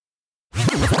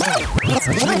Another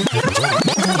digital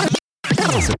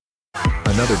citizen.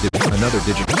 Another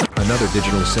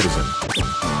digital citizen.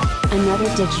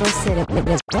 Another digital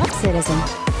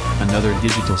citizen. Another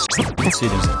digital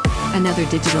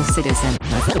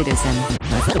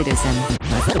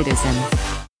citizen.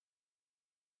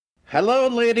 Hello,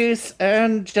 ladies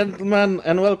and gentlemen,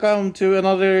 and welcome to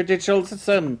another Digital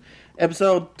Citizen,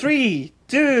 episode 3,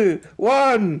 2,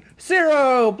 1,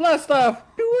 0, blast off!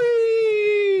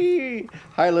 Whee!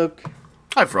 Hi, Luke.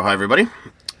 Hi, Fro. Hi, everybody.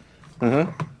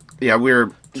 Yeah,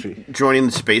 we're joining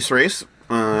the space race,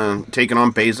 taking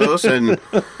on Bezos and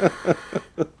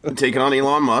taking on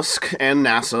Elon Musk and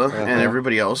NASA and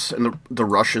everybody else, and the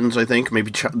Russians, I think.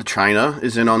 Maybe China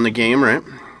is in on the game, right?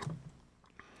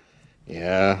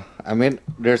 Yeah, I mean,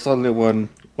 there's only one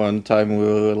time we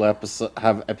will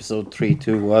have episode 3,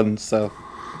 2, 1, so...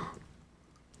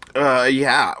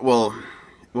 Yeah, well,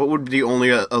 what would be the only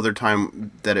other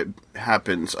time that it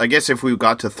happens? I guess if we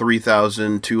got to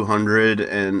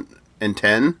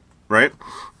 3,210, right?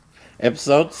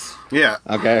 Episodes? Yeah.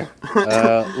 Okay.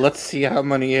 Let's see how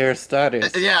many years that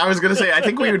is. Yeah, I was going to say, I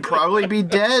think we would probably be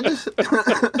dead.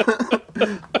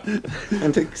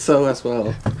 I think so as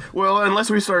well. Well, unless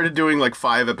we started doing like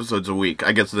 5 episodes a week,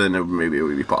 I guess then maybe it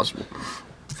would be possible.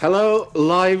 Hello,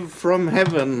 live from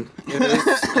heaven. It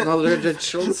is another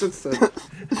digital system.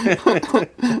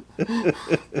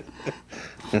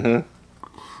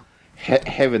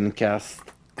 Heavencast.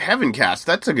 Heavencast,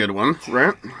 that's a good one,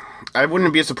 right? I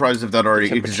wouldn't be surprised if that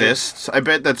already exists. I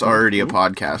bet that's already a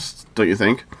podcast, don't you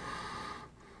think?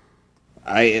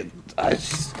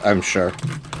 I'm sure.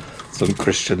 Some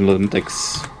Christian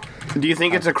lunatics. Do you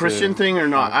think it's a Christian thing or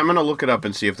not? I'm going to look it up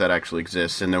and see if that actually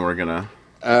exists, and then we're going to...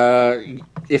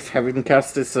 If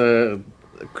Heavencast is a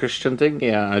Christian thing,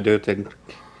 yeah, I do think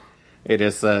it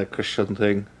is a Christian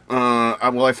thing.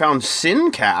 Well, I found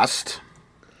Sincast.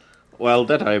 Well,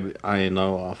 that I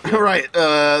know of. Right,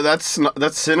 that's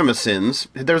Cinema Sins.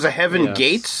 There's a Heaven's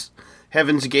Gate,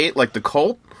 like the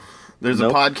cult. There's a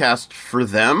podcast for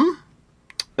them.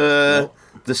 The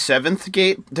Seventh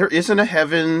Gate. There isn't a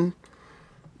Heavencast,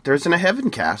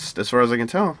 as far as I can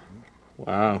tell.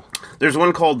 Wow. There's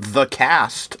one called The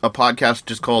Cast, a podcast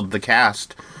just called The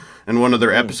Cast, and one of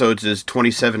their episodes is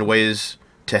 27 Ways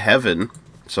to Heaven.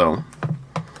 So,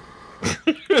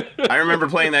 I remember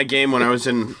playing that game when I was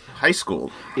in high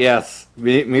school. Yes,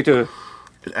 me too.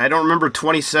 I don't remember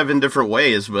 27 different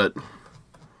ways, but...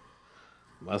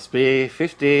 Must be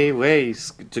 50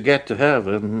 ways to get to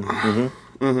heaven.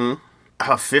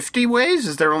 50 ways?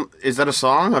 Is that a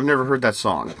song? I've never heard that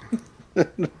song.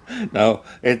 No,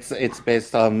 it's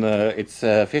based on it's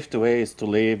 50 ways to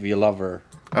leave your lover.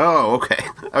 Oh, okay.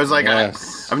 I was like,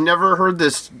 yes. I've never heard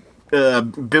this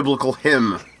biblical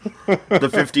hymn, the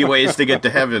 50 ways to get to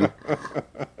heaven.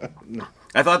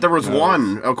 I thought there was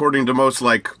one, according to most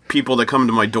people that come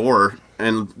to my door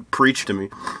and preach to me.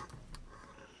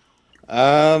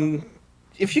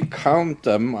 If you count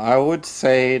them, I would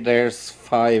say there's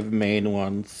 5 main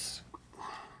ones.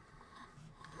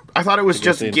 I thought it was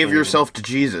just give yourself to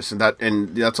Jesus, and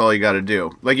that's all you got to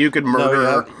do. Like, you could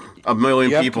murder a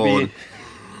million people.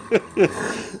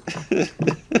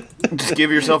 Just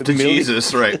give yourself to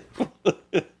Jesus, right?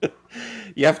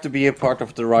 You have to be a part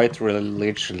of the right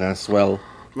religion as well.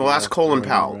 Well, ask Colin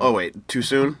Powell. Oh, wait. Too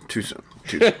soon? Too soon.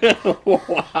 Too soon.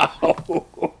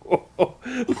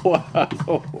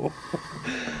 Wow.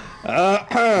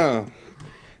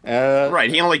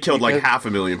 Right, he only killed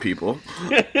 500,000 people.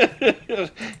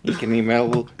 You can email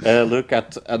Luke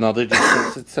at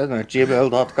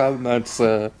anotherdigitalcitizen@gmail.com. That's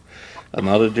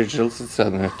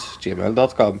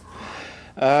anotherdigitalcitizen@gmail.com.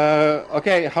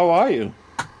 Okay, how are you?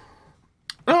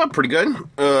 Pretty good.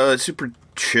 Super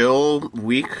chill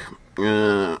week.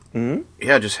 Yeah,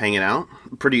 just hanging out.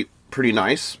 Pretty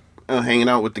nice. Hanging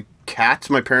out with the cats.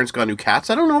 My parents got new cats.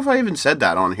 I don't know if I even said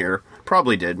that on here.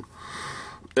 Probably did.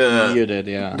 You did,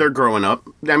 yeah. They're growing up.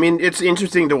 I mean, it's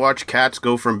interesting to watch cats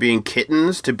go from being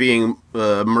kittens to being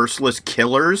merciless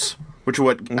killers, which is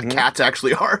what cats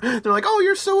actually are. They're like, oh,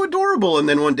 you're so adorable. And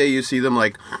then one day you see them,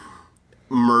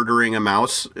 murdering a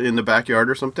mouse in the backyard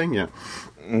or something. Yeah.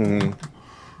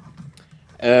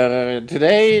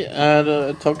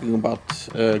 Today, talking about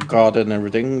God and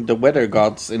everything, the weather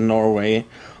gods in Norway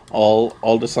all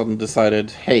of a sudden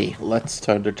decided, hey, let's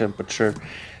turn the temperature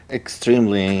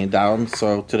extremely down.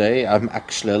 So today I'm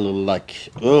actually a little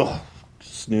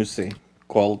snoozy,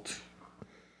 cold,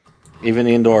 even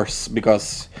indoors,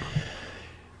 because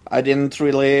I didn't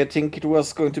really think it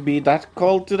was going to be that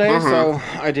cold today, so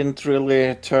I didn't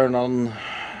really turn on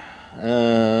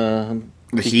the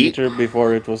heat heater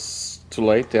before it was too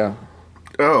late. Yeah.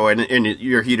 Oh, and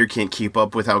your heater can't keep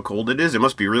up with how cold it is? It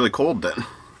must be really cold then.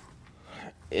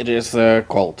 It is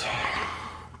cold.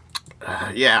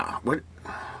 Yeah. What?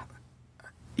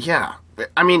 Yeah.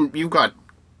 I mean, you've got,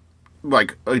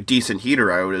 like, a decent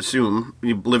heater, I would assume.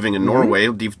 You living in Norway,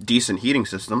 decent heating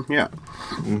system. Yeah.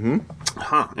 Mm-hmm.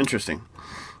 Huh, interesting.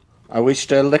 I wish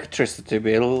the electricity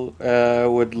bill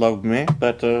would love me,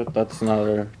 but that's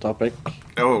another topic.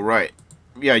 Oh, right.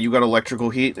 Yeah, you got electrical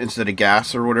heat instead of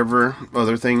gas or whatever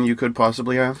other thing you could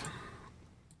possibly have?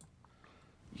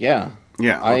 Yeah.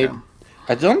 Yeah, okay.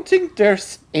 I don't think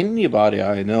there's anybody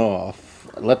I know of,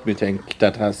 let me think,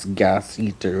 that has gas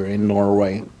heater in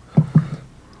Norway.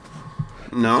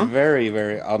 No? It's very,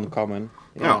 very uncommon.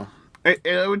 Yeah. No.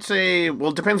 I would say,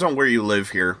 well, it depends on where you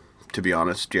live here, to be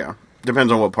honest, yeah.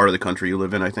 Depends on what part of the country you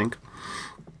live in, I think.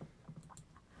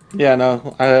 Yeah,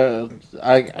 no, I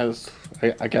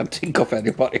can't think of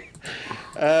anybody.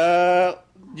 Do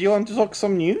you want to talk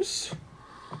some news?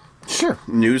 Sure.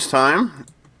 News time.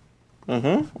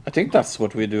 I think that's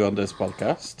what we do on this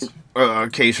podcast.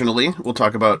 Occasionally, we'll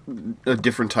talk about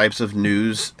different types of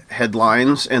news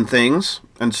headlines and things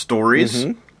and stories.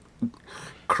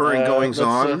 Current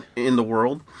goings-on in the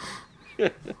world.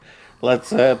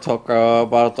 Let's talk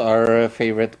about our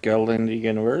favorite girl in the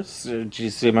universe,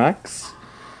 GC Max.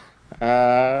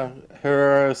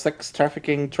 Her sex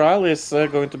trafficking trial is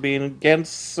going to be in Ghent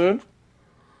soon.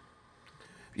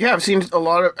 Yeah, I've seen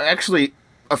actually,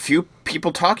 a few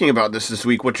people talking about this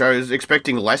week, which I was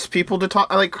expecting less people to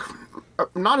talk, like,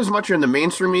 not as much in the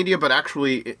mainstream media, but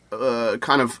actually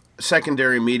kind of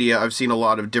secondary media. I've seen a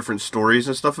lot of different stories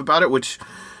and stuff about it, which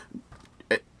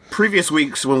previous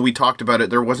weeks when we talked about it,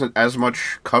 there wasn't as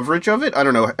much coverage of it. I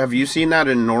don't know, have you seen that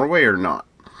in Norway or not?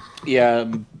 Yeah,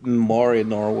 more in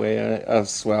Norway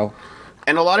as well.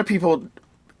 And a lot of people,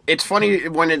 it's funny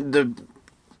when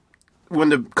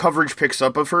the coverage picks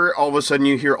up of her, all of a sudden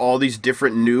you hear all these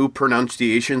different new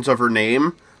pronunciations of her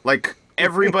name. Like,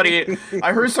 everybody,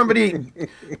 I heard somebody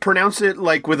pronounce it,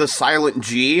 like, with a silent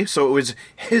G, so it was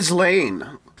Ghislaine.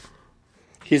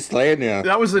 Ghislaine, yeah.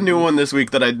 That was the new one this week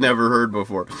that I'd never heard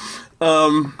before.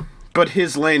 But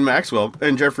Ghislaine Maxwell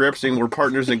and Jeffrey Epstein were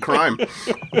partners in crime.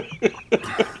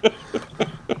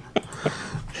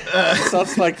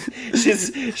 Sounds like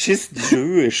she's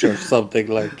Jewish or something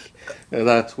like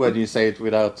that when you say it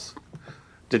without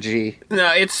the G.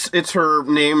 No, it's her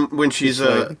name when she's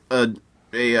a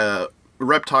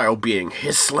reptile being,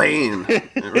 Ghislaine,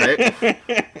 right?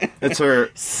 It's her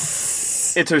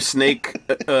snake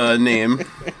name,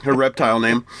 her reptile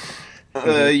name.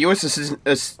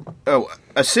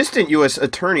 Assistant U.S.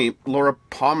 Attorney Laura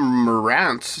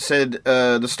Pomerantz said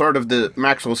the start of the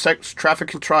Maxwell sex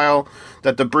trafficking trial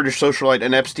that the British socialite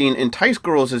and Epstein enticed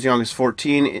girls as young as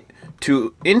 14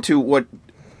 into what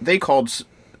they called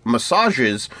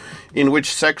massages, in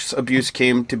which sex abuse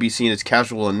came to be seen as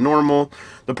casual and normal.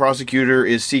 The prosecutor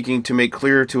is seeking to make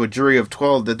clear to a jury of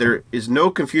 12 that there is no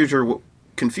confusion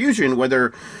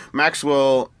whether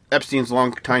Maxwell, Epstein's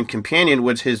longtime companion,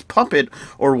 was his puppet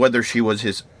or whether she was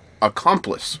his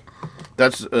accomplice.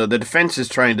 That's the defense is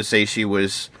trying to say she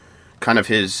was kind of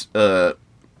his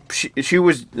she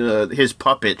was his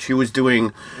puppet. She was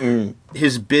doing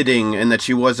his bidding, and that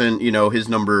she wasn't, his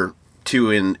number two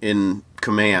in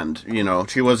command.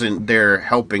 She wasn't there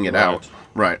helping it out.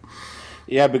 Right.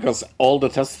 Yeah, because all the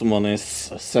testimonies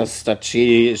says that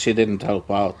she didn't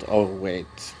help out. Oh wait.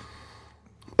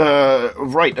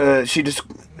 Right.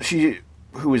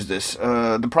 Who is this?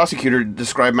 The prosecutor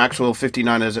described Maxwell,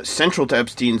 59, as central to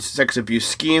Epstein's sex abuse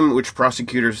scheme, which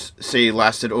prosecutors say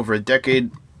lasted over a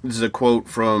decade. This is a quote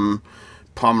from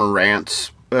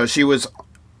Pomerantz. She was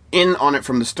in on it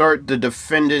from the start. The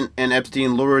defendant and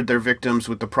Epstein lured their victims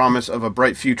with the promise of a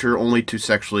bright future only to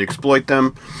sexually exploit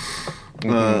them.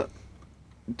 The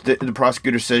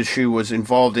prosecutor says she was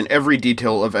involved in every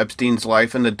detail of Epstein's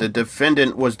life, and that the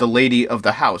defendant was the lady of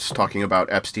the house, talking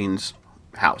about Epstein's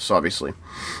house, obviously.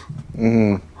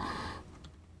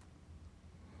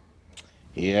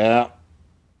 Yeah,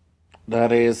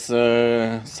 that is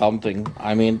something.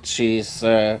 I mean, she's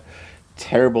a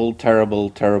terrible, terrible,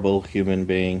 terrible human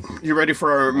being. You ready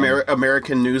for our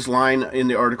American news line in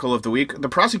the article of the week? The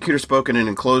prosecutor spoke in an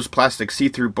enclosed plastic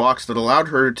see-through box that allowed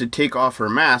her to take off her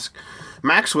mask.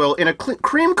 Maxwell, in a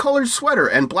cream-colored sweater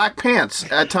and black pants,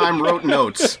 at time wrote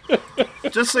notes.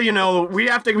 Just so you know, we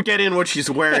have to get in what she's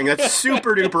wearing. That's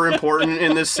super-duper important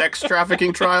in this sex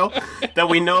trafficking trial, that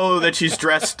we know that she's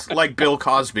dressed like Bill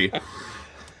Cosby.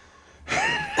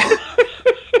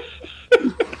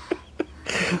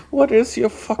 What is your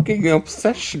fucking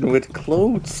obsession with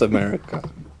clothes, America?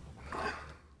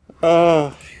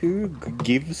 Who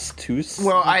gives two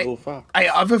Well, single fucks? I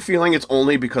have a feeling it's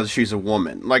only because she's a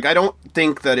woman. Like, I don't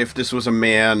think that if this was a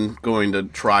man going to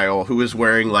trial who is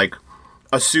wearing, like,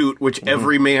 a suit, which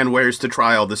every man wears to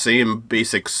trial, the same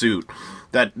basic suit,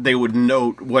 that they would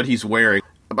note what he's wearing.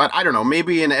 But I don't know,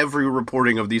 maybe in every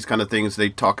reporting of these kind of things, they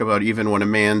talk about, even when a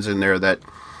man's in there, that,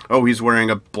 oh, he's wearing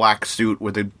a black suit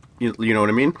with a, you know what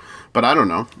I mean? But I don't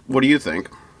know. What do you think?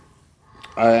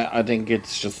 I think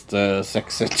it's just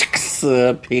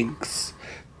sexist pigs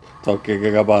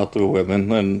talking about the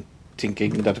women and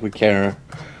thinking that we care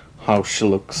how she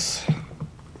looks.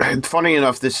 Funny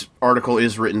enough, this article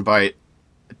is written by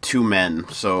two men,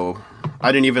 so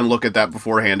I didn't even look at that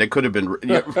beforehand. It could have been,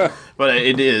 but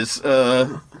it is.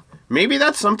 Maybe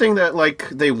that's something that, like,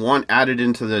 they want added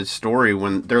into the story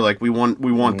when they're like, we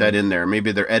want that in there.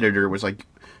 Maybe their editor was like,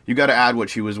 you got to add what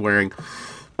she was wearing.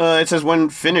 It says, when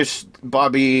finished,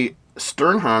 Bobby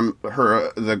Sternheim,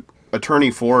 the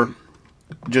attorney for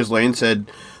Ghislaine,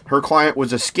 said her client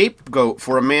was a scapegoat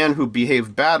for a man who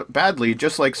behaved badly,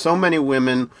 just like so many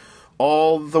women,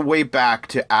 all the way back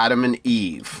to Adam and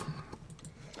Eve.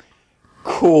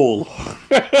 Cool.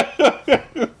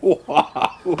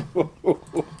 Wow.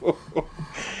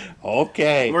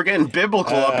 Okay. We're getting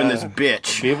biblical up in this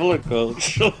bitch. Biblical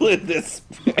in this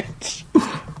bitch.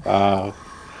 Wow.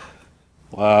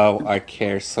 Wow, I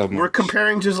care so much. We're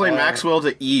comparing Ghislaine Maxwell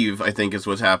to Eve, I think is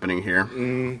what's happening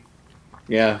here.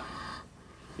 Yeah.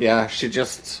 Yeah, she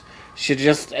just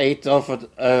ate off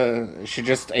she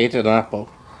just ate an apple.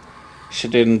 She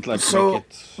didn't make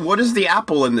it. What is the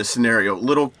apple in this scenario?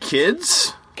 Little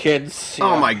kids? Kids. Yeah.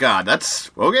 Oh my god,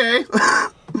 that's okay.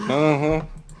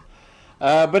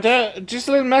 But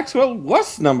Ghislaine Maxwell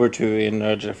was number 2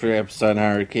 in Jeffrey Epstein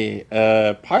hierarchy.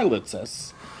 Pilot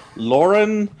says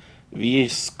Lauren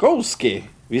Wiskowski.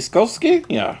 Wiskowski?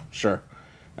 Yeah, sure.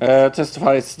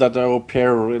 Testifies that the au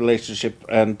pair relationship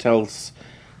and tells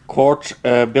court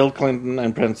Bill Clinton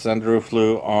and Prince Andrew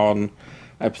flew on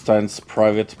Epstein's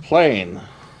private plane.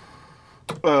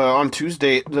 On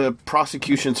Tuesday, the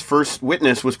prosecution's first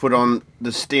witness was put on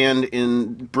the stand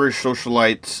in British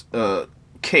socialite's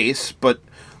case, but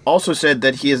also said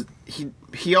that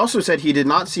he also said he did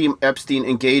not see Epstein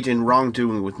engage in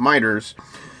wrongdoing with minors.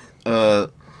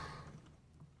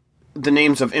 The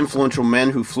names of influential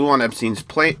men who flew on Epstein's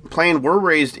plane were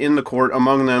raised in the court,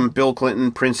 among them Bill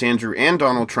Clinton, Prince Andrew, and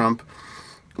Donald Trump.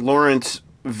 Lawrence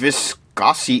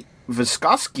Vysotsky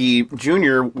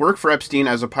Jr. worked for Epstein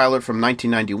as a pilot from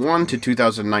 1991 to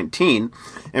 2019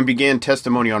 and began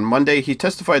testimony on Monday. He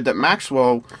testified that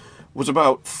Maxwell was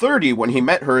about 30 when he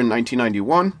met her in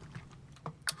 1991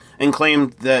 and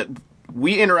claimed that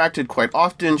we interacted quite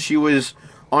often. She was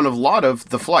on a lot of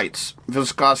the flights.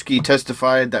 Vysotsky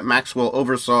testified that Maxwell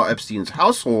oversaw Epstein's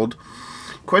household.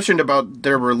 Questioned about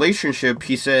their relationship,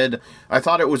 he said, I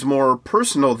thought it was more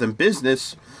personal than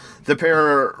business. The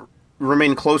pair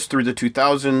remained close through the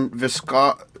 2000s.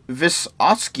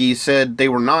 Vysotsky said they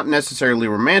were not necessarily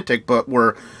romantic, but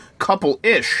were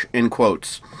couple-ish, in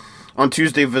quotes. On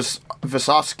Tuesday,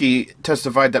 Vysotsky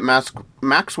testified that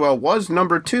Maxwell was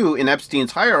number 2 in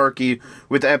Epstein's hierarchy,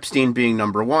 with Epstein being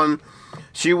number 1.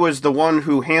 She was the one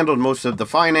who handled most of the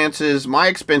finances. My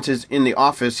expenses in the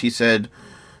office, he said,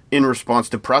 in response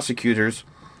to prosecutors.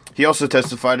 He also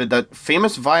testified that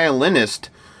famous violinist,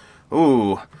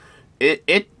 Itzhak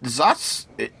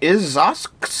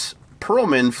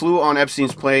Perlman flew on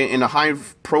Epstein's plane in a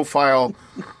high-profile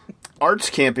arts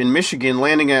camp in Michigan,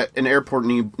 landing at an airport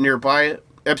nearby.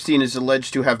 Epstein is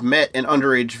alleged to have met an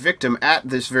underage victim at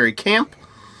this very camp.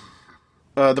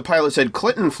 The pilot said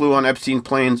Clinton flew on Epstein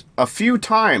planes a few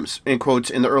times, in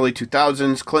quotes, in the early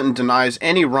 2000s. Clinton denies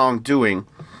any wrongdoing.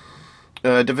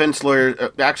 Defense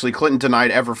lawyer, actually, Clinton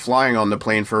denied ever flying on the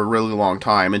plane for a really long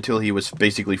time until he was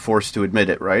basically forced to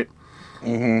admit it, right?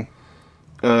 Mm-hmm.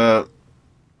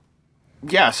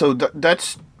 Yeah, so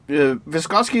that's...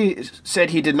 Vysotsky said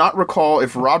he did not recall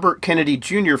if Robert Kennedy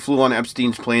Jr. flew on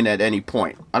Epstein's plane at any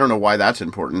point. I don't know why that's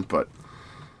important, but...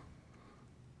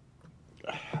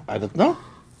 I don't know.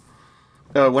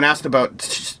 When asked about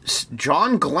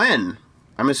John Glenn,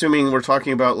 I'm assuming we're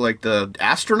talking about, like, the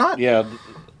astronaut? Yeah,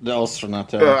 the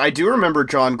astronaut. I do remember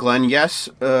John Glenn, yes.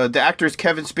 The actors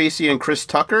Kevin Spacey and Chris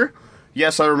Tucker,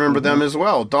 yes, I remember them as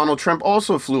well. Donald Trump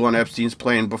also flew on Epstein's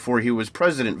plane before he was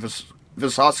president,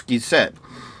 Vysotsky said.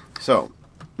 So,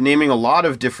 naming a lot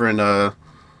of different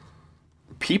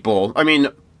people. I mean,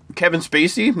 Kevin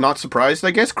Spacey, not surprised,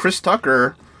 I guess. Chris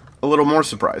Tucker, a little more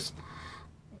surprised.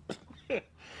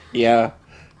 Yeah.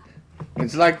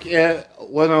 It's like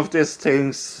one of these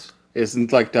things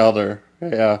isn't like the other.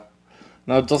 Yeah.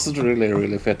 No, it doesn't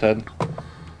really fit in.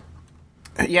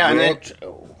 Yeah, and then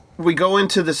we go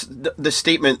into the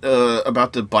statement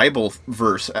about the Bible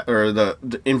verse, or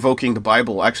the invoking the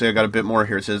Bible. Actually, I got a bit more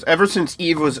here. It says, ever since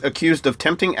Eve was accused of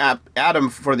tempting Adam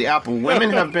for the apple, women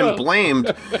have been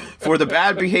blamed for the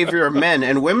bad behavior of men,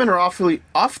 and women are often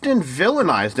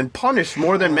villainized and punished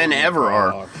more than men ever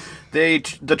are.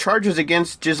 The charges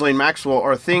against Ghislaine Maxwell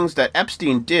are things that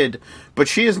Epstein did, but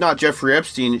she is not Jeffrey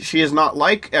Epstein. She is not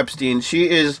like Epstein. She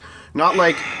is not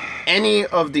like any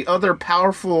of the other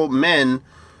powerful men,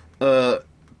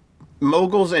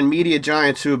 moguls and media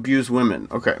giants who abuse women.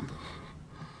 Okay.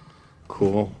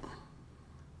 Cool.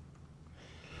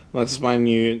 That's my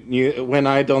new when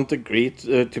I don't agree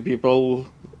to people,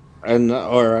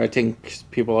 or I think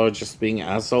people are just being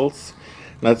assholes.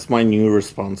 That's my new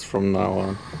response from now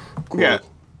on. Cool. Yeah.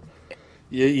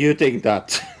 You think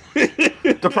that?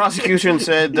 The prosecution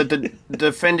said that the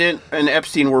defendant and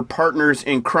Epstein were partners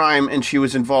in crime, and she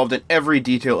was involved in every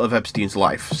detail of Epstein's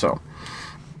life. So.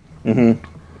 Mm-hmm.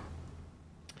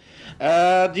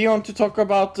 Do you want to talk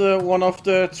about one of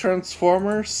the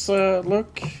Transformers,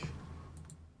 Luke?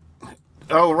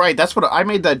 Oh, right. That's what I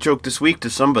made that joke this week to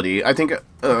somebody. I think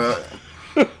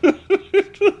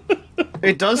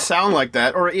it does sound like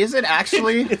that, or is it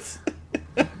actually?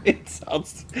 It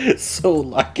sounds so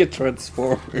like a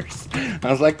Transformers.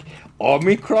 I was like,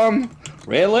 Omicron?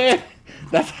 Really?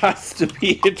 That has to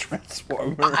be a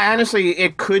Transformer. Honestly,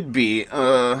 it could be.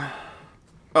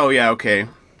 Oh, yeah, okay.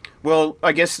 Well,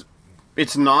 I guess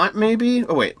it's not, maybe?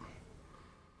 Oh, wait.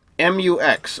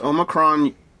 MUX,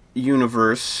 Omicron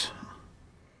Universe.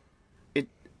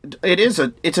 It's a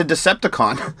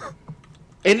Decepticon.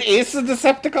 It is a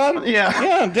Decepticon?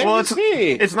 Yeah. There well, you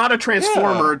see. It's not a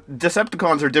Transformer. Yeah.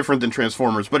 Decepticons are different than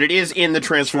Transformers, but it is in the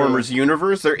Transformers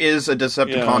universe. There is a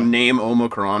Decepticon named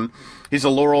Omicron. He's a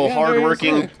loyal,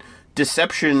 hardworking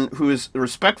deception who is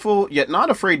respectful yet not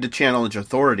afraid to challenge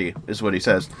authority, is what he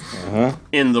says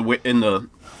in the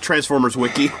Transformers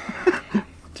wiki.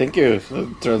 Thank you,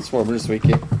 Transformers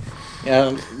wiki.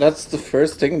 Yeah, that's the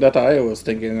first thing that I was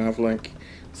thinking of, like...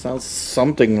 Sounds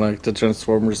something like the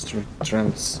Transformers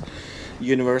trans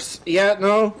universe. Yeah,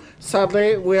 no,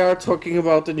 sadly, we are talking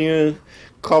about the new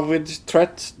COVID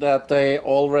threat that they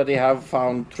already have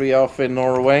found 3 of in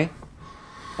Norway,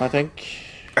 I think.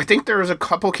 I think there's a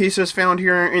couple cases found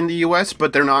here in the U.S.,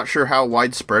 but they're not sure how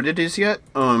widespread it is yet.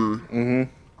 The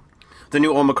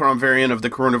new Omicron variant of the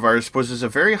coronavirus poses a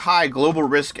very high global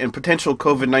risk and potential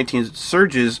COVID-19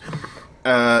 surges,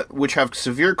 which have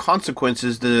severe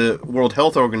consequences, the World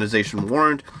Health Organization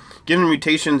warned, given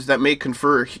mutations that may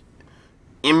confer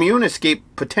immune escape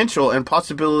potential and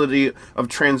possibility of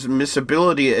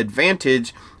transmissibility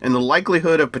advantage, and the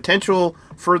likelihood of potential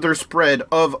further spread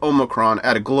of Omicron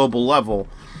at a global level.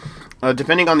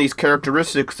 Depending on these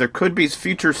characteristics, there could be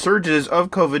future surges of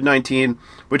COVID-19,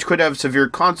 which could have severe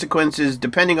consequences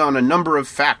depending on a number of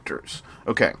factors.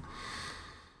 Okay.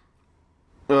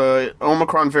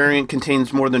 Omicron variant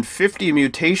contains more than 50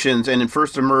 mutations and it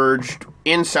first emerged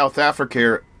in South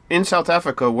Africa,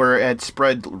 where it had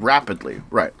spread rapidly.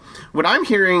 Right. What I'm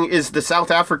hearing is the South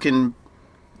African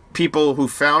people who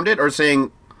found it are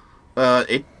saying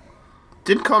it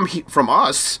didn't come from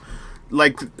us.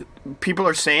 Like, people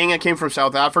are saying it came from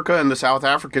South Africa, and the South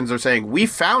Africans are saying, we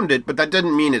found it, but that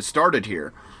didn't mean it started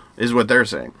here, is what they're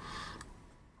saying.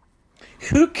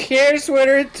 Who cares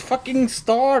where it fucking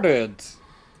started?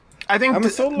 I think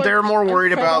they're more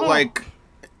worried about, like,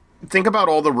 think about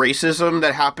all the racism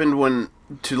that happened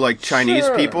to Chinese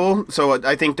people. So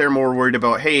I think they're more worried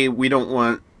about, hey, we don't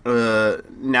want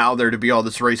now there to be all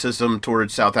this racism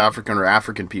towards South African or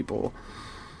African people.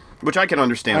 Which I can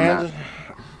understand that.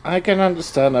 I can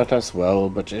understand that as well,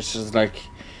 but it's just like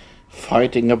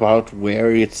fighting about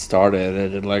where it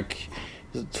started and like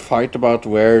fight about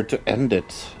where to end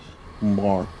it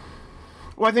more.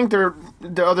 Well, I think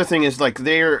the other thing is, like,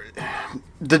 the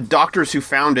doctors who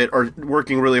found it are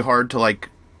working really hard to, like,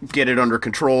 get it under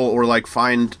control or, like,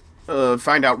 find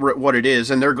out what it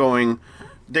is, and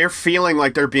they're feeling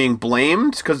like they're being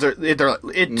blamed because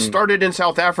it started in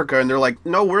South Africa, and they're like,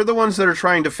 no, we're the ones that are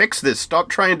trying to fix this. Stop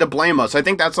trying to blame us. I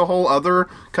think that's a whole other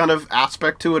kind of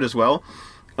aspect to it as well.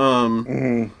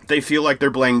 They feel like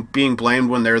they're being blamed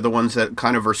when they're the ones that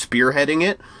kind of are spearheading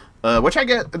it, which I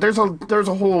get. There's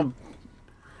a whole.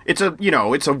 It's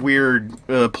a weird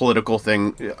political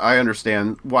thing. I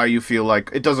understand why you feel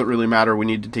like it doesn't really matter. We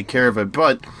need to take care of it.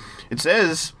 But it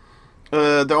says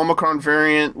the Omicron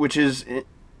variant, which is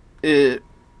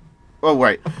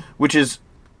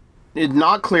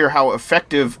not clear how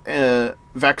effective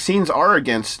vaccines are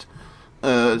against.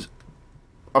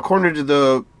 According to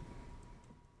the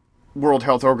World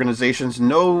Health Organization's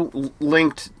no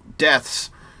linked deaths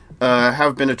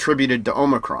have been attributed to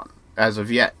Omicron as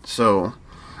of yet. So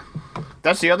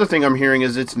that's the other thing I'm hearing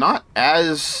is it's not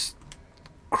as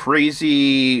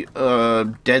crazy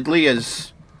deadly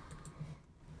as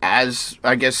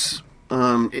I guess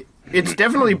it's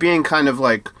definitely being kind of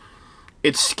like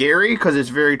it's scary because it's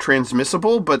very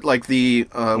transmissible, but like the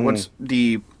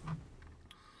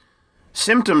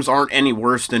symptoms aren't any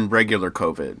worse than regular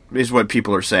COVID, is what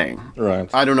people are saying. Right.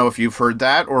 I don't know if you've heard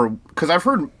that, or because I've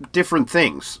heard different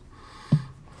things.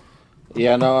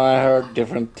 Yeah, no, I heard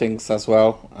different things as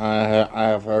well. I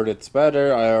have heard it's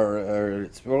better. I heard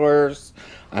it's worse.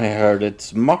 I heard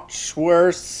it's much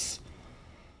worse.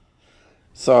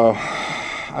 So,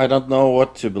 I don't know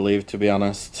what to believe, to be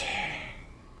honest.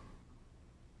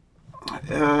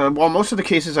 While most of the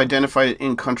cases identified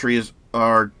in countries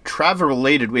are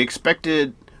travel-related, we expect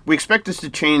this to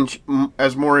change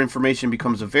as more information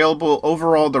becomes available.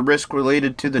 Overall, the risk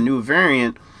related to the new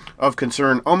variant of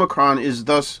concern, Omicron, is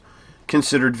thus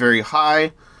considered very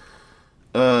high.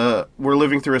 We're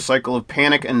living through a cycle of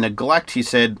panic and neglect, he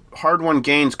said. Hard-won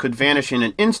gains could vanish in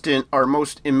an instant. Our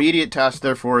most immediate task,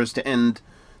 therefore, is to end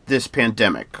this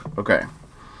pandemic. Okay.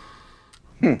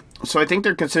 So I think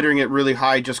they're considering it really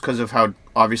high just because of how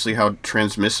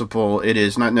transmissible it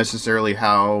is, not necessarily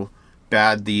how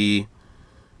bad the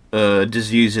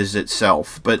disease is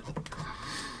itself. But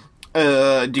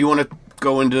do you want to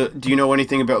go into? Do you know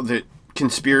anything about the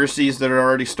conspiracies that are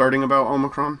already starting about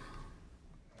Omicron?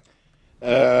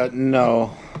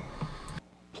 No.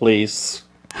 Please.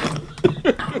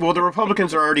 Well, the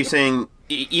Republicans are already saying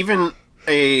even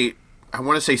I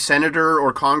want to say senator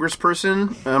or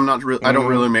congressperson. I don't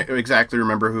really exactly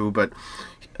remember who, but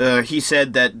he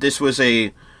said that this was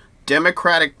a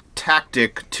Democratic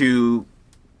tactic to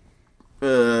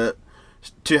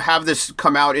have this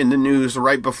come out in the news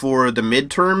right before the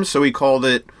midterms. So he called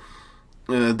it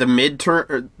the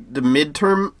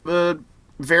midterm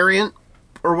variant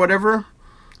or whatever.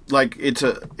 Like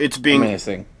it's being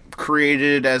amazing.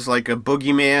 Created as like a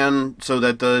boogeyman so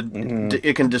that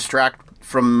it can distract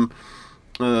from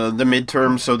the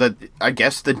midterm so that I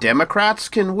guess the Democrats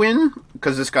can win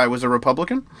because this guy was a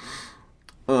Republican.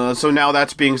 So now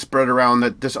that's being spread around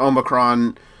that this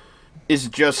Omicron is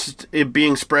just it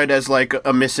being spread as like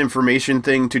a misinformation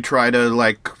thing to try to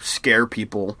like scare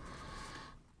people.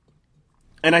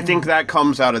 And I think that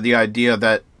comes out of the idea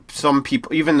that some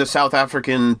people, even the South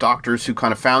African doctors who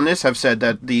kind of found this, have said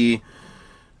that the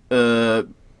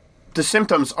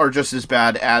symptoms are just as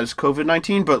bad as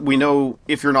COVID-19, but we know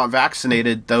if you're not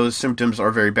vaccinated, those symptoms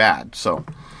are very bad, so.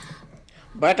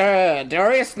 But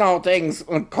there is no thing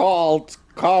called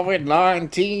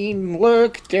COVID-19.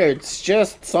 Look, it's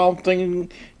just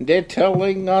something they're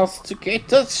telling us to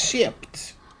get us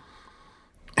shipped.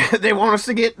 They want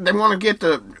to get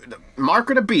the mark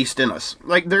of the beast in us.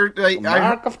 Like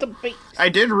Mark of the beast. I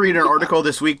did read an article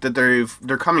this week that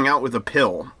they're coming out with a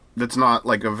pill that's not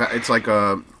like it's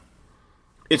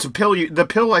a pill. The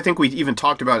pill I think we even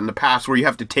talked about in the past, where you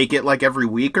have to take it like every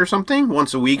week or something.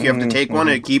 Once a week, you have to take one,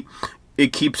 and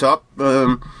it keeps up.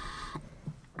 But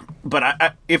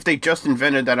if they just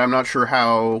invented that, I'm not sure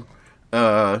how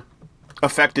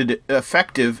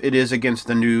effective it is against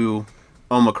the new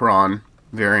Omicron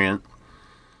variant.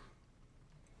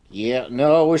 Yeah,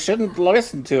 no, we shouldn't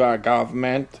listen to our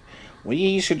government.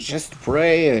 We should just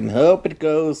pray and hope it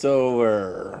goes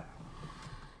over.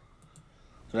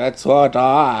 That's what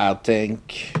I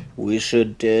think we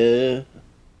should do.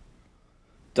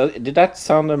 Did that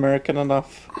sound American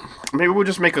enough? Maybe we'll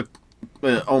just make a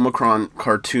Omicron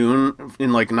cartoon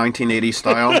in like 1980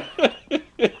 style.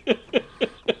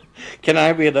 Can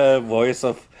I be the voice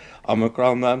of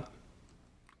Omicron then?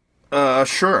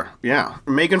 Sure, yeah.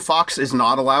 Megan Fox is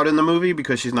not allowed in the movie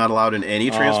because she's not allowed in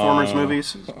any Transformers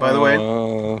movies, by the way.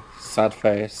 Oh, sad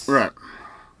face. Right.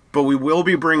 But we will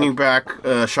be bringing back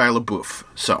Shia LaBeouf,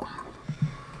 so.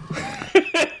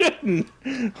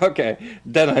 Okay,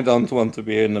 then I don't want to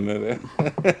be in the movie.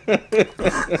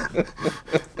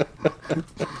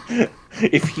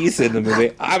 If he's in the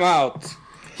movie, I'm out.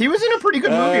 He was in a pretty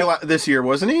good movie this year,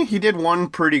 wasn't he? He did one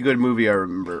pretty good movie, I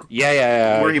remember.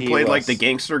 Yeah. Where he played like the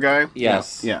gangster guy?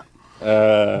 Yes. Yeah.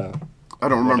 I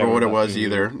don't remember what it was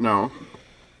either. No.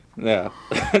 Yeah.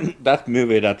 That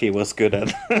movie that he was good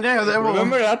at. Yeah,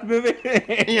 remember that movie?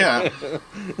 Yeah.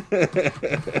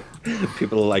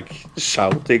 People like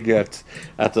shouting at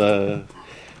the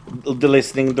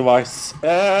listening device.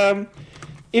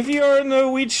 If you're a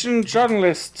Norwegian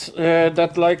journalist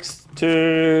that likes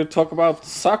to talk about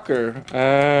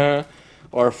soccer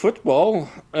or football,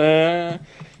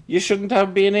 you shouldn't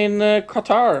have been in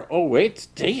Qatar. Oh wait,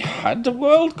 they had the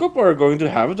World Cup or are going to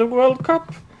have the World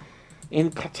Cup? in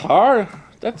Qatar?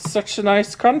 That's such a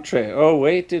nice country. Oh,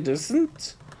 wait, it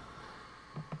isn't?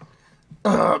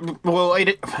 Well,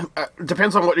 it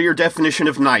depends on what your definition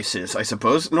of nice is, I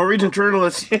suppose. Norwegian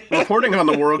journalists reporting on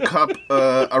the World Cup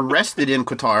arrested in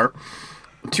Qatar.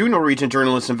 2 Norwegian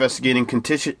journalists investigating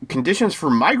conditions for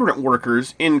migrant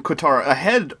workers in Qatar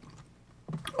ahead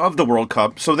of the World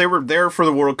Cup. So they were there for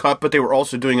the World Cup, but they were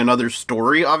also doing another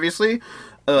story, obviously.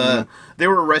 They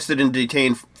were arrested and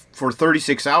detained for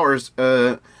 36 hours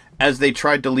as they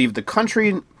tried to leave the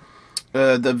country.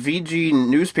 The VG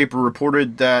newspaper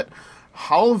reported that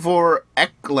Halvor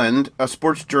Eklund, a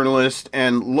sports journalist,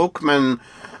 and Lokman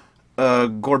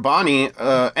Gorbani,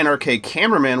 NRK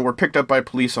cameraman, were picked up by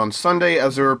police on Sunday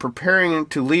as they were preparing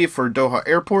to leave for Doha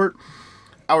Airport.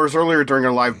 Hours earlier, during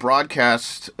a live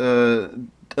broadcast, in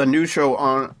a news show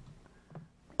on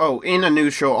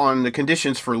the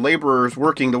conditions for laborers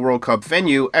working the World Cup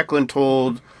venue, Eklund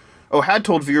had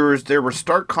told viewers there were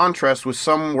stark contrasts with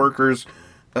some workers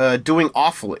doing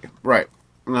awfully. Right.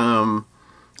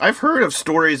 I've heard of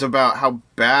stories about how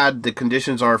bad the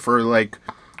conditions are for, like,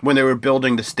 when they were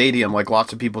building the stadium. Like,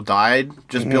 lots of people died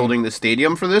just building the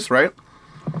stadium for this, right?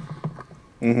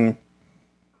 Mm-hmm.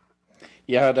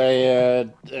 Yeah,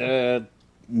 they,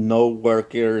 no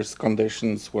workers'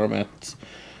 conditions were met.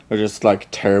 They're just, like,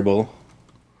 terrible.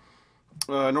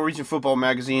 Norwegian football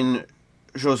magazine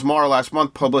Josmar last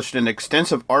month published an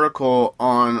extensive article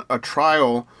on a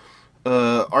trial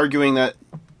arguing that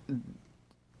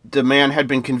the man had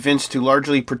been convinced to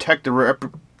largely protect the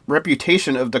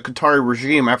reputation of the Qatari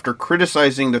regime after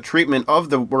criticizing the treatment of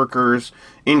the workers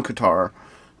in Qatar.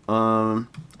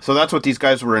 So that's what these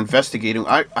guys were investigating.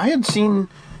 I had seen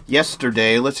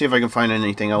yesterday, let's see if I can find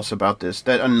anything else about this,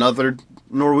 that another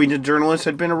Norwegian journalist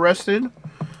had been arrested.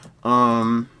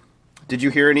 Did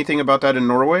you hear anything about that in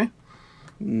Norway?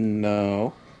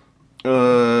 No.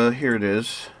 Here it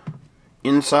is.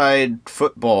 Inside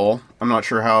Football. I'm not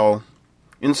sure how...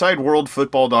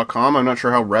 InsideWorldFootball.com. I'm not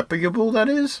sure how reputable that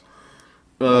is.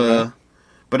 Okay.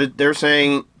 But they're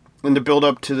saying in the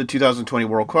build-up to the 2020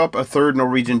 World Cup, a third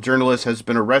Norwegian journalist has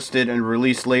been arrested and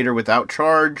released later without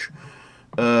charge.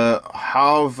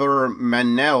 Halvor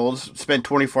Manels spent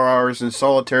 24 hours in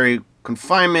solitary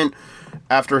confinement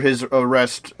after his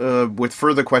arrest, with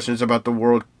further questions about the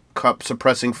World Cup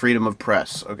suppressing freedom of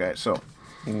press. Okay, so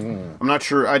I'm not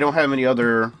sure. I don't have any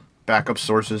other backup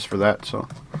sources for that, so...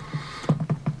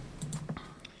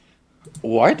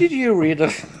 Why did you read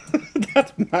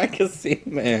that magazine,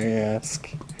 may I ask?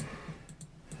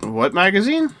 What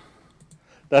magazine?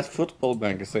 That football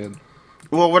magazine.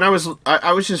 Well, when I was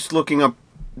just looking up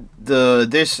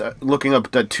looking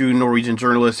up that 2 Norwegian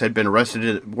journalists had been arrested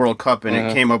at World Cup, and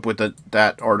it came up with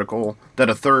that article that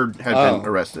a third had been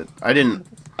arrested.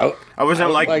 I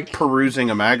wasn't like perusing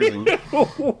a magazine.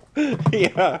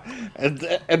 Yeah,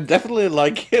 and definitely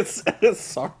like it's a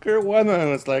soccer one. I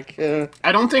was like,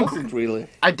 I don't think really.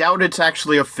 I doubt it's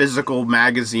actually a physical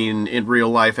magazine in real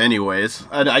life. Anyways,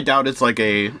 I doubt it's like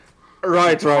a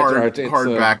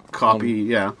hardback copy.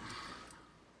 Yeah.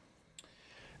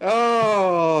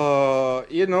 Oh,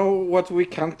 you know what we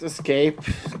can't escape?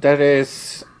 That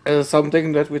is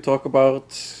something that we talk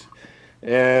about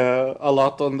a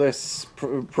lot on this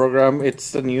program.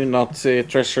 It's the new Nazi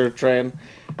treasure train.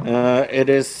 It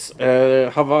is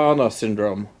Havana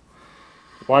syndrome.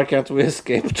 Why can't we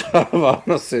escape the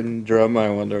Havana syndrome, I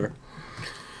wonder?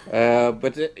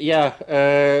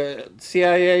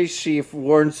 CIA chief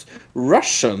warns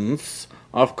Russians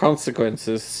of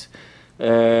consequences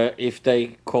if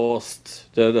they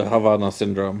caused the Havana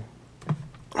syndrome.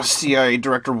 CIA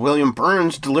Director William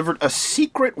Burns delivered a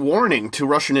secret warning to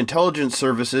Russian intelligence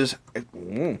services.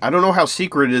 I don't know how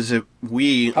secret it is if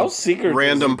we,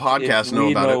 random podcast,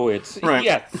 know it. Right.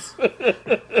 Yes.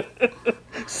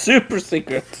 Super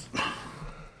secret.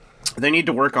 They need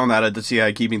to work on that at the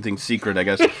CIA, keeping things secret, I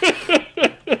guess.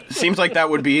 Seems like that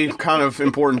would be kind of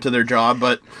important to their job,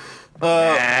 but...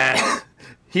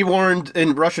 He warned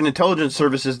in Russian intelligence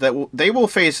services that they will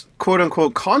face "quote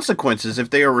unquote" consequences if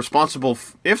they are responsible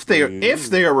if they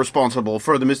are responsible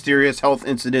for the mysterious health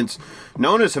incidents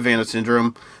known as Havana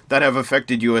syndrome that have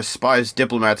affected U.S. spies,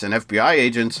 diplomats, and FBI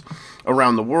agents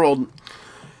around the world.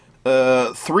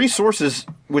 3 sources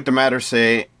with the matter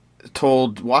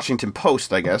told Washington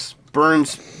Post, I guess.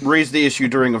 Burns raised the issue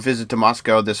during a visit to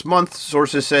Moscow this month.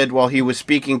 Sources said while he was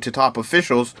speaking to top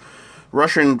officials,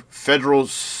 Russian Federal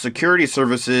Security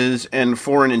Services and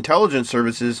Foreign Intelligence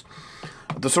Services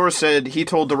The source said he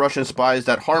told the Russian spies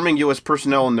that harming U.S.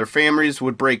 personnel and their families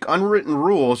would break unwritten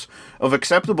rules of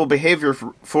acceptable behavior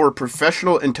for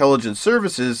professional intelligence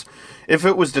services. If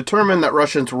it was determined that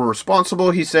Russians were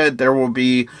responsible, he said there will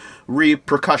be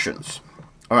repercussions.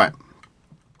 All right.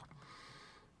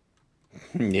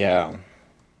 Yeah.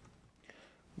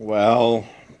 Well,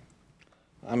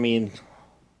 I mean,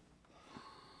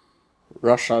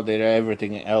 Russia did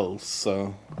everything else,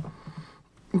 so...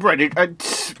 Right. It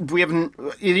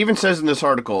even says in this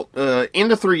article, in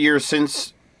the 3 years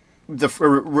since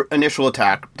the initial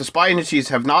attack, the spy agencies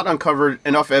have not uncovered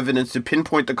enough evidence to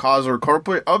pinpoint the cause or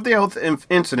culprit of the health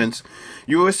incidents.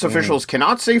 U.S. officials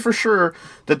cannot say for sure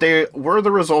that they were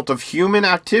the result of human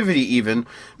activity even.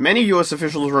 Many U.S.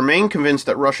 officials remain convinced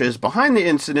that Russia is behind the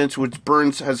incidents, which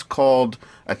Burns has called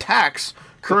attacks.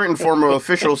 Current and former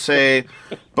officials say,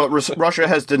 but Russia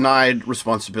has denied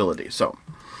responsibility. So...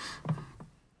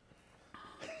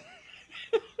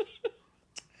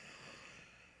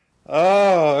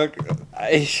 Oh,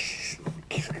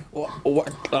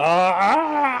 what?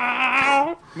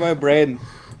 My brain.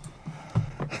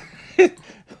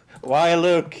 Why,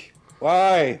 Luke?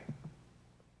 Why?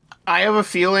 I have a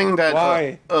feeling that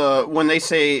Why? When they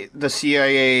say the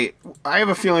CIA, I have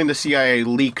a feeling the CIA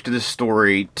leaked this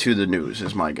story to the news,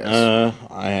 is my guess.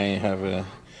 I have a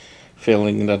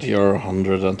feeling that you're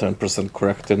 110%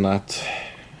 correct in that.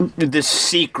 This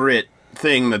secret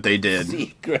thing that they did.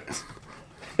 Secret.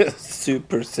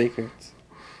 Super secret.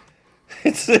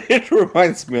 It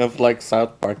reminds me of like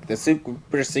South Park, the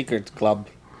Super Secret Club.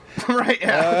 Right,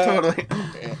 yeah, totally.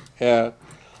 Yeah.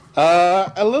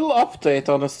 A little update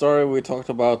on a story we talked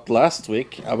about last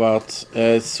week about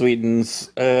Sweden's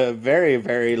very,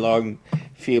 very long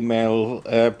female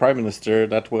prime minister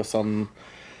that was on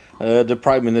the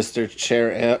prime minister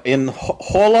chair in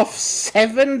all of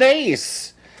 7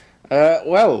 days.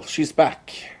 Well, she's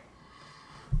back.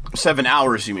 7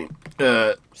 hours, you mean?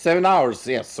 7 hours,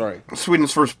 yes, sorry.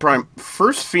 Sweden's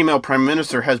first female prime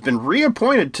minister has been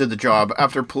reappointed to the job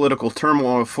after political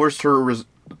turmoil forced her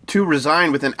to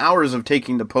resign within hours of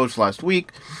taking the post last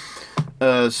week.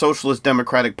 Socialist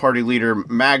Democratic Party leader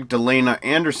Magdalena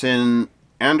Andersson,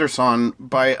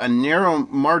 by a narrow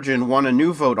margin, won a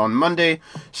new vote on Monday.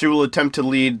 She will attempt to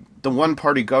lead the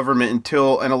one-party government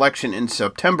until an election in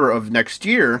September of next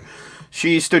year.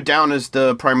 She stood down as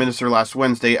the prime minister last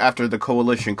Wednesday after the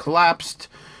coalition collapsed,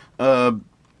 but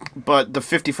the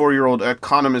 54-year-old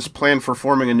economist planned for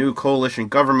forming a new coalition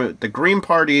government with the Green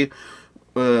Party.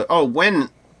 When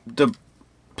the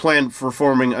plan for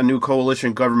forming a new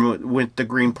coalition government with the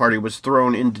Green Party was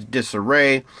thrown into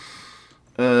disarray.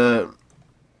 They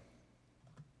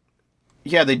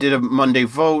did a Monday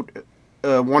vote.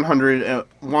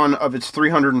 101 of its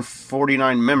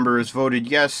 349 members voted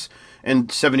yes,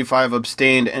 and 75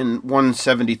 abstained, and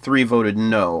 173 voted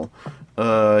no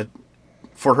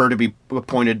for her to be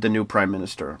appointed the new prime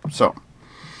minister. So,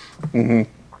 Do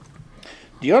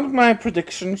you want my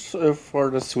predictions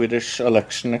for the Swedish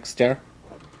election next year?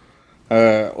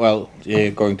 Well,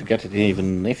 you're going to get it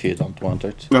even if you don't want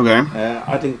it. Okay.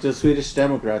 I think the Swedish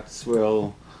Democrats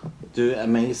will do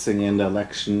amazing in the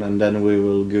election, and then we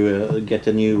will get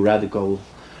a new radical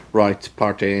right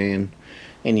party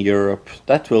in Europe.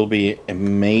 That will be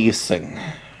amazing.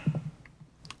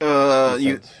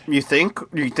 You think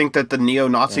that the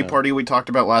neo-Nazi party we talked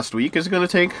about last week is going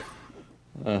to take?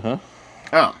 Uh-huh.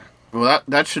 Oh, well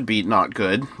that should be not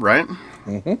good, right?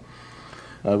 Mm-hmm.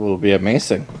 That will be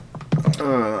amazing.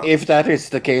 If that is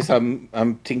the case, I'm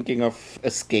thinking of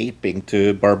escaping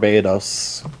to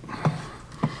Barbados.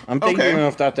 I'm thinking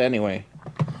of that anyway,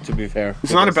 to be fair.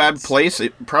 It's not a bad place.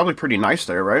 Probably pretty nice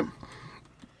there, right?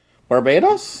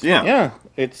 Barbados? Yeah. Yeah.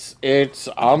 It's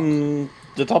on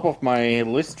the top of my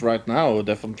list right now,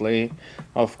 definitely,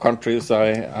 of countries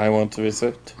I want to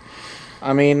visit.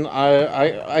 I mean,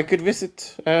 I could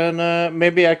visit, and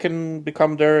maybe I can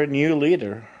become their new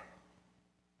leader.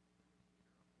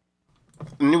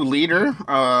 New leader?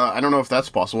 I don't know if that's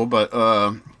possible, but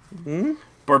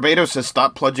Barbados has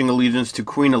stopped pledging allegiance to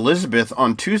Queen Elizabeth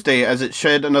on Tuesday as it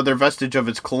shed another vestige of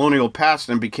its colonial past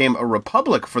and became a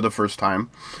republic for the first time.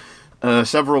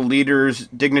 Several leaders,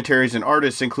 dignitaries, and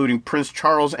artists, including Prince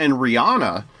Charles and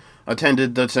Rihanna,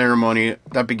 attended the ceremony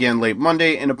that began late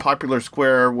Monday in a popular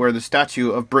square where the statue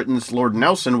of Britain's Lord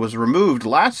Nelson was removed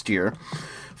last year.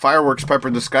 Fireworks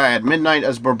peppered the sky at midnight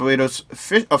as Barbados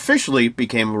officially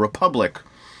became a republic.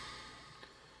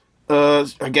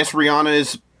 I guess Rihanna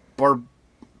is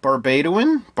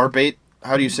Barbadian?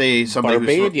 How do you say somebody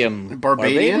Barbadian.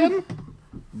 Barbadian?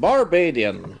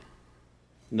 Barbadian.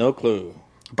 No clue.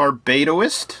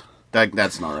 Barbadoist?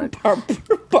 That's not right.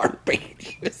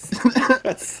 Barbados.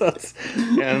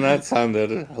 That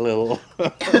sounded a little.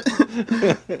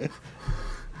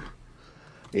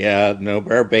 Yeah, no,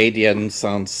 Barbadian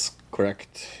sounds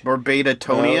correct.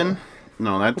 Barbadatonian?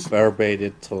 No, that's...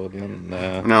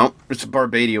 Barbadatonian. No, it's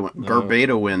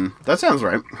Barbadowin. That sounds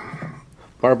right.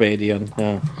 Barbadian,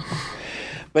 yeah.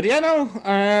 But yeah, no,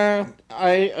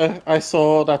 I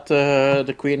saw that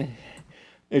the Queen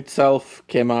itself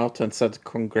came out and said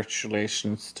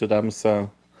congratulations to them, so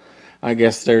I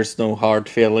guess there's no hard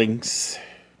feelings.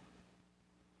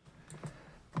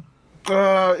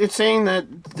 It's saying that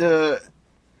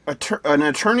an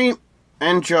attorney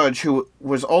and judge who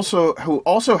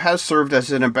also has served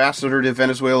as an ambassador to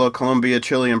Venezuela, Colombia,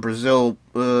 Chile, and Brazil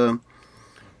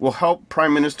will help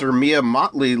Prime Minister Mia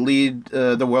Mottley lead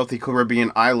the wealthy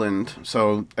Caribbean island.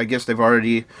 So I guess they've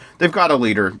got a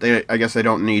leader. I guess they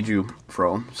don't need you,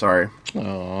 Fro. Sorry.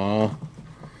 Aww.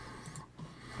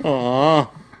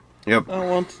 Yep. I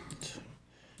want,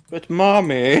 but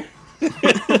mommy.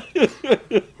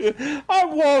 I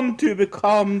want to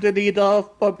become the leader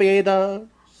of Barbados.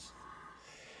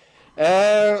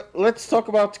 Let's talk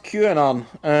about QAnon.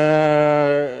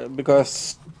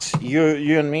 Because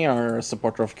you and me are a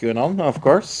supporter of QAnon, of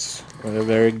course. We're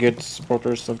very good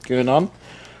supporters of QAnon.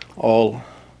 All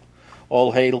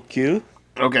hail Q.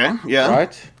 Okay. Yeah.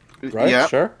 Right. Yeah.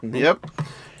 Sure. Mm-hmm. Yep.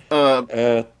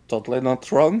 Totally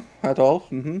not wrong at all.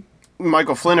 Mm-hmm.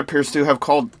 Michael Flynn appears to have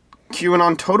called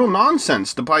QAnon total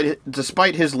nonsense,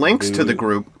 despite his links to the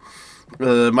group.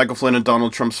 Michael Flynn and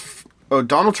Donald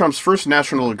Trump's first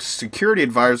national security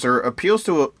advisor appears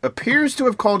to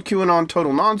have called QAnon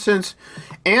total nonsense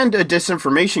and a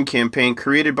disinformation campaign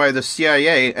created by the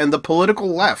CIA and the political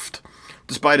left,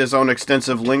 despite his own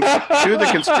extensive links to the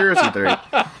conspiracy theory.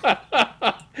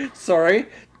 Sorry,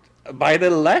 by the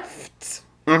left?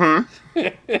 Mm-hmm.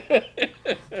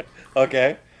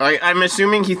 Okay. I'm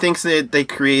assuming he thinks that they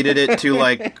created it to,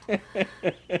 like,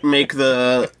 make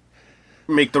the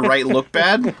right look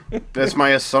bad. That's my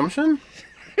assumption.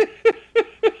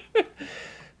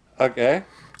 Okay.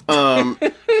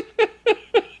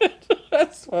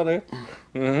 That's funny.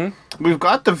 Mm-hmm. We've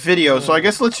got the video, so I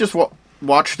guess let's just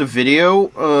watch the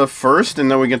video first,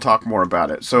 and then we can talk more about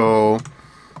it. So,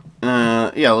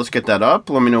 yeah, let's get that up.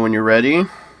 Let me know when you're ready.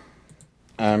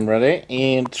 I'm ready.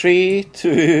 In 3,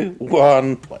 2,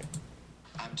 1, play.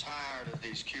 I'm tired of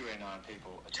these QAnon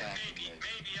people attacking me.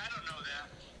 Maybe, I don't know that.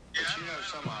 But you know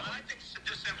some of them. I think it's a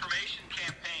disinformation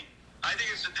campaign. I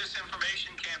think it's a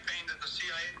disinformation campaign that the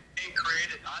CIA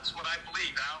created. That's what I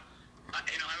believe. Now, I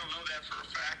don't know that for a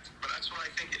fact, but that's what I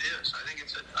think it is. I think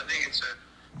it's a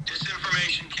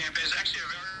disinformation campaign. It's actually a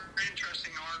very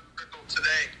interesting article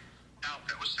today out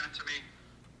that was sent to me.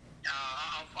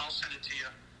 I'll send it to you.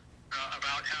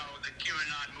 About how the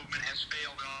QAnon movement has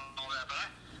failed and all that, but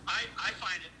I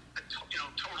find it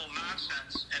total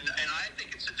nonsense, and I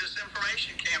think it's a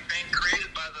disinformation campaign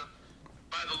created by the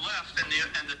left and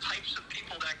the types of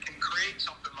people that can create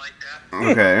something like that.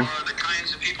 Okay. Are the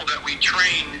kinds of people that we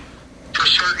train for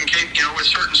certain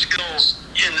with certain skills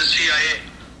in the CIA,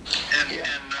 and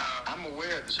I'm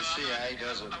aware that the CIA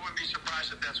does it. I wouldn't be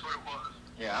surprised if that's what it was.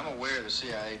 Yeah, I'm aware the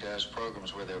CIA does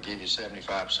programs where they'll give you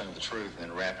 75% of the truth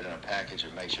and then wrap it in a package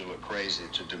that makes you look crazy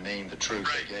to demean the truth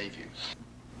they gave you.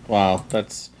 Wow,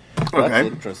 that's okay.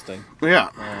 Interesting. Yeah.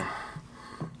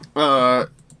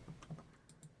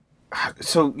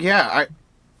 So, yeah, I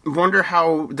wonder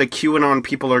how the QAnon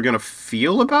people are going to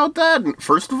feel about that,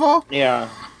 first of all. Yeah.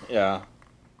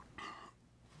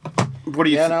 What do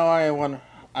you think? No,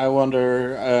 I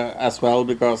wonder as well,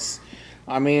 because...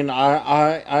 I mean,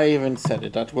 I even said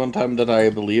it at one time that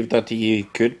I believed that he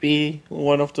could be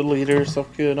one of the leaders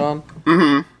of QAnon.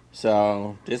 Mm-hmm.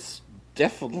 So, this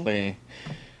definitely...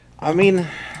 I mean...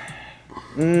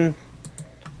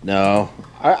 no.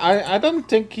 I don't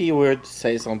think he would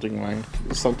say something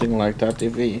like that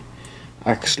if he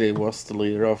actually was the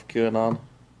leader of QAnon.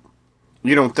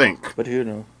 You don't think? But who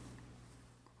knows?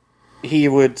 He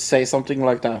would say something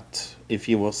like that if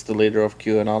he was the leader of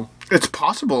QAnon. It's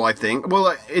possible, I think.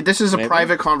 Well, this is a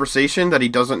private conversation that he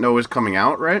doesn't know is coming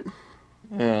out, right?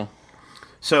 Yeah.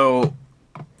 So,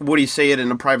 would he say it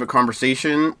in a private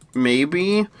conversation?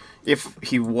 Maybe, if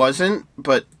he wasn't,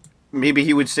 but maybe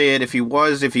he would say it if he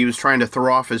was trying to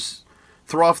throw off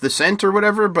the scent or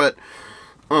whatever, but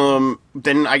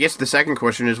then I guess the second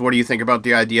question is, what do you think about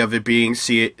the idea of it being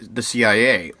the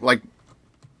CIA? Like,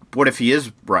 what if he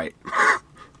is right?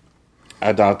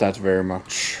 I doubt that very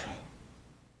much.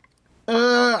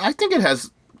 I think it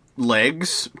has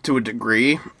legs to a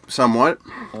degree, somewhat.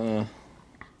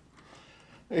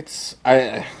 It's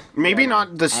I Maybe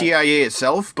not the CIA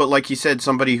itself, but like you said,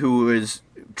 somebody who is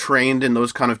trained in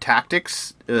those kind of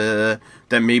tactics that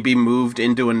maybe moved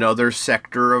into another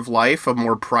sector of life, a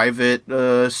more private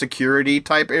security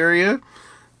type area.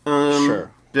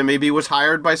 Sure. That maybe was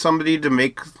hired by somebody to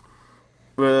make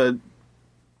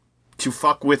to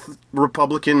fuck with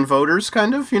Republican voters,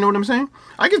 kind of. You know what I'm saying?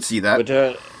 I could see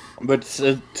that. But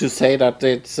to say that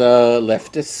it's a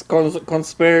leftist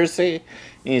conspiracy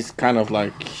is kind of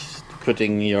like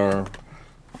putting your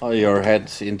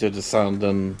head into the sand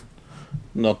and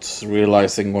not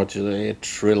realizing what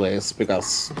it really is.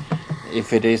 Because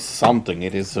if it is something,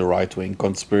 it is a right-wing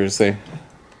conspiracy.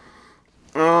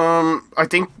 I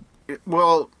think.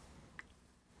 Well,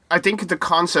 I think the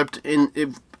concept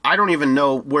I don't even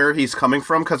know where he's coming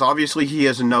from, because obviously he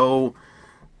has no.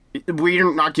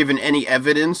 We're not given any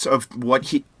evidence of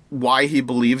why he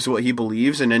believes what he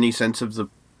believes in any sense of the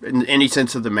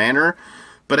manner,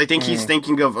 but I think he's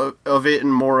thinking of it in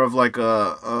more of like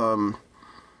a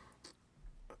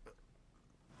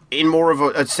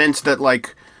sense that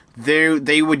like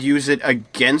they would use it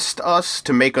against us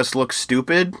to make us look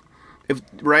stupid,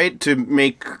 to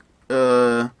make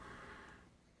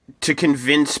to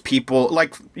convince people,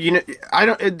 like, you know,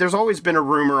 there's always been a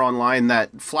rumor online that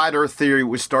flat Earth theory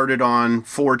was started on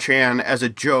 4chan as a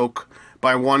joke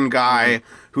by one guy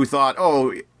who thought,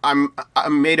 oh, I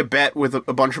made a bet with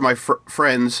a bunch of my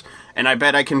friends, and I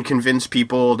bet I can convince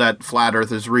people that flat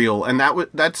Earth is real. And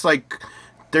that's like,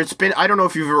 there's been, I don't know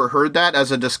if you've ever heard that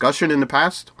as a discussion in the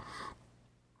past.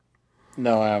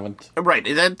 No, I haven't. Right,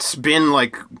 that's been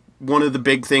like one of the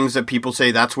big things that people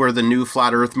say that's where the new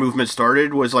flat Earth movement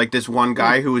started, was like this one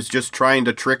guy who was just trying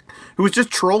to who was just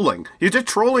trolling. He was just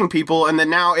trolling people, and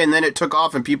then it took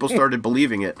off and people started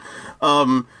believing it.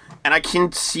 And I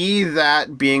can see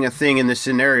that being a thing in this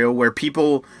scenario where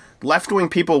left-wing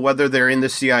people, whether they're in the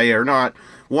CIA or not,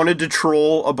 wanted to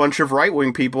troll a bunch of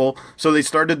right-wing people, so they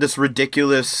started this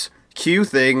ridiculous Q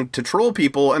thing to troll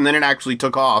people, and then it actually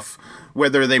took off,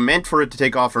 whether they meant for it to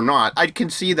take off or not. I can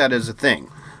see that as a thing.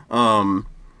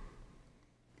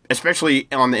 Especially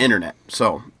on the internet.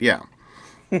 So, yeah.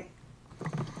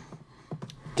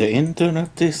 The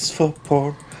internet is for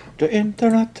porn. The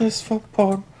internet is for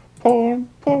porn. Porn,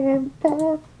 porn,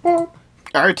 porn, porn.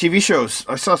 Alright, TV shows.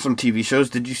 I saw some TV shows.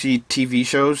 Did you see TV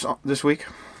shows this week?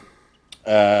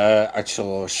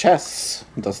 Actual chess.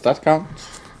 Does that count?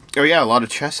 Oh yeah, a lot of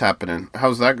chess happening.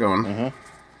 How's that going?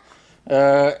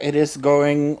 It is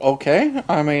going okay.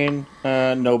 I mean,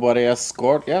 nobody has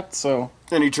scored yet, so...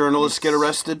 Any journalists get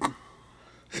arrested?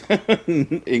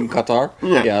 In Qatar?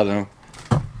 Yeah. No.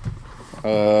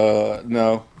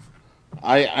 No.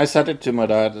 I said it to my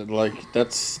dad, like,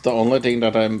 that's the only thing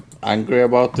that I'm angry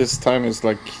about this time, is,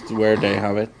 like, where they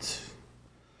have it.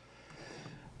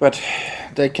 But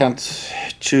they can't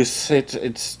choose it.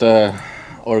 It's the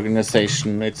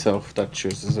organization itself that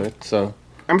chooses it, so...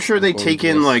 I'm sure they take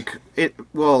in, like, it.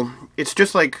 Well, it's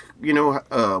just like, you know,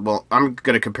 well, I'm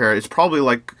going to compare it. It's probably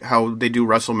like how they do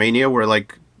WrestleMania, where,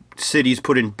 like, cities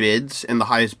put in bids, and the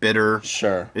highest bidder.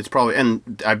 Sure. It's probably, and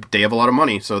they have a lot of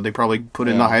money, so they probably put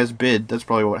in the highest bid. That's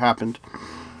probably what happened.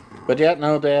 But yeah,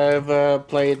 no, they have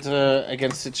played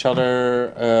against each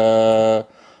other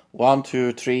 1,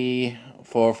 2, 3,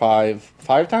 4,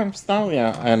 5 times now,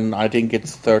 yeah. And I think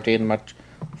it's 14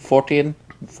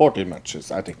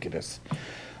 matches, I think it is.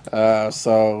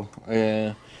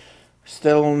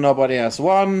 Still nobody has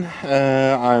won.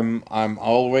 I'm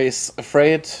always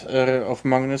afraid of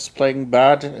Magnus playing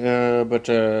bad, but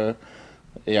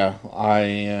yeah,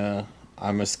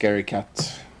 I'm a scary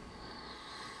cat.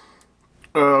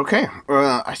 Okay,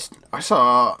 I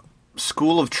saw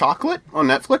School of Chocolate on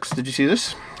Netflix. Did you see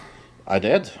this? I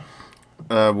did.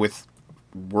 With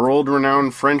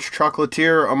world-renowned French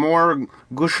chocolatier Amour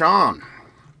Gauchin.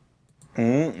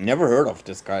 Never heard of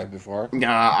this guy before.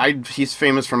 He's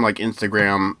famous from, like,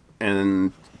 Instagram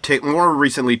and more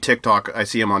recently TikTok. I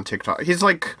see him on TikTok. He's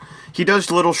like, he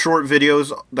does little short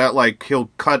videos that, like,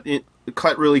 he'll cut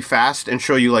really fast and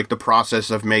show you, like, the process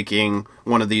of making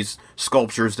one of these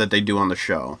sculptures that they do on the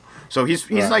show. So he's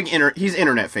like he's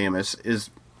internet famous is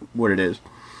what it is.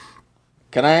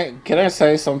 Can I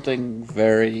say something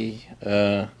very?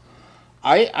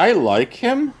 I like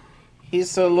him.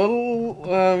 He's a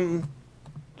little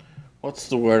what's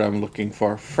the word I'm looking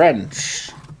for?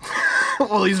 French.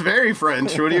 Well, he's very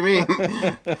French. What do you mean?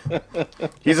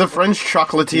 He's a French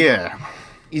chocolatier.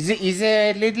 Is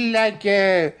a little like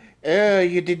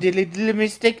you did a little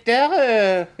mistake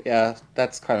there. Yeah,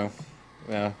 that's kind of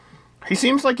yeah. He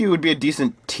seems like he would be a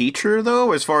decent teacher,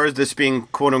 though, as far as this being,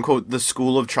 quote-unquote, the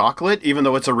School of Chocolate, even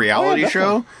though it's a reality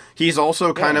show. He's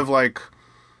also kind of like,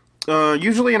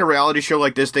 Usually in a reality show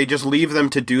like this, they just leave them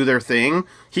to do their thing.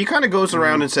 He kind of goes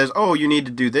around and says, "Oh, you need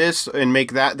to do this and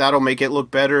make that. That'll make it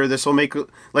look better. This will make..."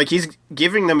 Like, he's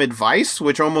giving them advice,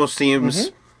 which almost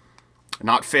seems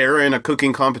not fair in a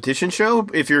cooking competition show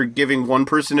if you're giving one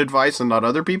person advice and not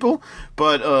other people.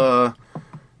 But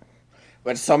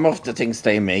some of the things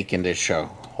they make in this show,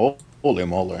 holy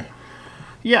moly.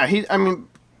 yeah, I mean,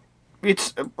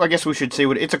 it's... I guess we should say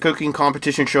it's a cooking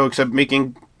competition show, except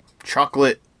making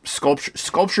chocolate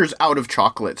sculptures out of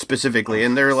chocolate specifically,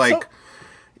 and they're like...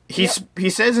 He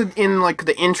says it in, like,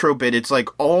 the intro bit, it's, like,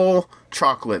 all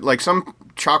chocolate. Like, some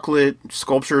chocolate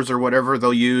sculptures or whatever,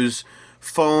 they'll use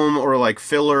foam or, like,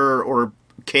 filler or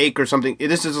cake or something.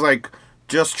 This is, like,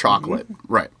 just chocolate.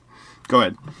 Right. Go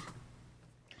ahead.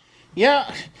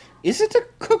 Yeah, is it a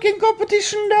cooking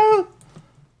competition, though?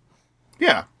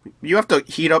 Yeah. You have to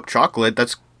heat up chocolate.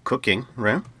 That's cooking,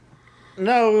 right?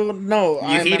 No.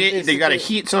 You heat it, you gotta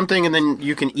heat something, and then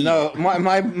you can eat. No,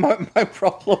 my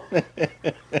problem...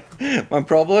 my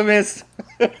problem is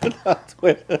not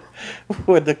with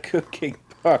the cooking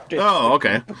part. It's Oh,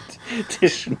 okay. the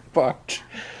competition part.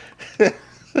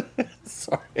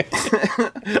 Sorry.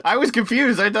 I was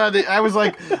confused. I thought I was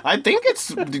like, I think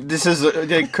this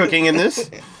is cooking in this.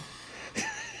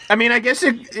 I mean, I guess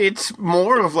it's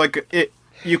more of like it.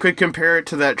 You could compare it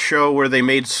to that show where they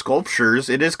made sculptures.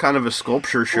 It is kind of a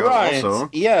sculpture show, Right. also.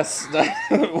 Yes.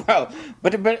 Well,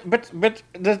 but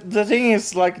the thing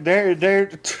is, like,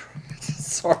 they're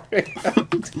sorry.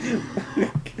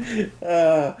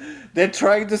 They're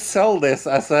trying to sell this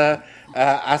as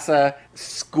a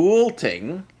school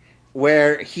thing,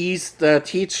 where he's the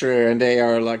teacher and they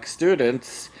are like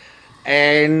students,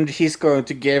 and he's going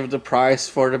to give the prize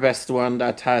for the best one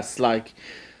that has like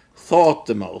thought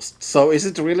the most. So is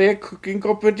it really a cooking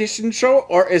competition show,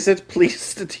 or is it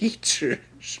please the teacher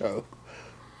show?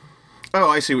 Oh,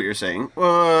 I see what you're saying.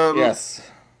 Yes.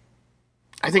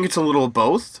 I think it's a little of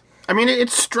both. I mean,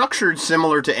 it's structured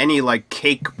similar to any, like,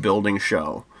 cake building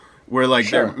show, where, like,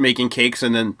 Sure. they're making cakes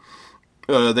and then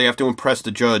they have to impress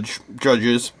the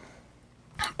judges.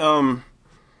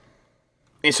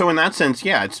 And so in that sense,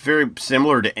 yeah, it's very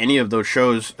similar to any of those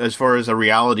shows as far as a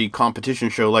reality competition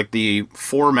show. Like, the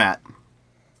format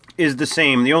is the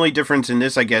same. The only difference in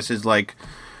this, I guess, is like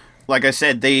I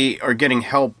said, they are getting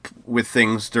help with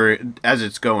things as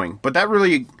it's going. But that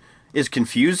really is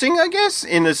confusing, I guess,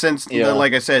 in the sense that,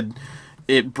 like I said,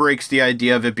 it breaks the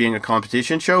idea of it being a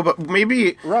competition show. But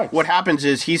maybe what happens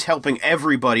is he's helping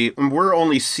everybody, and we're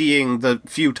only seeing the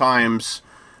few times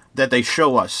that they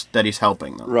show us that he's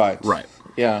helping them. Right.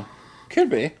 Yeah. Could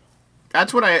be.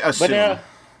 That's what I assume.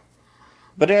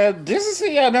 But this is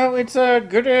it's a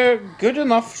good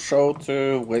enough show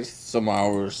to waste some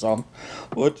hours on.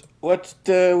 What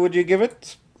would you give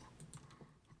it?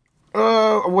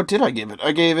 What did I give it?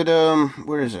 I gave it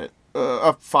where is it?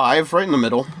 A 5, right in the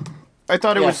middle. I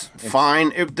thought it was fine.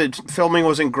 The filming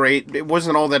wasn't great. It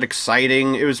wasn't all that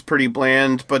exciting. It was pretty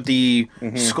bland, but the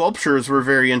sculptures were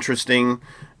very interesting.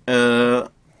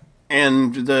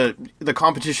 And the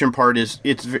competition part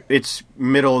it's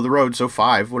middle of the road, so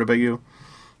 5. What about you?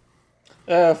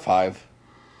 5.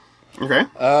 Okay.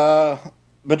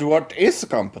 But what is a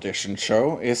competition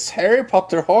show is Harry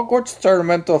Potter Hogwarts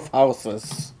Tournament of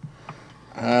Houses.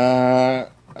 That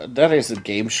is a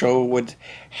game show with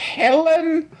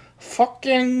Helen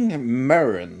fucking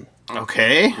Mirren.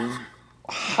 Okay.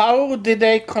 How did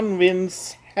they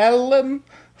convince Helen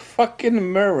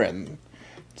fucking Mirren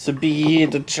to be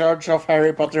the judge of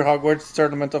Harry Potter Hogwarts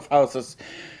Tournament of Houses?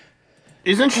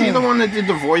 Isn't she the one that did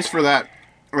the voice for that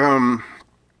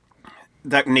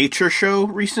that nature show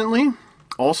recently?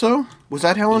 Also, was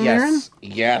that Helen Mirren?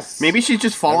 Yes. Maybe she's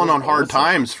just fallen on hard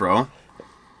times, Fro.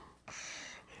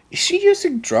 Is she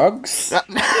using drugs?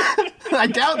 I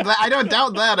doubt that. I don't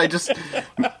doubt that. I just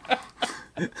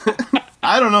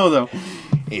I don't know though.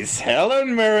 Is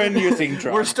Helen Mirren using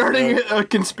drugs? We're starting a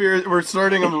conspiracy. We're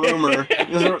starting a rumor.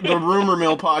 The Rumor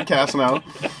Mill podcast now.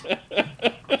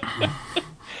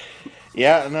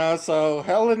 Yeah, no. So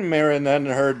Helen Mirren and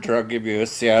her drug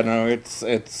abuse. Yeah, no. It's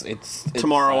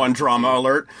Tomorrow on Drama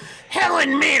Alert.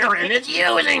 Helen Mirren is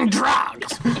using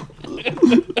drugs.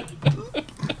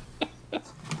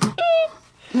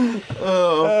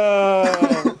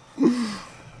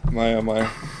 My.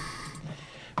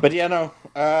 But yeah, no.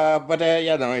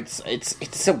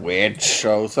 It's a weird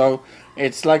show. So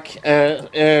it's like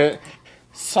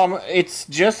it's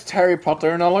just Harry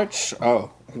Potter knowledge.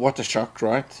 Oh, what a shock,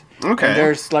 right? Okay. And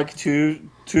there's like two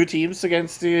teams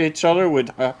against each other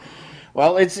with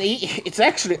Well, it's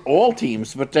actually all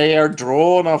teams, but they are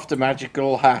drawn of the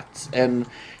magical hats, and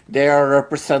they are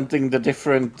representing the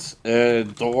different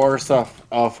doors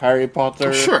of Harry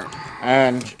Potter. Sure.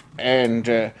 And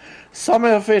some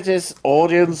of it is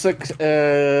audience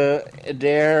there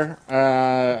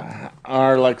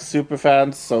are like super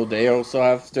fans, so they also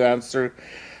have to answer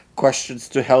questions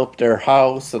to help their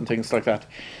house and things like that.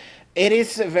 It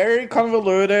is very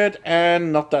convoluted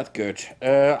and not that good.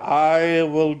 I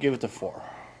will give it a 4.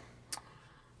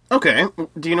 Okay.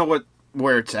 Do you know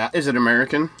where it's at? Is it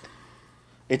American?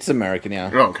 It's American, yeah.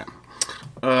 Oh, okay.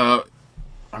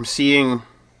 I'm seeing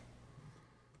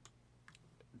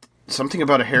something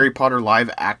about a Harry Potter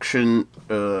live action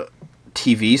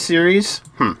TV series.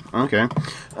 Okay.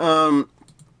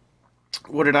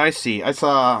 What did I see? I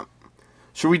saw...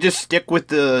 Should we just stick with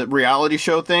the reality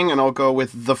show thing, and I'll go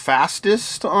with The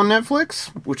Fastest on Netflix,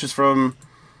 which is from...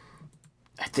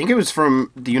 I think it was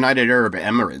from the United Arab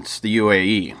Emirates, the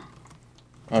UAE.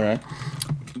 All right.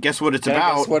 Guess what it's Can I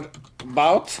about? guess what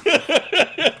about?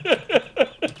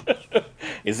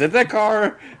 Is it a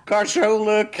car show?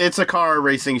 Look. It's a car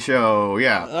racing show,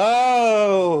 yeah.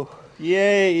 Oh,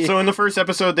 yay! So in the first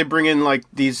episode, they bring in, like,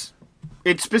 these...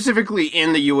 It's specifically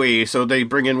in the UAE, so they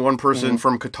bring in one person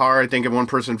from Qatar, I think, and one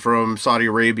person from Saudi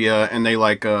Arabia, and they,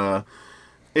 like,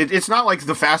 it's not like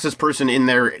the fastest person in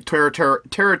their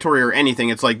territory or anything.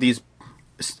 It's like these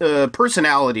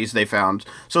personalities they found.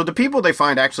 So the people they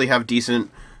find actually have decent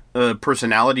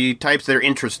personality types. They're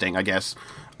interesting, I guess.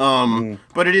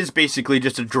 But it is basically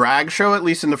just a drag show, at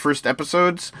least in the first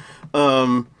episodes.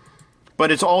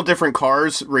 But it's all different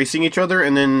cars racing each other,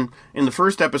 and then in the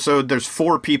first episode, there's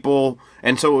 4 people,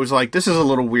 and so it was like, this is a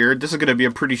little weird. This is going to be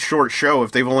a pretty short show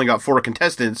if they've only got 4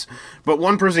 contestants. But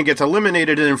one person gets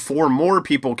eliminated, and then 4 more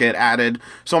people get added.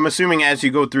 So I'm assuming as you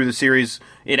go through the series,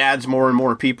 it adds more and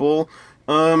more people.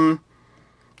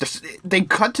 They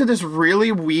cut to this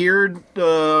really weird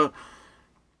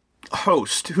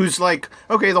host who's like,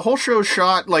 okay, the whole show's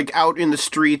shot like out in the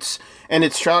streets, and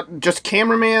it's shot just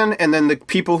cameraman and then the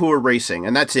people who are racing,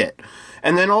 and that's it.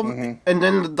 And then and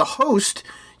then the host,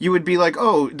 you would be like,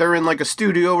 oh, they're in like a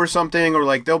studio or something, or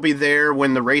like they'll be there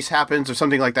when the race happens or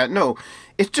something like that. No,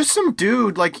 it's just some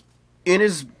dude like in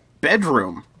his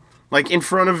bedroom, like in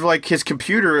front of like his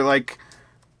computer, like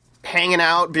hanging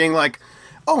out, being like,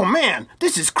 oh man,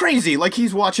 this is crazy. Like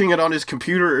he's watching it on his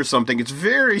computer or something. It's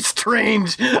very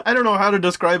strange. I don't know how to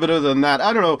describe it other than that.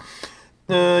 I don't know.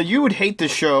 You would hate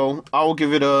this show. I'll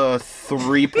give it a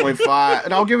 3.5,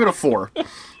 and I'll give it a 4.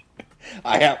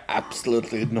 I have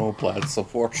absolutely no plans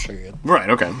of watching it. Right,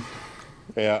 okay.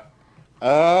 Yeah.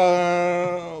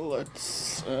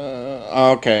 Let's...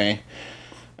 okay.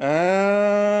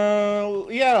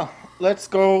 Yeah, let's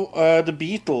go. The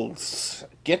Beatles.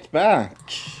 Get Back.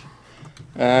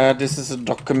 This is a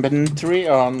documentary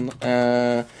on...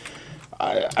 I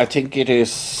think it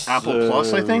is... Apple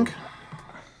Plus, I think?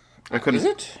 Is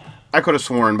it? I could have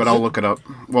sworn, but I'll look it up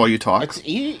while you talk. It's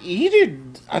either...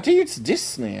 I think it's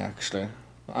Disney, actually.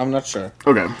 I'm not sure.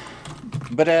 Okay.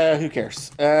 But who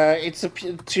cares? It's a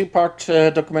 2-part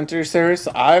documentary series.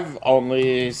 I've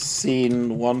only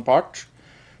seen 1 part.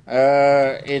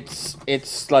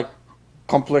 It's like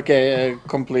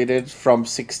completed from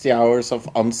 60 hours of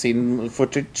unseen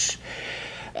footage,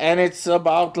 and it's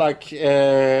about like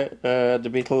the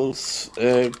Beatles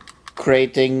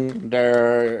creating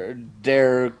their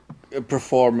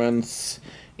performance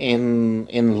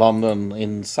in London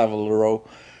in Savile Row.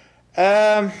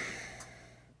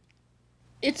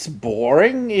 It's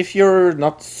boring if you're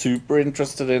not super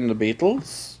interested in the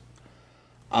Beatles.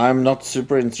 I'm not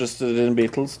super interested in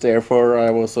Beatles, therefore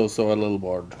I was also a little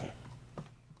bored.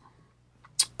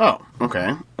 Oh,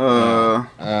 okay.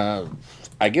 I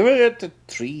give it a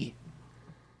 3.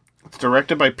 It's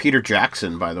directed by Peter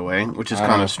Jackson, by the way, which is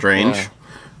kind of strange.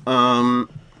 Yeah.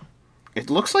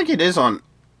 It looks like it is on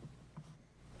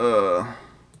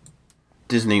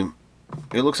Disney.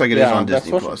 It looks like it is on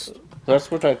Disney Plus. That's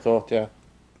what I thought, yeah.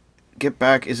 Get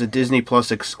Back is a Disney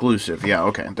Plus exclusive. Yeah,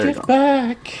 okay, there you go. Get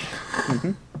Back!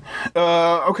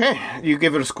 Okay, you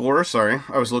give it a score? Sorry,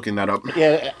 I was looking that up.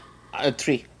 Yeah, a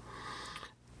 3.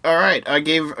 All right, I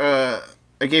gave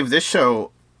this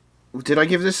show... Did I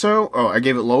give this show? Oh, I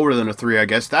gave it lower than a 3, I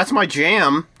guess. That's My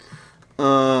Jam,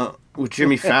 with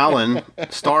Jimmy Fallon,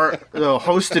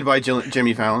 hosted by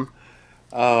Jimmy Fallon.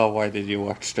 Oh, why did you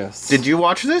watch this? Did you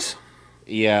watch this?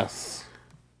 Yes.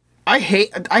 I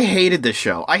hated this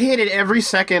show. I hated every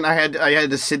second I had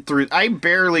to sit through. I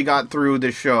barely got through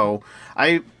the show.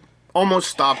 I almost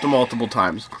stopped multiple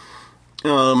times.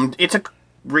 It's a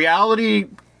reality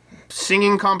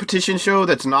singing competition show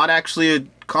that's not actually a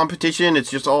competition.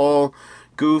 It's just all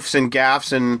goofs and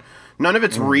gaffs, and none of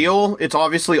it's real. It's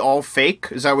obviously all fake.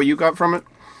 Is that what you got from it?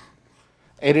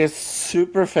 It is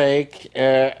super fake,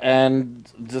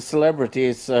 and the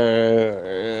celebrities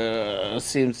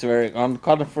seems very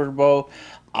uncomfortable.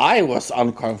 I was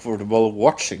uncomfortable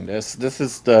watching this. This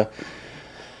is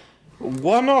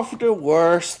one of the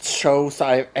worst shows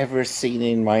I've ever seen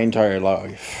in my entire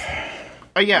life.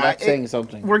 Yeah, That's saying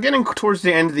something. We're getting towards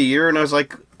the end of the year, and I was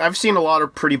like, I've seen a lot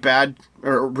of pretty bad,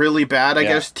 or really bad, I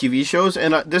guess, TV shows,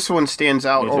 and this one stands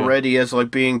out already as like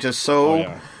being just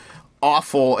so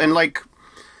awful, and like,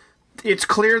 it's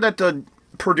clear that the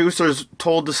producers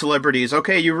told the celebrities,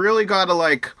 okay, you really gotta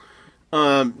like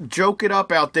joke it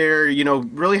up out there, you know,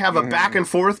 really have a back and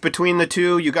forth between the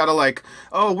two. You gotta like,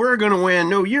 oh, we're gonna win,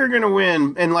 no, you're gonna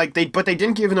win, and like but they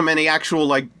didn't give them any actual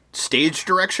like stage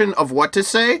direction of what to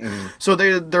say. So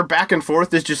their back and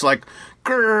forth is just like,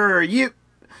 grr,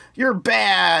 you're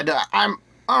bad,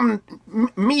 I'm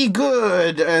me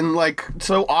good, and like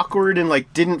so awkward and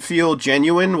like didn't feel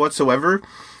genuine whatsoever.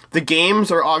 The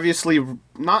games are obviously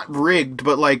not rigged,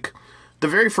 but like the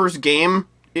very first game,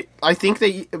 I think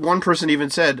one person even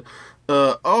said,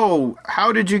 oh,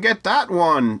 how did you get that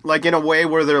one? Like in a way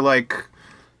where they're like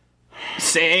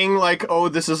saying like, oh,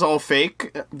 this is all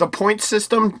fake. The point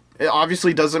system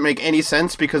obviously doesn't make any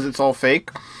sense because it's all fake.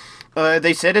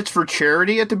 They said it's for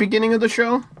charity at the beginning of the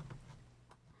show.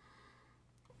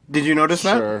 Did you notice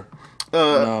that? Sure.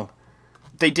 No.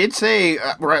 They did say,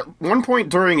 at one point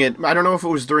during it, I don't know if it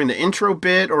was during the intro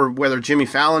bit or whether Jimmy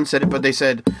Fallon said it, but they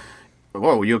said,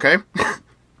 whoa, you okay?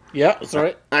 Yeah,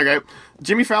 sorry. Okay.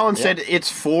 Jimmy Fallon said it's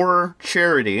for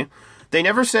charity. They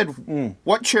never said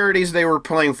what charities they were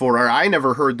playing for, or I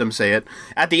never heard them say it.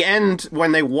 At the end,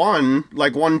 when they won,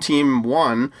 like one team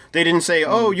won, they didn't say,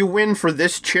 oh, you win for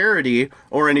this charity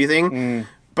or anything.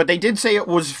 But they did say it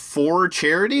was for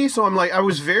charity, so I'm like, I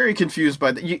was very confused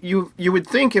by that. You would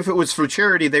think if it was for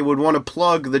charity, they would want to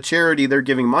plug the charity they're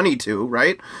giving money to,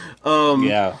 right?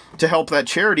 To help that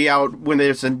charity out when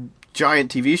there's a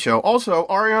giant TV show. Also,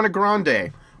 Ariana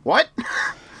Grande. What?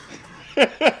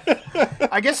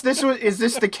 I guess is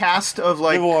this the cast of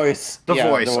like The Voice? The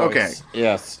Voice. Okay.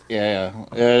 Yes. Yeah.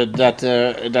 That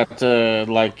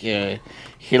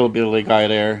hillbilly guy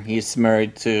there. He's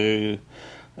married to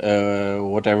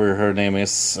whatever her name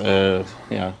is.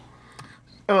 Yeah.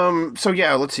 So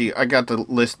yeah, let's see. I got the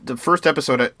list. The first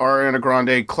episode: Ariana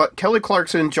Grande, Kelly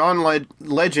Clarkson, John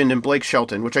Legend, and Blake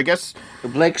Shelton. Which I guess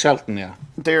Blake Shelton. Yeah.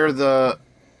 They're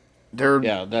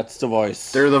that's The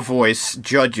Voice. They're the Voice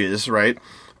judges, right?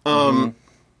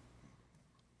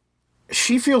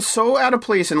 She feels so out of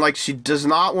place and like she does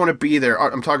not want to be there.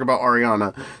 I'm talking about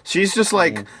Ariana. She's just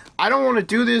like, I don't want to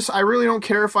do this. I really don't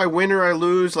care if I win or I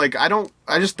lose. Like, I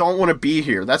just don't want to be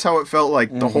here. That's how it felt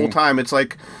like the whole time. It's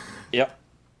like, yep.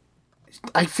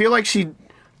 I feel like she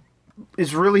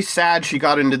is really sad she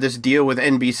got into this deal with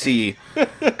NBC.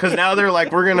 Because now they're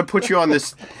like, we're going to put you on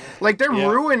this. Like, they're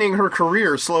ruining her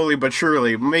career slowly but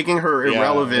surely, making her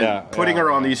irrelevant, putting her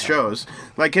on these shows.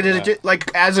 Like, it is like,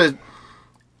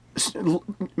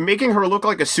 making her look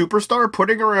like a superstar,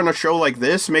 putting her on a show like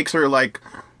this makes her like,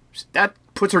 that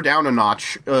puts her down a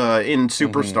notch in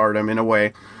superstardom in a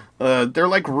way. They're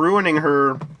like ruining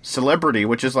her celebrity,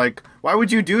 which is like, why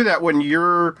would you do that when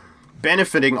you're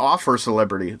benefiting off her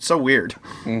celebrity? It's so weird.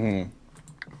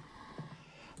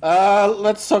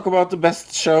 Let's talk about the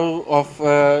best show of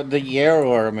the year,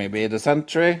 or maybe the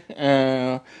century.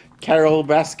 Carol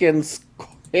Baskin's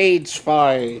Cage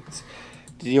Fight.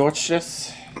 Did you watch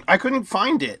this? I couldn't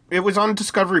find it. It was on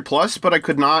Discovery Plus, but I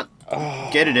could not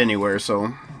get it anywhere,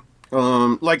 so...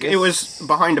 it was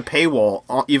behind a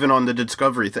paywall, even on the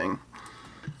Discovery thing.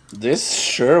 This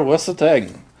sure was a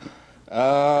thing.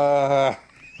 I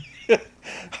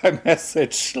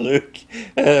messaged Luke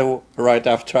right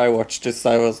after I watched this.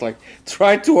 I was like,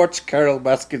 try to watch Carol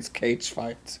Baskin's Cage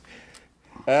Fight.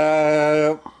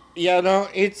 It's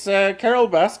Carol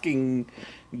Baskin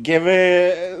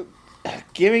giving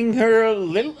her a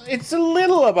little... It's a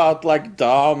little about, like,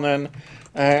 Dawn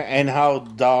and how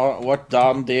what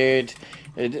Dawn did,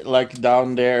 like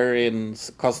down there in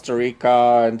Costa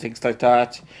Rica and things like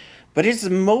that. But it's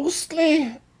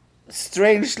mostly,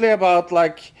 strangely, about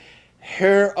like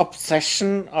her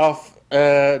obsession of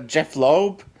Jeff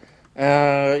Loeb.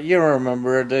 You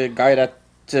remember the guy that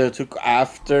took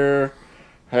after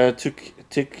the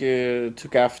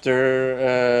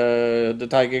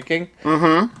Tiger King?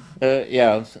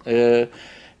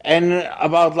 And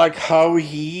about like how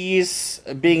he's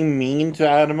being mean to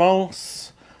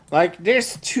animals. Like,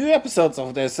 there's 2 episodes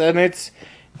of this, and it's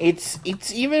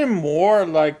even more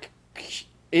like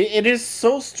it is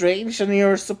so strange, and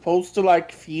you're supposed to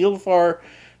like feel for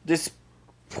this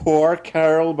poor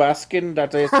Carol Baskin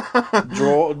that is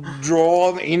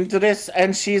drawn into this,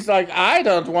 and she's like, I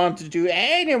don't want to do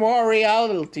any more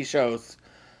reality shows,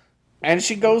 and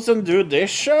she goes and do this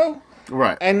show,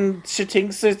 Right. and she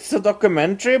thinks it's a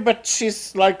documentary, but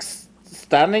she's like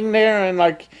standing there and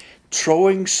like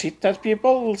throwing shit at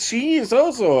people. She is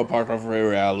also a part of a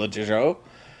reality show.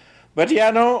 But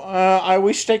yeah, no, I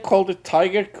wish they called it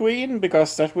Tiger Queen,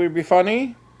 because that would be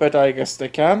funny, but I guess they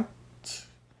can't.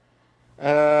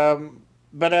 No,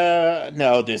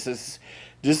 this is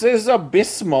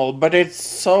abysmal, but it's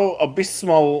so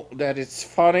abysmal that it's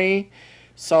funny.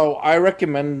 So I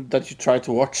recommend that you try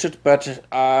to watch it, but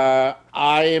I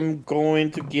am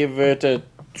going to give it a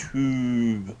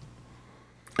 2.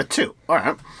 A 2. All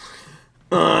right.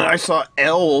 I saw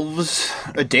Elves,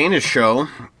 a Danish show,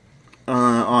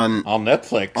 on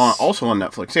Netflix. Also on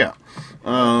Netflix. Yeah.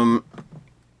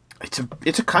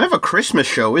 It's a kind of a Christmas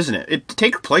show, isn't it? It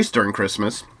takes place during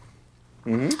Christmas.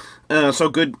 Mm-hmm. So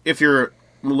good if you're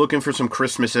looking for some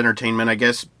Christmas entertainment. I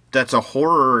guess that's a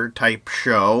horror type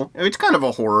show. It's kind of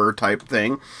a horror type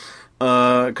thing.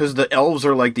 Because the elves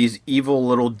are like these evil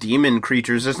little demon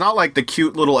creatures. It's not like the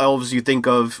cute little elves you think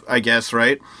of, I guess,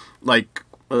 right? Like,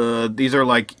 these are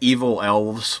like evil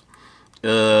elves.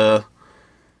 Right.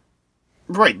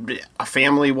 A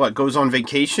family, goes on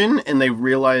vacation, and they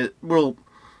realize,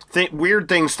 weird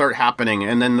things start happening,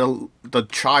 and then the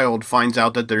child finds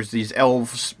out that there's these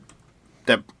elves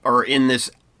that are in this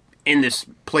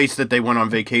place that they went on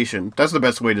vacation. That's the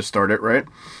best way to start it, right?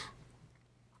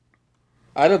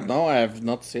 I don't know. I have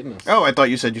not seen this. Oh, I thought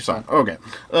you said you saw it. Okay.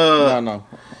 No.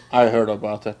 I heard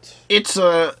about it. It's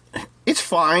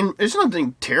fine. There's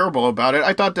nothing terrible about it.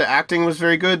 I thought the acting was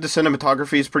very good. The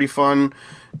cinematography is pretty fun.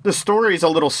 The story is a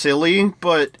little silly,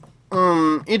 but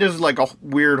it is like a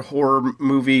weird horror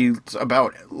movie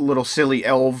about little silly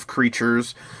elf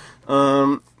creatures.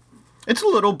 It's a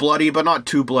little bloody, but not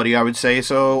too bloody, I would say.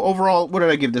 So overall, what did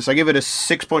I give this? I give it a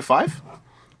 6.5.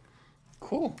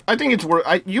 Cool. I think it's worth.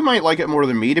 You might like it more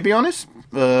than me, to be honest.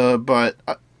 But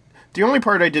the only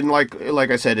part I didn't like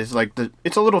I said, is like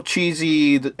it's a little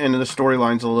cheesy and the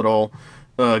storyline's a little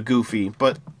goofy.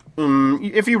 But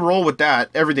if you roll with that,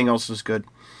 everything else is good.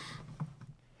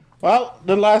 Well,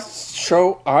 the last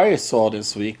show I saw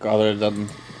this week, other than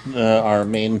our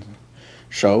main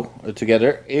show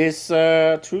together, is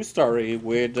True Story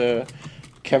with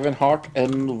Kevin Hart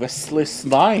and Wesley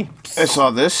Snipes. I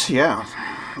saw this, yeah.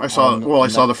 I saw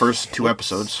the first 2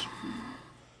 episodes.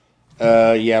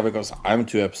 Yeah, because I'm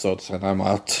 2 episodes and I'm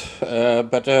out. I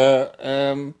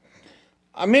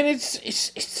mean,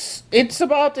 it's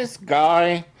about this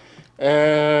guy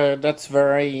that's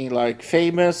very like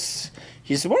famous.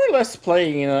 He's more or less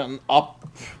playing an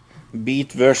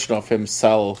upbeat version of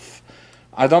himself.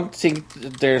 I don't think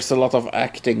there's a lot of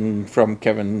acting from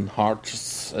Kevin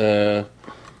Hart's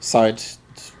side,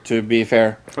 to be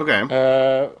fair.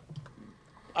 Okay.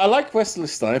 I like Wesley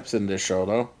Snipes in this show,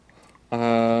 though.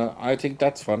 I think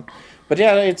that's fun. But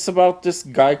yeah, it's about this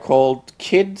guy called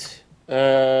Kid,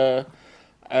 and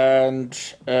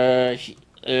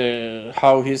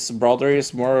how his brother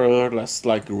is more or less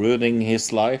like ruining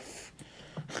his life.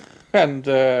 And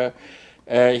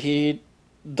he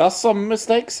does some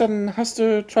mistakes and has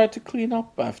to try to clean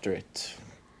up after it.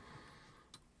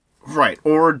 Right.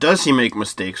 Or does he make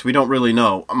mistakes? We don't really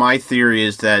know. My theory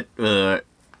is that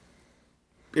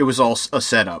it was all a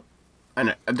setup.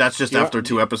 And that's just after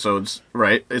 2 episodes,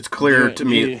 right? It's clear to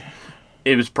me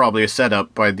it was probably a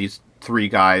setup by these 3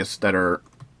 guys that are,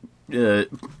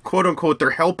 quote unquote, they're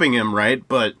helping him, right?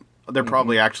 But they're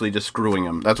probably actually just screwing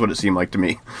him. That's what it seemed like to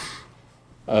me.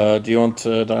 Do you want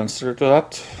the answer to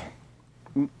that?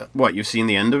 What, you've seen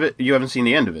the end of it? You haven't seen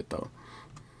the end of it, though.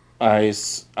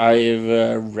 I've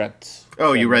read.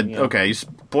 Oh, you read... Yeah. Okay,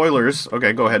 spoilers.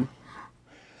 Okay, go ahead.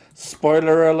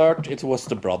 Spoiler alert, it was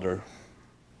the brother.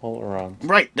 All around.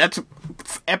 Right, that's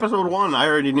episode 1. I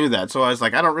already knew that, so I was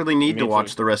like, I don't really need to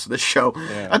watch the rest of the show.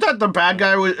 Yeah. I thought the bad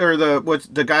guy was, or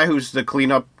the guy who's the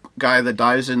cleanup guy that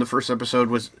dies in the first episode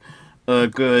was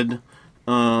good.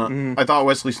 I thought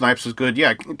Wesley Snipes was good.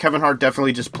 Yeah, Kevin Hart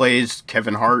definitely just plays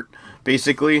Kevin Hart,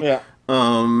 basically. Yeah.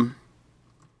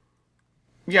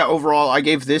 Yeah, overall, I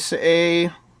gave this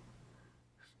a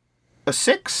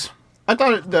 6. I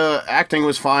thought the acting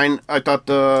was fine. I thought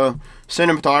the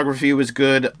cinematography was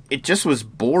good. It just was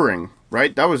boring,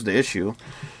 right? That was the issue.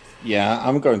 Yeah,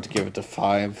 I'm going to give it a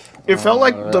 5. It felt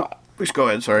like the... Please go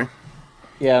ahead, sorry.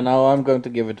 Yeah, no, I'm going to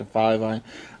give it a 5.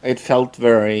 It felt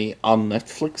very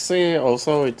un-Netflixy.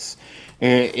 Also,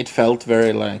 It felt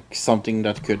very like something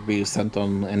that could be sent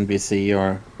on NBC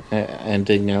or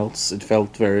anything else. It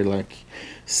felt very like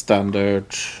standard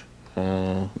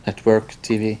network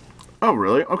TV. Oh,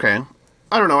 really? Okay.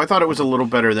 I don't know. I thought it was a little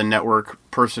better than network,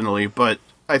 personally, but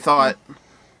I thought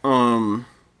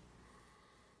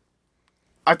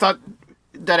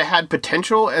that it had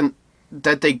potential and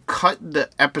that they cut the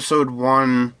episode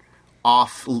 1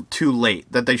 off too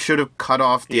late. That they should have cut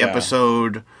off the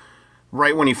episode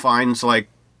right when he finds finds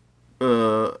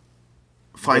the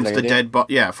dead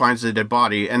finds the dead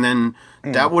body, and then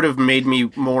that would have made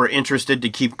me more interested to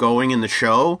keep going in the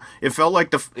show. It felt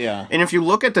like and if you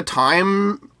look at the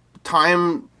time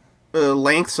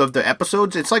lengths of the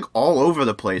episodes, it's like all over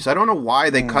the place. I don't know why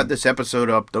they cut this episode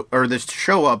up or this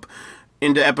show up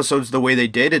into episodes the way they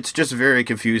did. It's just very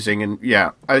confusing, and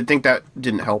I think that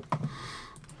didn't help.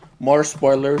 More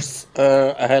spoilers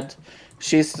ahead.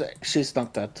 She's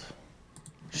not dead.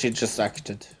 She just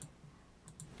acted.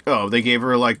 Oh, they gave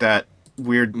her like that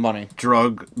weird money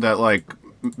drug that like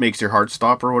makes your heart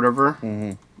stop or whatever.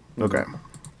 Mm-hmm. Okay.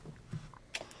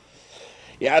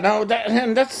 Yeah, no,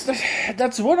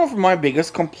 that's one of my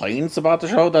biggest complaints about the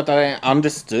show, that I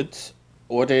understood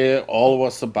what it all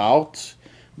was about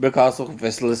because of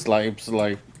Wesley Snipes'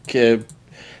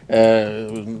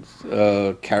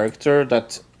 character.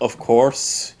 That, of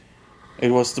course,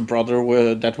 it was the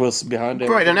brother that was behind it.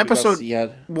 Right, in episode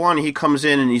 1, he comes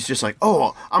in and he's just like,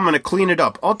 "Oh, I'm going to clean it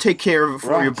up. I'll take care of it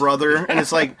for your brother." And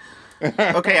it's like,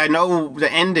 okay, I know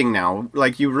the ending now.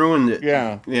 Like, you ruined it.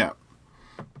 Yeah. Yeah.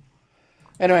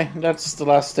 Anyway, that's the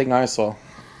last thing I saw.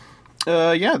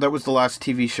 That was the last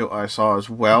TV show I saw as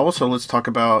well. So let's talk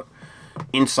about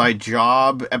Inside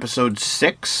Job, episode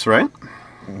 6, right?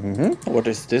 Mm-hmm. What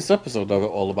is this episode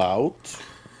all about?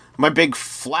 My big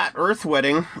flat Earth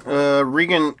wedding.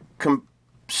 Regan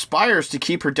conspires to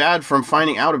keep her dad from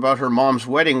finding out about her mom's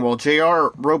wedding, while JR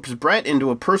ropes Brett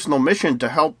into a personal mission to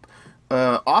help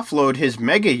offload his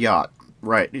mega yacht.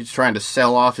 Right, he's trying to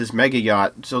sell off his mega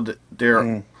yacht so that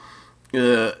they're...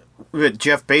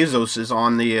 Jeff Bezos is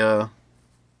on the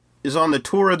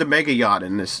tour of the mega yacht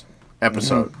in this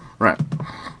episode. Right.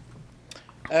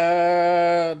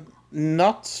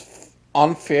 Not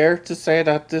unfair to say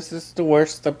that this is the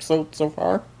worst episode so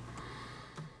far.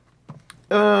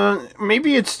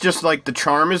 Maybe it's just like the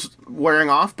charm is wearing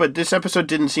off, but this episode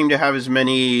didn't seem to have as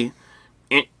many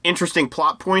interesting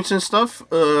plot points and stuff.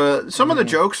 Some of the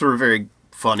jokes were very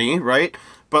funny, right?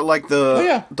 But like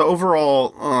the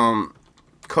overall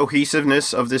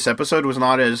cohesiveness of this episode was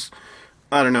not as,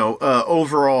 I don't know,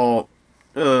 overall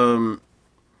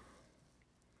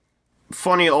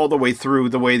funny all the way through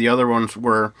the way the other ones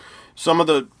were. Some of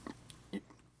the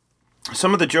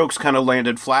jokes kind of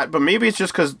landed flat, but maybe it's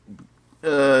just because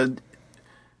there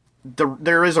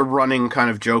is a running kind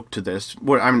of joke to this.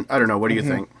 I don't know. What do you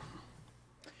think?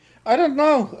 I don't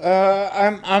know.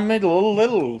 I'm a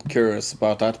little curious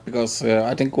about that because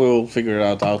I think we'll figure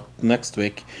it out next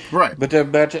week. Right. But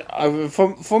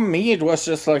for me, it was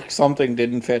just like something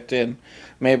didn't fit in.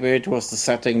 Maybe it was the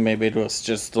setting. Maybe it was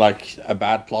just like a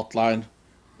bad plot line.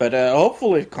 But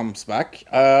hopefully it comes back.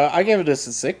 I gave this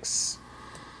a 6.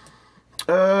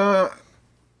 What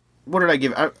did I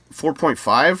give?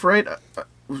 4.5, right?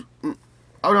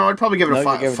 Oh no, I'd probably give it a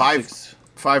 5.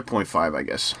 5.5, I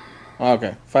guess.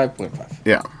 Okay, 5.5.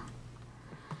 Yeah.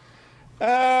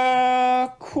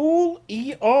 Cool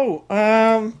EO.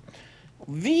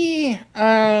 We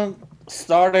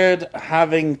started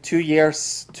having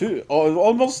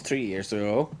almost 3 years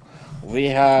ago. We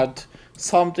had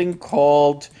something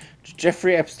called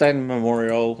Jeffrey Epstein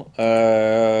Memorial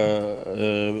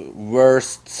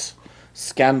Worst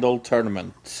Scandal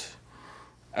Tournament.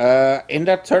 In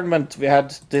that tournament, we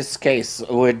had this case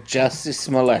with Jussie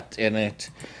Smollett in it.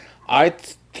 I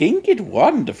think it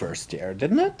won the first year,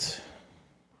 didn't it?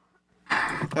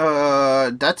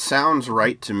 That sounds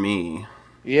right to me.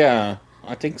 Yeah,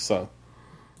 I think so.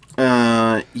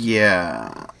 Yeah,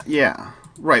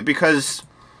 right. Because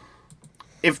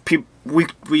if the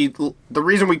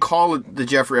reason we call it the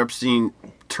Jeffrey Epstein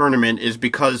tournament is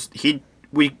because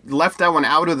we left that one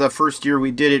out of the first year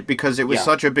we did it because it was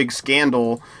such a big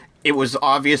scandal. It was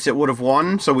obvious it would have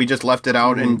won, so we just left it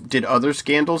out and did other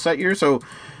scandals that year. So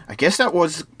I guess that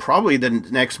was probably the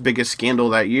next biggest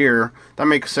scandal that year. That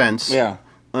makes sense. Yeah.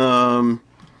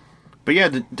 But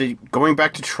yeah, going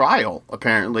back to trial,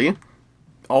 apparently,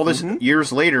 all this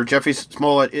years later, Jeffrey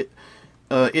Smollett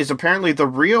is apparently the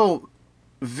real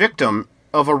victim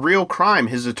of a real crime,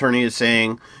 his attorney is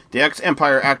saying. The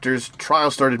ex-Empire actor's trial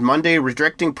started Monday,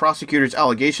 rejecting prosecutors'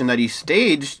 allegation that he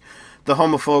staged the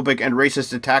homophobic and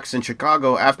racist attacks in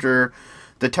Chicago after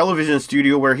the television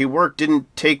studio where he worked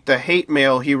didn't take the hate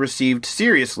mail he received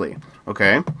seriously.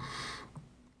 Okay.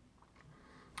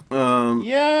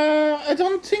 Yeah, I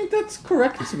don't think that's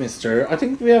correct, mister. I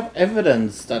think we have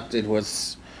evidence that it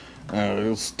was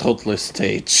totally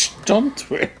staged, don't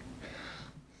we?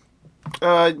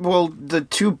 Well, the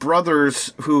two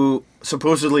brothers who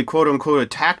supposedly quote-unquote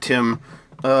attacked him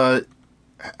had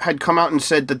come out and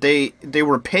said that they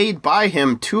were paid by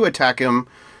him to attack him.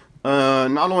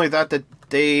 Not only that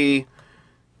they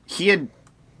had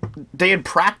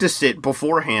practiced it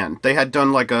beforehand. They had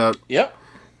done like a Yep.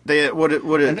 a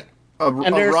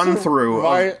run through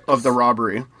of the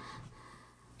robbery.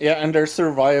 Yeah, and their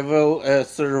survival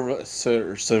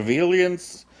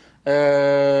surveillance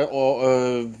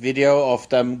or video of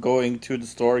them going to the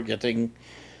store getting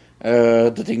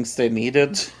the things they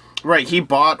needed. Right, he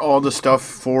bought all the stuff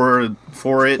for it.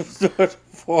 For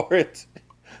it.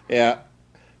 Yeah.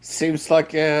 Seems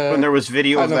like When there was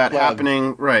video of that plan.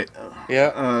 happening, right.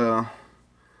 Yeah.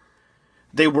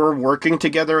 They were working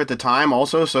together at the time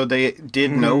also, so they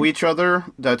did know each other.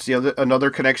 That's another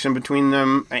connection between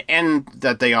them, and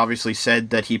that they obviously said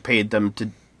that he paid them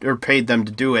to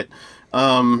do it.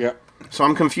 Yeah. So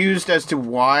I'm confused as to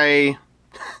why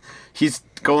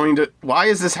why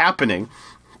is this happening?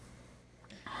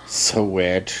 So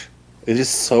weird. It is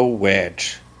so weird.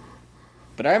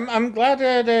 But I'm glad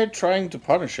they're trying to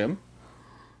punish him.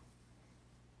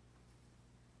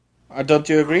 Don't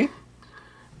you agree?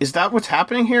 Is that what's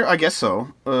happening here? I guess so.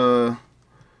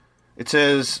 It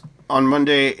says on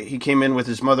Monday he came in with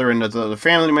his mother and the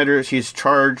family members. He's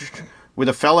charged with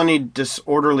a felony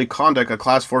disorderly conduct. A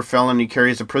class 4 felony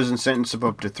carries a prison sentence of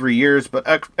up to 3 years, but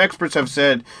experts have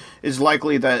said it's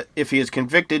likely that if he is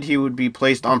convicted, he would be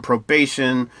placed on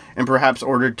probation and perhaps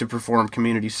ordered to perform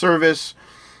community service.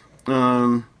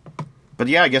 But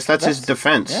yeah, I guess that's his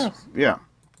defense. Yeah.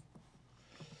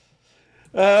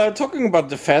 Talking about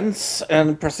defense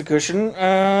and prosecution,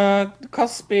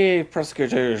 Cosby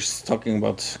prosecutors talking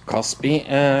about Cosby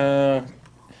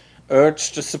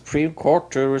urged the Supreme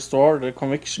Court to restore the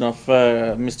conviction of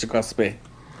Mr. Cosby.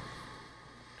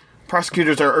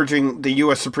 Prosecutors are urging the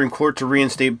U.S. Supreme Court to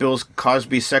reinstate Bill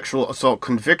Cosby's sexual assault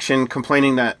conviction,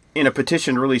 complaining that in a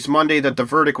petition released Monday that the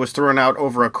verdict was thrown out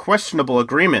over a questionable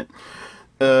agreement.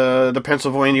 The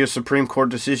Pennsylvania Supreme Court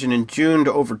decision in June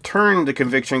to overturn the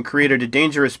conviction created a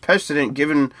dangerous precedent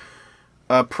given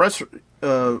a press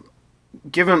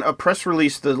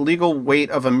release the legal weight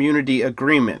of immunity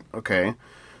agreement. Okay.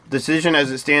 The decision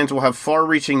as it stands will have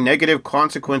far-reaching negative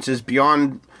consequences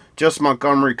beyond just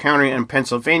Montgomery County and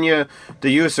Pennsylvania.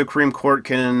 The U.S. Supreme Court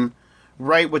can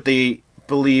right what they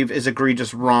believe is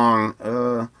egregious wrong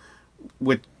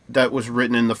that was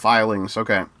written in the filings.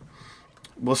 Okay.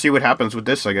 We'll see what happens with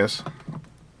this, I guess.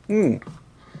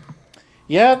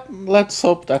 Yeah, let's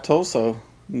hope that also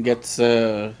gets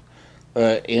in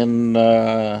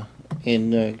a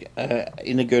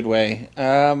good way.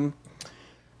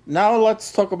 Now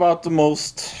let's talk about the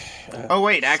most.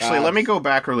 Actually, let me go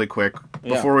back really quick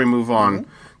before we move on. Mm-hmm.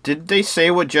 Did they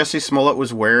say what Jesse Smollett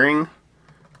was wearing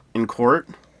in court?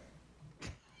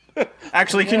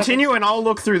 Actually, continue, and I'll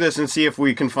look through this and see if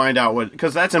we can find out what,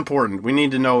 because that's important. We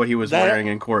need to know what he was wearing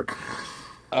in court.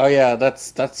 Oh yeah,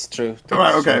 that's true.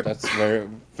 Okay. True. That's very,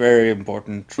 very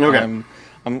important. Okay.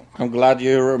 I'm glad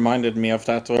you reminded me of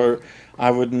that, or I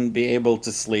wouldn't be able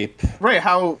to sleep. Right,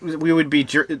 how we would be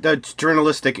that's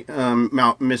journalistic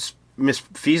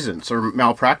misfeasance or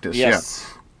malpractice. Yes.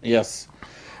 Yeah.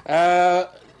 Yes.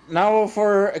 Now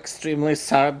for extremely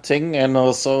sad thing, and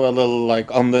also a little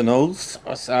like on the nose,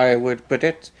 as I would put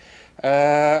it.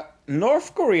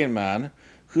 North Korean man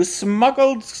who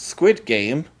smuggled Squid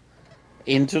Game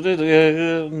into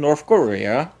the North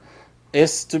Korea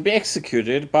is to be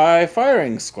executed by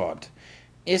firing squad.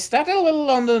 Is that a little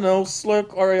on the nose,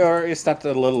 Luke, or is that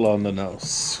a little on the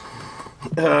nose?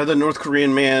 The North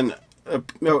Korean man,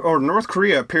 or North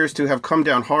Korea, appears to have come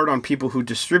down hard on people who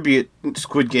distribute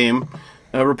Squid Game.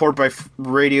 A report by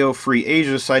Radio Free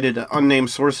Asia cited unnamed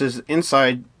sources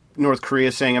inside North Korea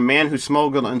saying a man who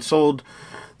smuggled and sold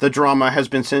the drama has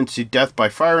been sentenced to death by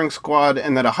firing squad,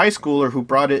 and that a high schooler who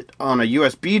brought it on a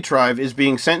USB drive is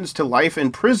being sentenced to life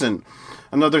in prison.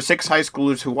 Another 6 high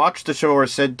schoolers who watched the show are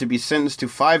said to be sentenced to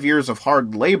 5 years of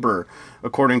hard labor,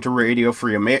 according to Radio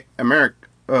Free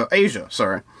Asia.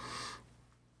 Sorry.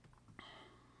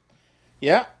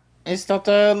 Yeah, is that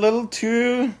a little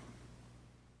too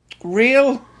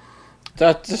real?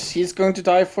 That he's going to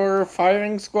die for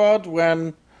firing squad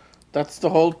when that's the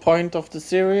whole point of the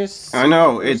series? I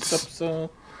know, it's...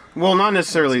 Well, not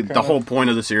necessarily the whole point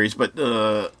of the series, but...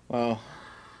 Well...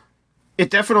 it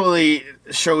definitely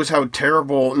shows how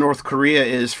terrible North Korea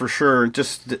is, for sure.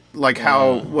 Just like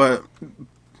how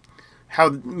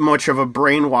much of a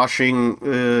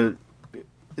brainwashing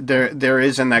there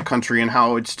is in that country, and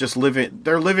how it's just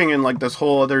they're living in like this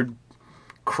whole other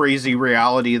crazy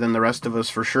reality than the rest of us,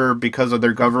 for sure, because of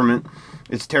their government.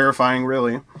 It's terrifying,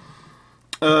 really.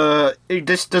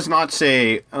 This does not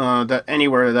say that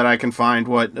anywhere that I can find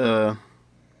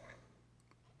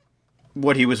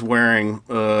what he was wearing,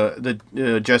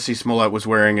 that Jesse Smollett was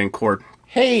wearing in court.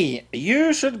 Hey,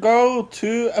 you should go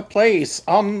to a place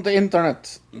on the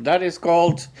internet that is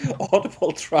called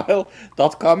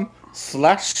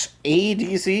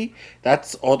audibletrial.com/ADC.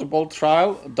 That's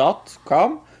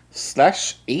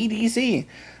audibletrial.com/ADC.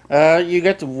 You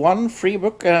get one free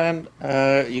book, and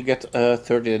you get a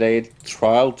 30-day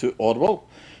trial to Audible.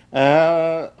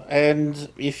 And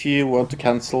if you want to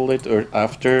cancel it or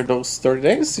after those 30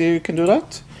 days, you can do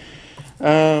that.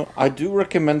 I do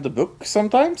recommend the book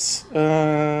sometimes.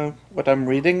 What I'm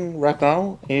reading right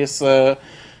now is the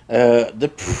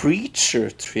Preacher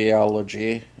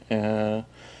trilogy.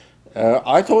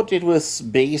 I thought it was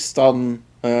based on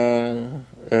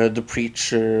the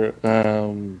Preacher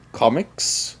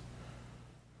comics.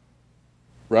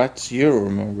 Right, you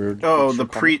remember?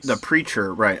 The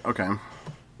Preacher, right? Okay,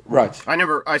 right.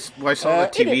 I saw the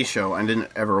TV show. I didn't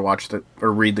ever watch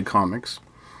or read the comics.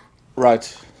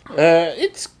 Right,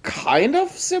 it's kind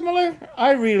of similar.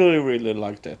 I really, really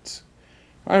liked it.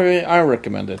 I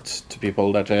recommend it to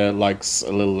people that likes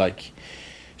a little like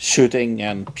shooting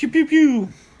and pew pew pew.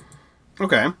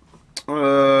 Okay.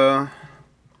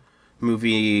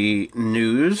 Movie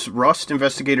news. Rust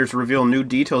investigators reveal new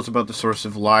details about the source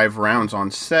of live rounds on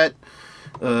set.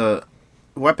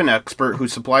 Weapon expert who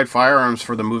supplied firearms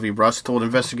for the movie Rust told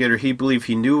investigator he believed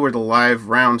he knew where the live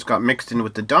rounds got mixed in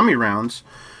with the dummy rounds.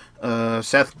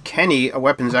 Seth Kenny, a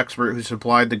weapons expert who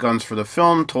supplied the guns for the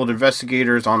film, told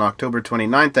investigators on October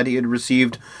 29th that he had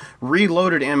received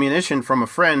reloaded ammunition from a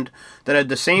friend that had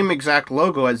the same exact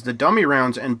logo as the dummy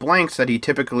rounds and blanks that he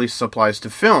typically supplies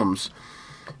to films.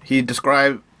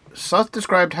 Seth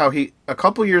described how a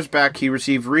couple years back, he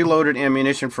received reloaded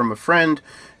ammunition from a friend.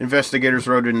 Investigators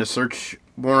wrote in a search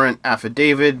warrant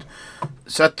affidavit.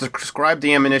 Seth described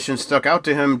the ammunition stuck out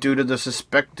to him due to the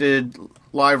suspected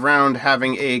live round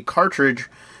having a cartridge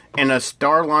and a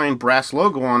Starline brass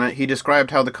logo on it. He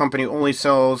described how the company only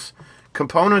sells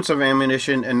components of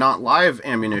ammunition and not live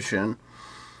ammunition.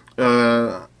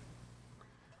 Let's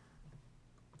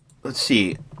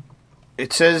see.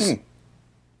 It says...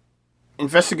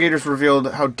 Investigators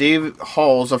revealed how Dave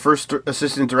Halls, a first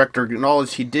assistant director,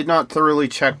 acknowledged he did not thoroughly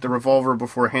check the revolver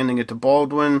before handing it to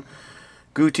Baldwin.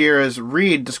 Gutierrez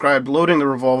Reed described loading the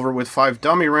revolver with 5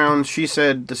 dummy rounds. She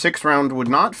said the 6th round would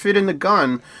not fit in the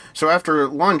gun, so after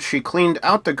lunch she cleaned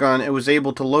out the gun and was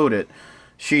able to load it.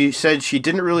 She said she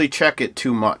didn't really check it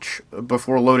too much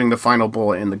before loading the final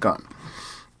bullet in the gun.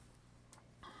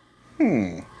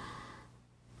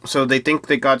 So they think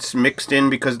they got mixed in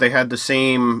because they had the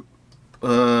same...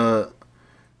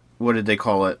 what did they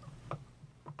call it?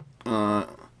 The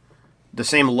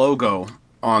same logo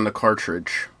on the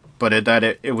cartridge, but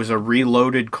it was a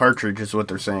reloaded cartridge, is what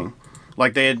they're saying.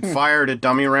 Like they had fired a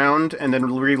dummy round and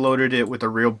then reloaded it with a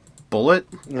real bullet.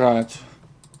 Right.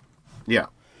 Yeah.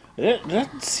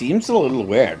 That seems a little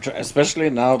weird, especially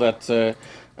now that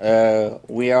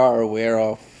we are aware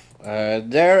of.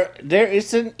 There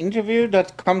is an interview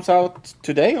that comes out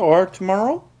today or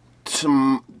tomorrow.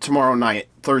 Tomorrow night,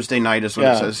 Thursday night is what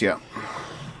it says. Yeah.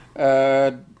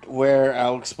 Where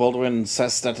Alex Baldwin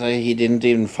says that he didn't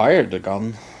even fire the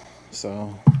gun.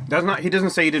 So he doesn't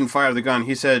say he didn't fire the gun.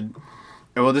 He said,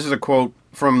 well, this is a quote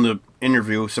from the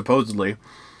interview, supposedly.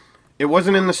 It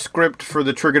wasn't in the script for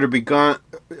the trigger to be pulled,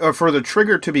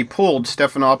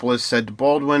 Stephanopoulos said to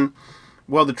Baldwin.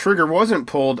 Well, the trigger wasn't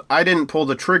pulled. I didn't pull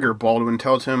the trigger, Baldwin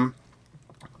tells him.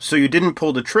 So you didn't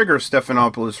pull the trigger,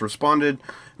 Stephanopoulos responded.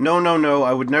 No,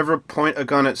 I would never point a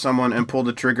gun at someone and pull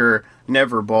the trigger.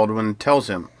 Never, Baldwin tells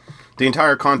him. The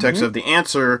entire context of the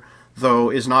answer, though,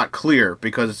 is not clear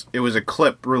because it was a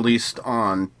clip released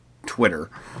on Twitter.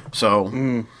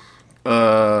 So,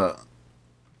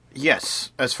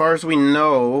 yes, as far as we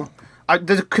know...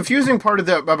 the confusing part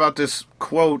about this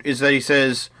quote is that he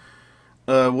says,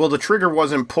 well, the trigger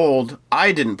wasn't pulled.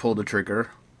 I didn't pull the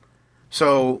trigger.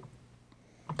 So...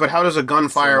 But how does a gun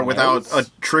fire without a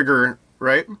trigger,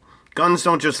 right? Guns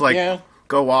don't just,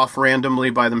 go off randomly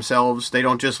by themselves. They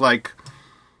don't just, I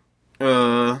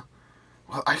don't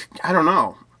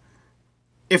know.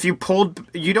 If you pulled...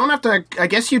 You don't have to... I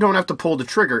guess you don't have to pull the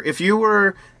trigger. If you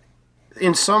were...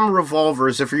 In some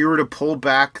revolvers, if you were to pull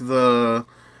back the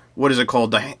what is it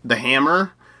called, the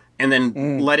hammer, and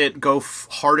then let it go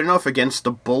hard enough against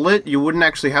the bullet, you wouldn't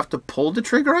actually have to pull the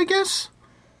trigger, I guess?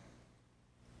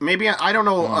 Maybe, I don't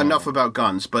know enough about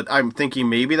guns, but I'm thinking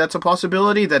maybe that's a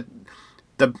possibility, that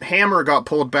the hammer got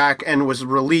pulled back and was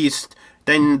released,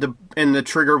 then the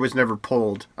trigger was never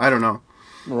pulled. I don't know.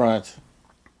 Right.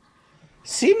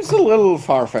 Seems a little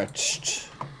far-fetched.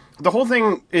 The whole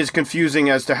thing is confusing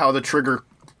as to how the trigger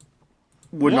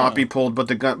would not be pulled, but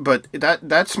the gun. But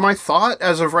that's my thought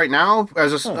as of right now,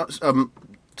 as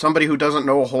somebody who doesn't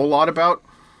know a whole lot about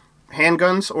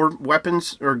handguns or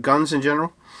weapons or guns in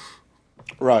general.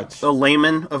 Right. A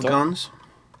layman of guns.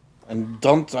 And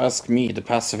don't ask me, the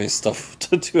pacifist of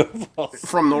the two of us.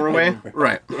 From Norway?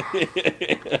 Right.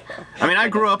 I mean, I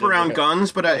grew up around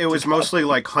guns, but it was mostly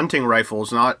like hunting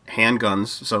rifles, not handguns,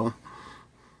 so...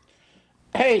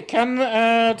 Hey, can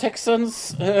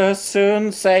Texans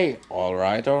soon say, all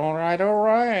right, all right, all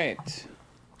right?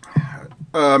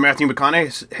 Matthew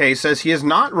McConaughey says he is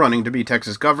not running to be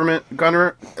Texas governor.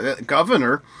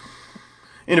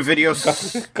 In a video...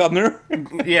 Governor?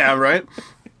 Yeah, right.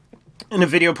 In a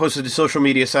video posted to social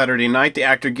media Saturday night, the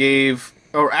actor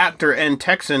and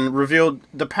Texan revealed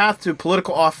the path to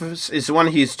political office is one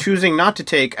he's choosing not to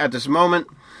take at this moment.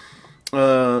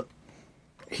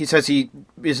 He says he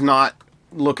is not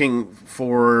looking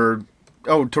to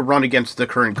run against the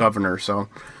current governor, so,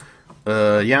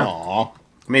 yeah. Aww.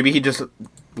 Maybe he just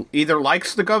either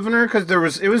likes the governor, because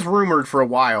it was rumored for a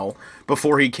while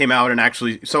before he came out and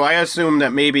actually, so I assume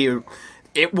that maybe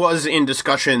it was in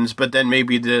discussions, but then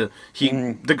maybe the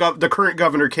current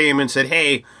governor came and said,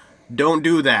 hey, don't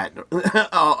do that.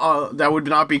 That would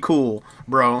not be cool,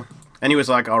 bro. And he was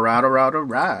like, all right, all right, all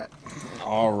right.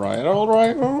 All right, all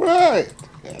right, all right.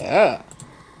 Yeah.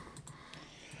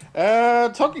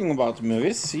 Talking about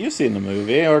movies, you've seen a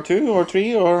movie or two or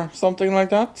three or something like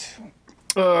that?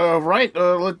 Right.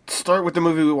 Let's start with the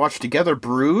movie we watched together,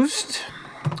 Bruised.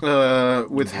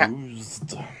 With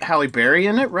Halle Berry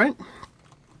in it, right?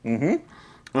 Mm-hmm.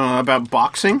 About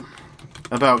boxing.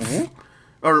 About...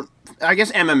 or, I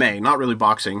guess MMA, not really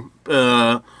boxing.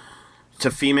 It's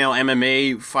a female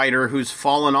MMA fighter who's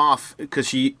fallen off because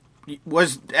she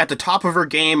was at the top of her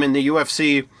game in the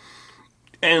UFC,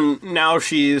 and now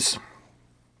she's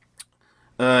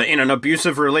in an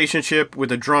abusive relationship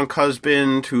with a drunk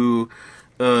husband who,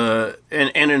 and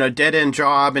in a dead-end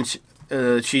job, and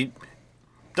she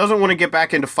doesn't want to get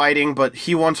back into fighting, but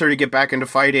he wants her to get back into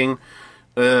fighting,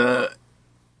 and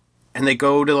they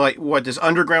go to, this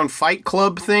underground fight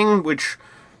club thing, which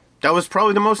that was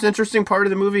probably the most interesting part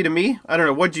of the movie to me. I don't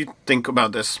know, what do you think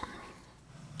about this?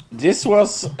 This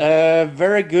was a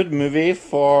very good movie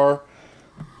for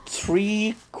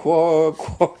three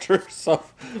quarters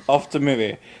of the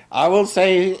movie. I will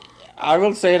say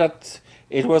that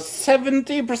it was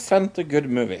 70% a good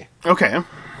movie. Okay.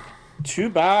 Too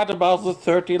bad about the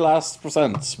 30 last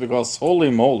percent, because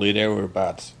holy moly, they were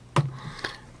bad.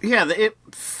 Yeah, it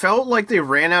felt like they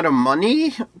ran out of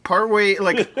money partway,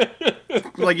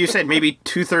 like you said, maybe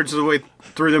 2/3 of the way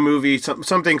through the movie,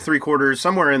 something 3/4,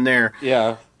 somewhere in there.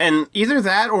 Yeah. And either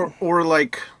that or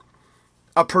like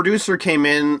a producer came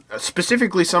in,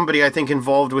 specifically somebody I think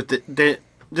involved with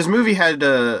this movie had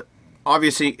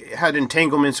obviously had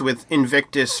entanglements with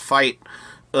Invictus Fighting,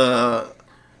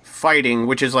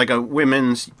 which is like a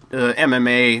women's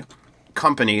MMA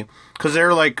company, because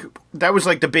they're like, that was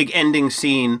like the big ending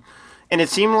scene, and it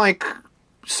seemed like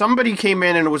somebody came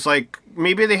in and was like,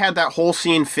 maybe they had that whole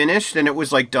scene finished and it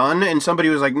was like done, and somebody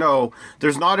was like, no,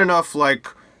 there's not enough like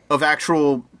of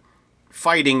actual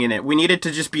fighting in it. We need it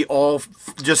to just be all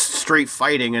just straight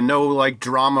fighting and no like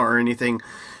drama or anything.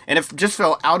 And it just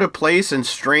felt out of place and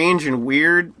strange and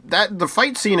weird. That the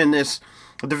fight scene in this,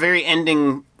 the very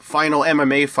ending final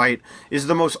MMA fight, is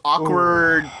the most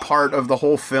awkward part of the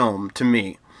whole film to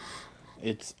me.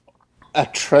 It's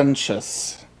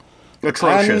atrocious.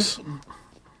 Atrocious.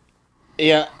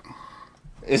 Yeah.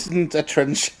 Isn't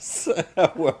atrocious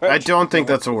a word? I don't think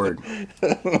that's a word.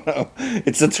 No,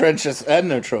 it's atrocious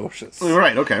and atrocious.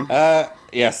 Right, okay.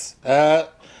 Yes.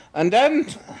 And then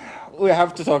we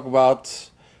have to talk about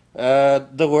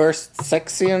the worst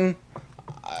sex scene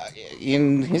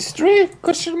in history?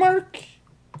 Question mark?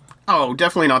 Oh,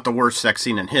 definitely not the worst sex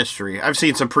scene in history. I've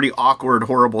seen some pretty awkward,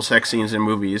 horrible sex scenes in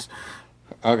movies.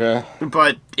 Okay.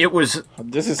 But it was...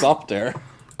 This is up there.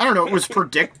 I don't know, it was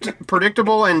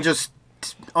predictable and just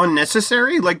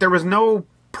unnecessary. Like, there was no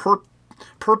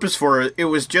purpose for it. It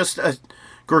was just a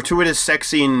gratuitous sex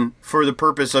scene for the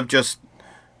purpose of just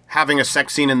having a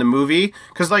sex scene in the movie.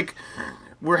 Because, like,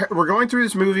 we're going through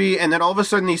this movie, and then all of a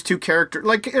sudden these two characters...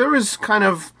 Like, it was kind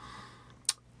of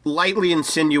lightly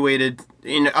insinuated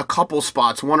in a couple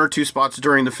spots, one or two spots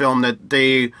during the film, that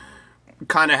they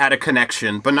kind of had a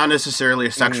connection, but not necessarily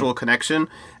a sexual connection.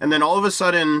 And then all of a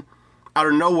sudden, out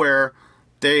of nowhere,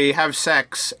 they have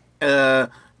sex. They're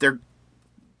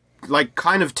like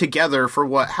kind of together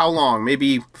for how long?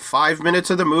 Maybe 5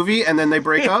 minutes of the movie, and then they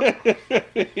break up.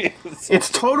 It's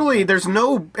totally, there's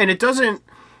no, and it doesn't,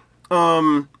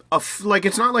 like,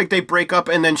 it's not like they break up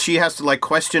and then she has to, like,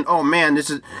 question, oh man,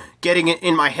 this is getting it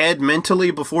in my head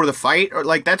mentally before the fight, or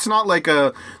like, that's not like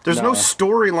there's no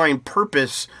storyline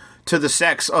purpose to the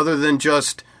sex other than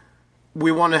just,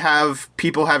 we want to have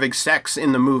people having sex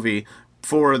in the movie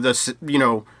for the,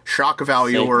 shock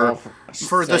value, or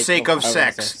for the sake of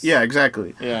sex. Yeah,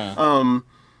 exactly. Yeah.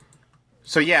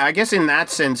 So yeah, I guess in that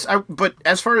sense, but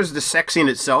as far as the sex scene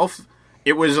itself,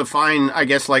 it was a fine, I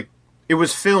guess, like, it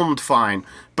was filmed fine,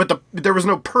 but there was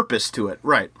no purpose to it,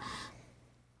 right?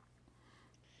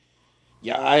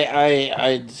 Yeah,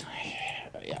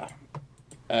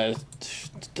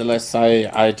 the less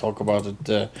I talk about it,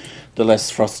 the less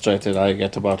frustrated I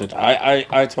get about it.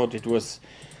 I thought it was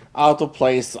out of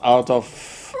place, out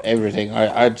of everything.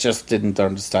 I just didn't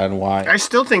understand why. I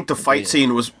still think the fight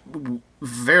scene was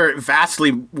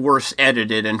vastly worse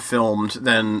edited and filmed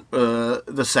than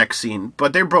the sex scene,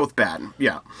 but they're both bad.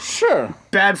 Yeah, sure,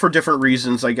 bad for different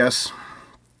reasons, I guess.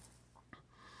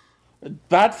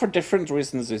 Bad for different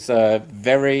reasons is a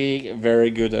very, very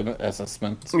good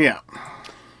assessment. Yeah.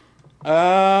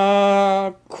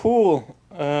 Cool.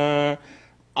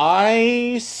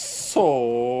 I saw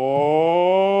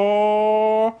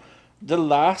The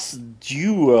Last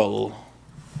Duel.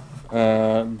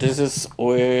 This is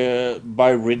by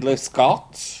Ridley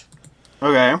Scott.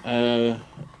 Okay.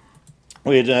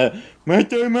 With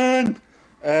Matt Damon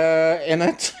in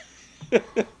it.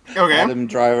 Okay. Adam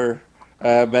Driver,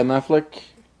 Ben Affleck.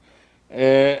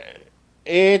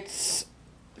 It's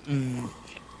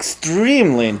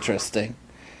extremely interesting.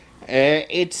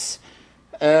 It's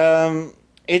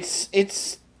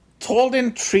told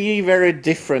in three very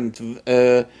different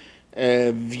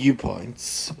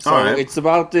viewpoints. So right. It's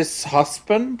about this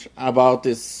husband, about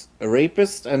this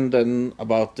rapist, and then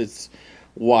about this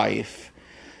wife.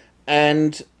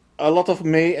 And a lot of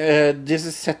this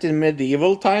is set in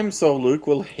medieval times, so Luke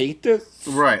will hate it.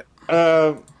 Right.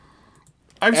 I've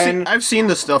seen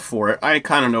the stuff for it. I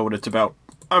kind of know what it's about.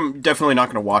 I'm definitely not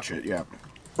going to watch it. Yeah.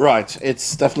 Right.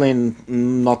 It's definitely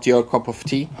not your cup of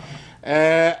tea.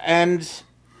 And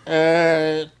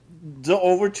the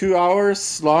over 2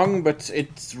 hours long, but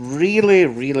it really,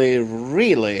 really,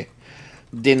 really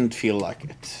didn't feel like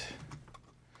it.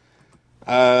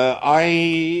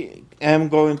 I am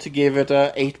going to give it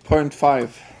a 8.5.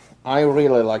 I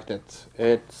really liked it.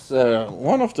 It's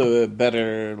one of the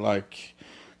better,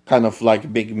 kind of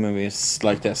big movies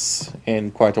like this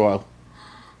in quite a while.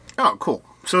 Oh, cool.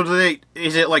 So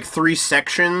is it like 3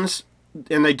 sections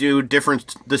and they do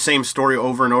the same story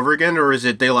over and over again, or is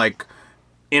it they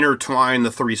intertwine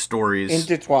the 3 stories?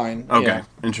 Intertwine. Okay, yeah.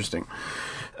 Interesting.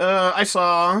 I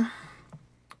saw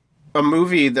a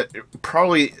movie that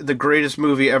probably the greatest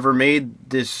movie ever made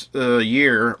this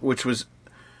year, which was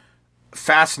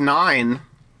Fast 9.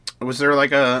 Was there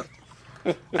I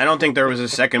don't think there was a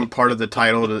second part of the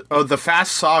title. The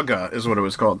Fast Saga is what it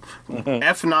was called.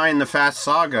 F9, The Fast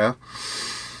Saga.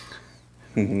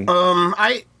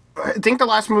 I think the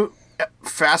last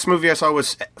Fast movie I saw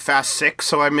was Fast 6,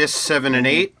 so I missed 7 and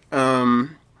 8.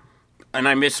 And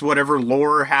I missed whatever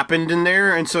lore happened in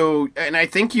there. And I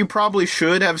think you probably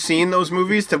should have seen those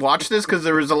movies to watch this, because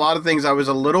there was a lot of things I was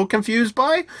a little confused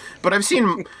by. But I've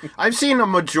seen a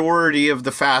majority of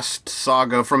the Fast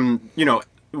Saga from,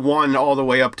 1 all the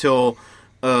way up till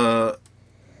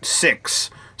 6.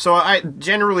 So I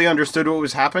generally understood what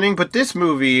was happening, but this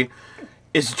movie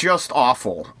is just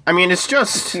awful. I mean, it's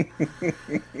just...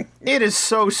 it is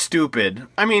so stupid.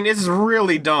 I mean, it's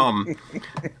really dumb.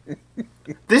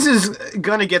 This is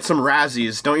gonna get some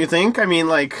Razzies, don't you think? I mean,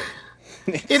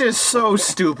 it is so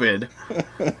stupid.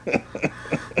 It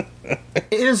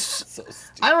is... So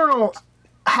I don't know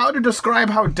how to describe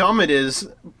how dumb it is.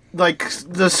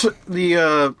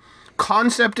 The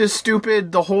concept is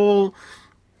stupid. The whole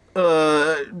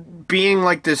being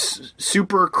this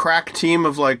super crack team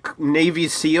of Navy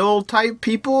SEAL type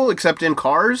people, except in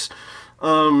cars.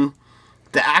 The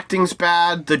acting's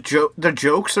bad. The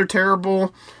jokes are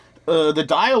terrible. The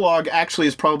dialogue actually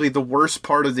is probably the worst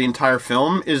part of the entire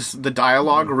film. Is the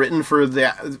dialogue written for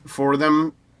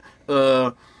them?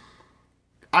 I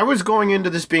was going into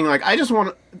this being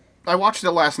I watched it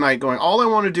last night going, all I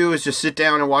want to do is just sit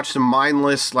down and watch some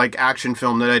mindless, action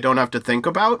film that I don't have to think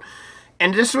about.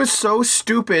 And this was so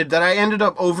stupid that I ended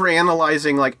up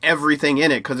overanalyzing, like, everything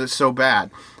in it because it's so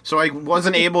bad. So I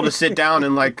wasn't able to sit down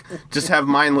and, like, just have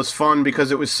mindless fun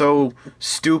because it was so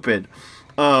stupid.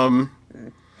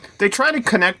 They try to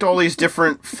connect all these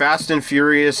different Fast and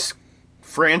Furious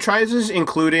franchises,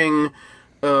 including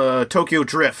Tokyo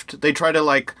Drift. They try to,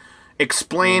 like,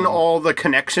 explain all the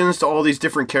connections to all these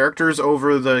different characters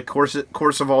over the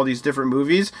course of all these different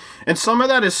movies. And some of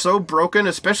that is so broken,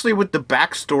 especially with the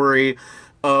backstory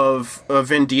of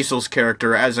Vin Diesel's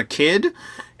character as a kid.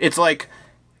 It's like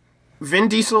Vin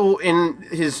Diesel in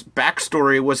his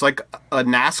backstory was like a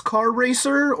NASCAR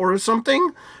racer or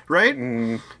something,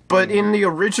 right? But in the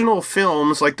original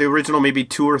films, like the original maybe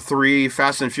 2 or 3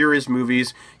 Fast and Furious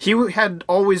movies, he had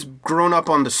always grown up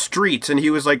on the streets, and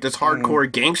he was like this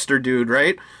hardcore gangster dude,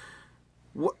 right?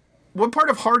 What part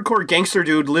of hardcore gangster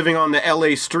dude living on the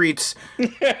LA streets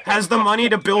has the money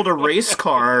to build a race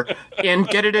car and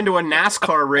get it into a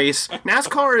NASCAR race?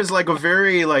 NASCAR is like a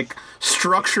very like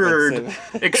structured,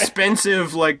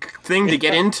 expensive like thing to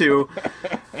get into.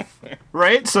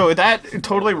 Right? So that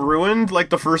totally ruined like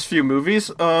the first few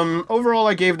movies. Overall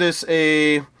I gave this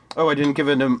a I didn't give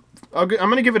it I'm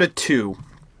going to give it a 2.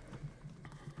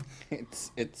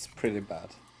 It's pretty bad.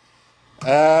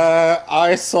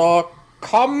 I saw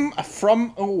Come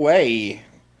From Away.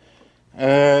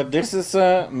 This is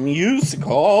a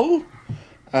musical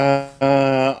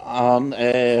on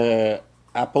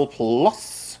Apple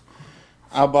Plus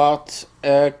about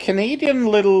a Canadian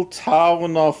little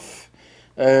town of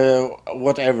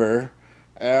whatever,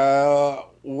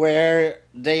 where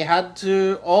they had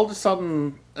to all of a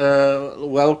sudden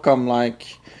welcome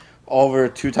like over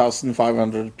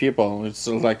 2,500 people. It's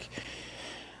like,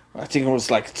 I think it was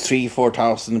like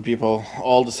 3,000-4,000 people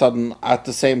all of a sudden at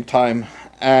the same time,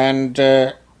 and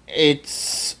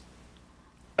it's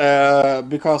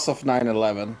because of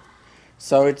 9/11.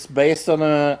 So it's based on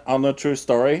a true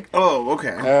story. Oh,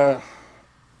 okay.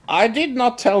 I did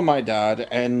not tell my dad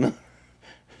and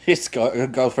his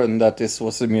girlfriend that this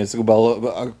was a musical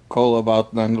call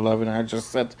about 9/11. I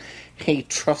just said, "Hey,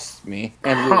 trust me,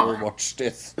 and we will watch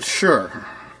this." Sure.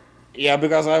 Yeah,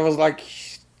 because I was like,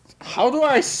 how do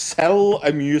I sell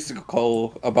a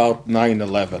musical about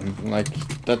 9/11? Like,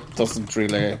 that doesn't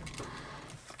really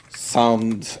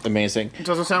sound amazing. It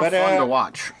doesn't sound fun to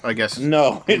watch, I guess.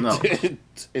 No, No.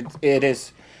 It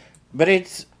is. But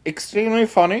it's extremely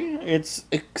funny. It's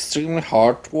extremely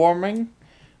heartwarming.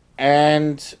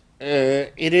 And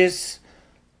it is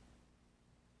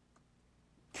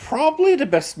probably the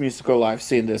best musical I've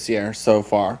seen this year so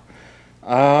far.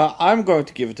 I'm going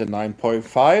to give it a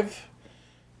 9.5.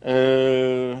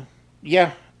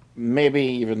 Yeah, maybe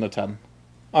even a 10.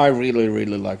 I really,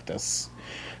 really like this.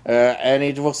 And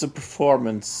it was a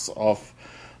performance of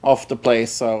the play,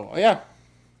 so yeah.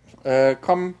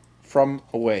 Come From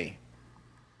Away.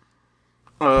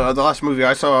 The last movie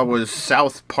I saw was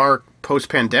South Park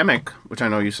Post-Pandemic, which I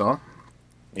know you saw.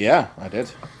 Yeah, I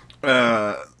did.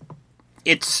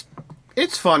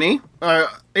 It's funny.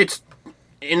 It's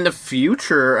in the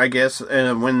future, I guess,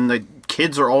 when the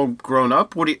kids are all grown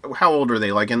up. How old are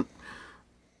they? Like in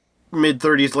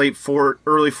mid-30s,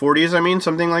 early 40s, I mean,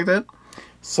 something like that?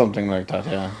 Something like that,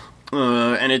 yeah.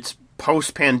 And it's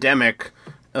post-pandemic,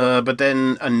 but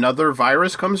then another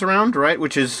virus comes around, right?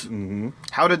 Which is,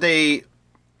 how did they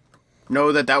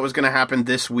know that was going to happen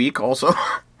this week also?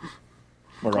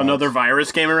 Right. Another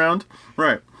virus came around?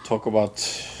 Right. Talk about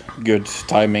good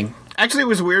timing. Actually, it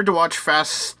was weird to watch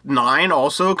Fast 9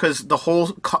 also, because the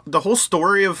whole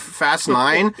story of Fast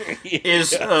 9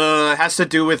 is has to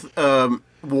do with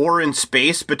war in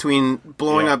space between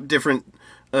blowing up different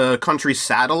country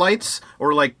satellites,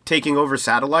 or like taking over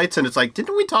satellites, and it's like,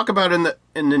 didn't we talk about in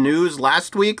the news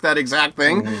last week that exact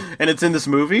thing? And it's in this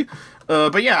movie.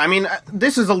 But yeah, I mean,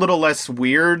 this is a little less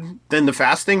weird than the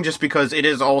Fast thing, just because it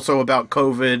is also about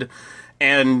COVID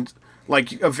and like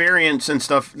variants and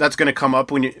stuff that's going to come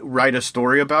up when you write a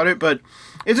story about it. But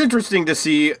it's interesting to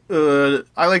see.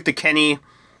 I like the Kenny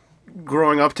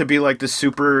growing up to be like the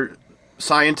super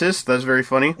scientist. That's very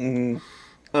funny.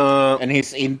 And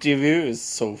his interview is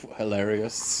so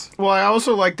hilarious. Well, I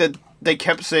also like that they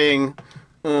kept saying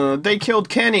they killed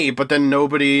Kenny, but then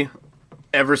nobody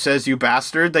ever says "you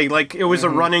bastard." They like, it was a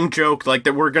running joke, like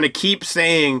that we're gonna keep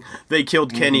saying they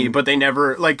killed Kenny, but they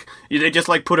never, like, they just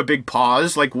like put a big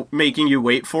pause, like making you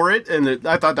wait for it. And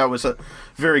I thought that was a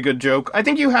very good joke. I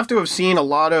think you have to have seen a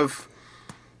lot of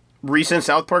recent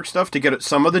South Park stuff to get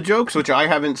some of the jokes, which I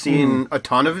haven't seen a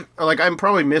ton of. Like, I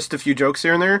probably missed a few jokes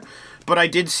here and there, but I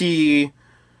did see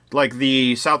like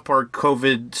the South Park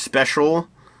COVID special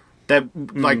That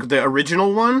like the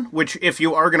original one, which if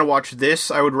you are going to watch this,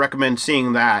 I would recommend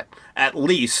seeing that at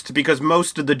least, because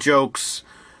most of the jokes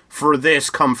for this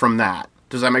come from that.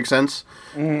 Does that make sense?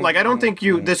 Like, I don't think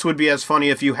this would be as funny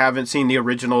if you haven't seen the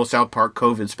original South Park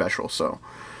COVID special. So,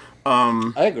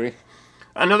 I agree.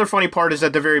 another funny part is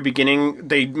at the very beginning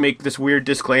they make this weird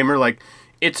disclaimer like,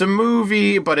 it's a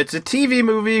movie, but it's a TV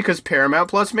movie because Paramount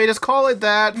Plus made us call it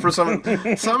that for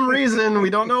some reason.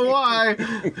 We don't know why.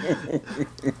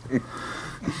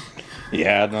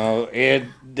 Yeah, no,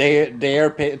 they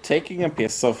are taking a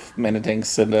piece of many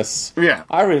things in this. Yeah.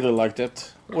 I really liked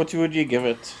it. What would you give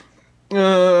it?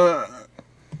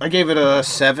 I gave it a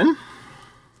 7.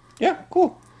 Yeah,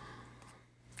 cool.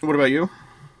 What about you?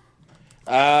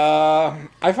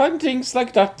 I find things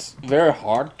like that very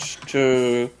hard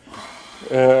to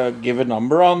give a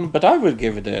number on, but I would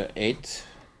give it a 8.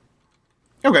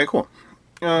 Okay, cool.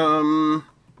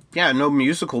 Yeah, no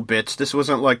musical bits. This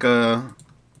wasn't like a...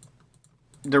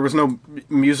 There was no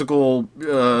musical,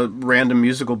 random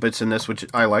musical bits in this, which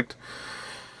I liked.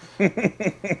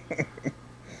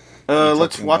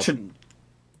 Let's watch it.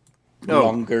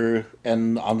 Longer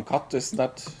and uncut, isn't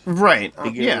that? Right.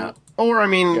 Bigger? Yeah. Or, I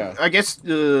mean, Yeah. I guess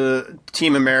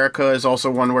Team America is also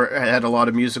one where it had a lot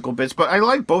of musical bits, but I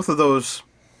like both of those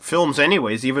films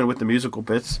anyways, even with the musical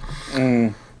bits.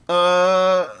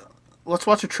 Let's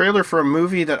watch a trailer for a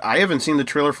movie that I haven't seen the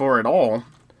trailer for at all.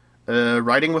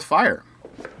 Riding with Fire.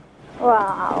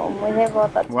 वाह मुझे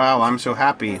बहुत अच्छा Wow, I'm so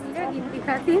happy. I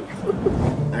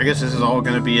guess this is all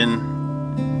going to be in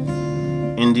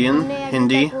Indian,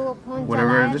 Hindi,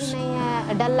 whatever it is.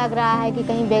 डर लग रहा है कि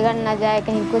कहीं बिगड़ ना जाए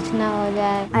कहीं कुछ ना हो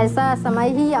जाए ऐसा समय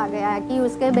ही आ गया है कि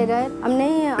उसके बगैर हम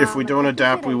नहीं If we don't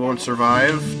adapt, we won't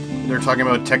survive. They're talking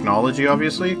about technology,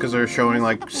 obviously, because they're showing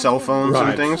like cell phones and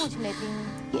Right. things. पूछ लेती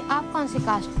हूँ कि आप कौन सी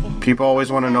कास्ट के हैं People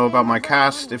always want to know about my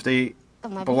caste. If they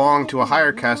belong to a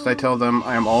higher caste, I tell them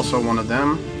I am also one of them.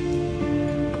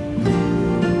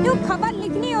 जो खबर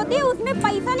लिखनी होती है उसमें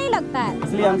पैसा नहीं लगता है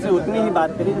इसलिए हमसे उतनी ही बात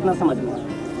करी जितना समझ में आए।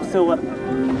 उससे ओवर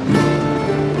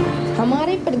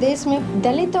हमारे प्रदेश में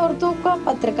दलित औरतों का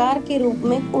पत्रकार के रूप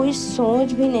में कोई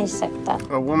सोच भी नहीं सकता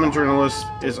A woman journalist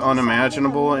is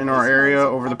unimaginable in our area.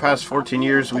 Over the past 14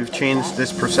 years, we've changed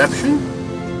this perception.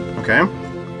 Okay.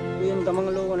 इन दमंग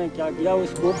लोगों ने क्या किया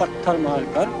उसको पत्थर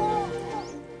मारकर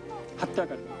हत्या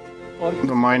कर दी और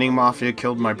The mining mafia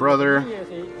killed my brother.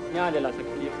 ऐसे न्याय दिला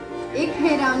सकती है। एक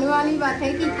हैरानी वाली बात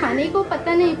है कि थाने को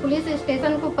पता नहीं पुलिस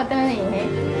स्टेशन को पता नहीं है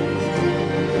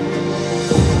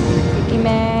कि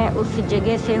मैं उस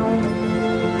जगह से हूँ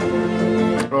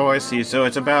Oh, I see. So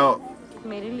it's about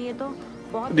मेरे लिए तो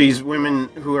बहुत these women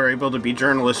who are able to be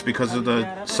journalists because of the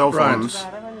cell phones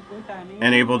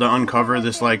and able to uncover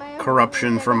this like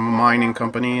corruption from a mining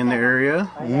company in the area,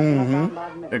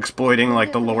 exploiting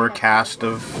like the lower caste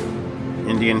of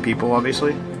Indian people,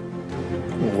 obviously.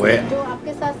 Where? जो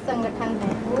आपके साथ संगठन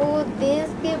है वो देश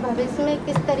के भविष्य में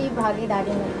किस तरह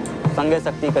भागीदारी में संघ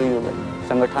शक्ति कलयुग है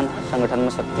संगठन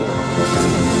में शक्ति है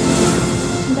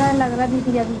डर लग रहा दिख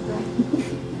गया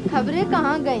खबरें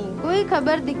कहाँ गई कोई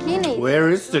खबर दिखी नहीं Where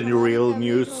is the real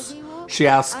news? She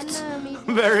asked.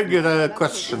 Very good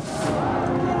question.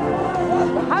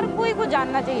 हर कोई को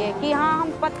जानना चाहिए कि हाँ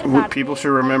हम पत्रकार People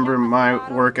should remember my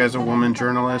work as a woman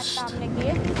journalist.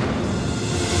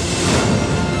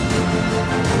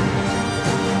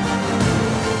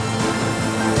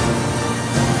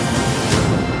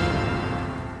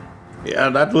 Yeah,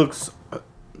 that looks.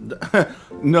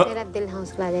 No, मेरा दिल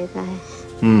हौसला देता है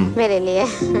मेरे लिए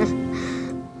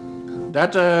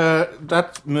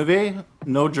that movie,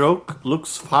 no joke,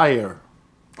 looks fire.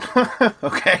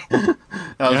 Okay.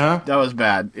 That was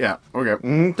bad. Yeah.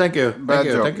 Okay. Thank you. Bad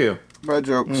joke. Thank you. Bad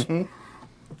jokes.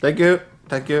 Thank you.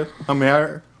 Thank you. I'm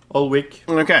here all week.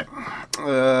 Okay.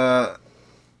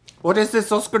 What is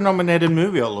this Oscar-nominated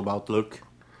movie all about, Luke?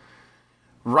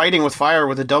 Riding with Fire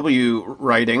with a W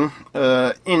writing.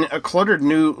 In a cluttered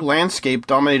new landscape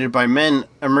dominated by men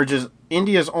emerges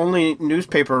India's only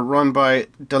newspaper run by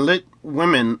Dalit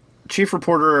women. Chief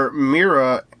reporter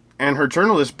Meera and her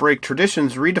journalists break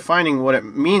traditions, redefining what it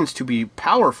means to be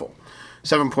powerful.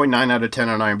 7.9 out of 10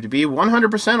 on IMDb,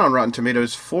 100% on Rotten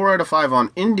Tomatoes, 4 out of 5 on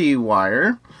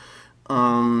IndieWire.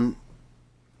 Can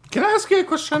I ask you a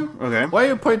question? Okay. Why are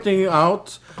you pointing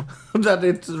out that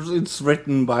it's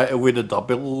written by with a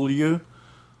W?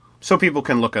 So people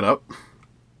can look it up.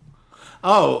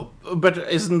 Oh, but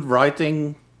isn't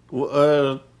writing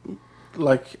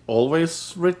like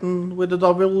always written with a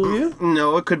W?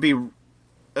 No, it could be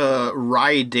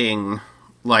riding,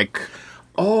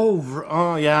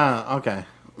 Oh, yeah, okay.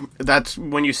 That's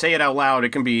when you say it out loud. It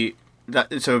can be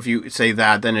So if you say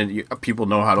that, then people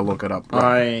know how to look it up.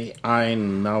 Right? I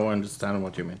now understand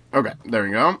what you mean. Okay, there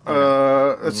we go.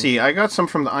 Let's see. I got some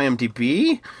from the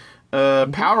IMDb.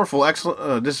 Powerful,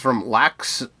 excellent. This is from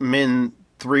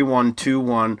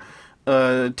Laxmin3121.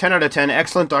 10 out of 10.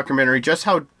 Excellent documentary. Just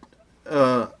how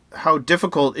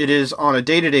difficult it is on a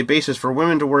day-to-day basis for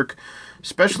women to work,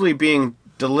 especially being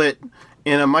Dalit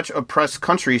in a much oppressed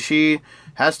country. She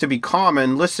has to be calm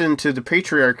and listen to the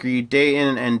patriarchy day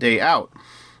in and day out.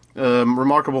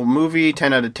 Remarkable movie,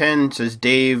 10 out of 10, says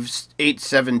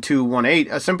Dave87218.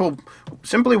 A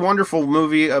simply wonderful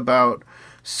movie about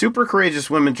super courageous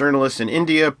women journalists in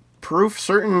India. Proof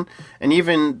certain and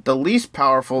even the least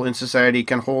powerful in society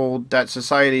can hold that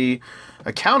society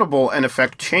accountable and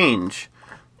affect change.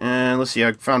 And let's see,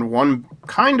 I found one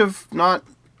kind of not...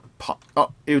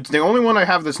 it's the only one I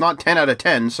have that's not 10 out of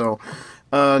 10, so...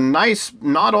 nice,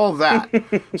 not all that,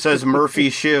 says Murphy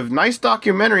Shiv. Nice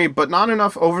documentary, but not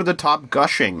enough over-the-top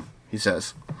gushing, he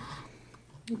says.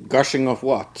 Gushing of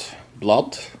what?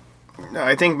 Blood?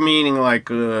 I think meaning like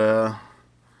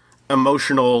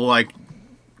emotional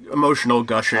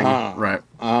gushing, right?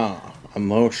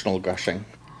 Emotional gushing.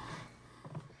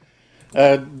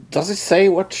 Does it say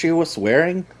what she was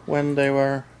wearing when they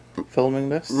were filming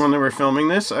this? When they were filming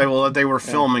this? They were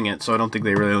filming it, so I don't think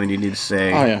they really needed to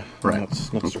say... Oh, yeah. Right.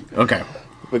 That's true. Okay.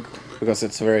 Because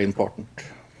it's very important.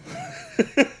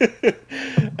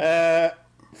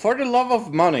 For the Love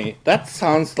of Money. That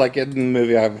sounds like a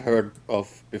movie I've heard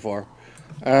of before.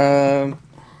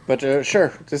 But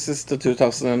sure, this is the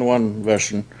 2001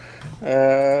 version.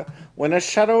 When a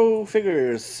shadow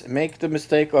figures make the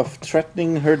mistake of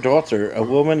threatening her daughter, a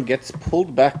woman gets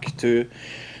pulled back to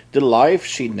the life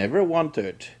she never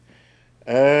wanted.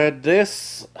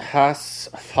 This has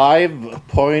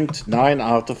 5.9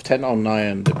 out of 10 on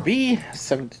IMDb.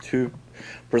 72%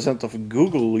 of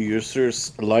Google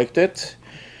users liked it.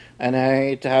 And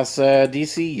it has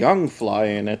DC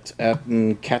Youngfly in it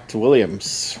and Cat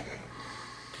Williams.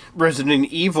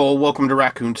 Resident Evil, Welcome to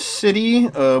Raccoon City.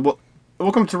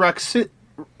 Welcome to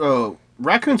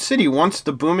Raccoon City, once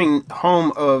the booming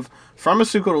home of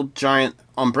pharmaceutical giant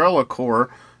Umbrella Corps.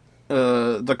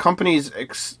 The company's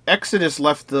exodus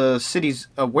left the city's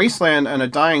a wasteland and a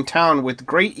dying town with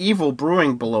great evil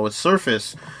brewing below its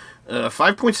surface.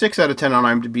 5.6 out of 10 on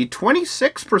IMDb,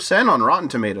 26% on Rotten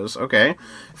Tomatoes, okay.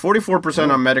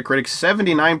 44% on Metacritic,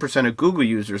 79% of Google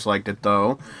users liked it,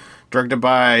 though. Directed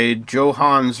by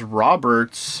Johannes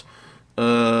Roberts.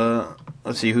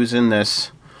 Let's see, who's in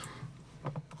this?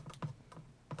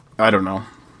 I don't know.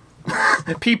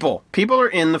 People are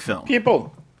in the film.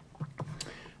 People.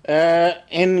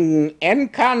 In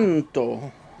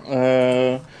Encanto.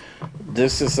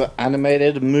 This is an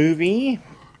animated movie.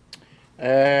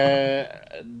 The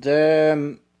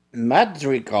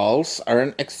Madrigals are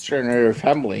an extraordinary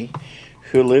family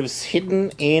who lives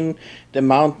hidden in the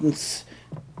mountains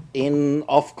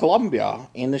of Colombia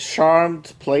in a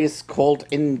charmed place called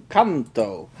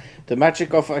Encanto. The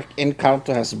magic of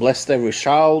Encanto has blessed every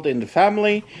child in the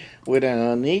family with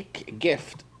a unique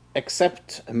gift,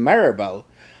 except Maribel.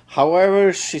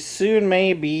 However, she soon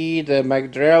may be the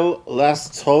Madrigal's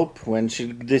last hope when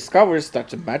she discovers that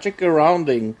the magic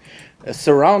surrounding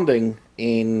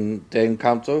in the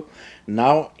Encanto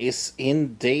now is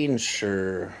in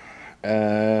danger.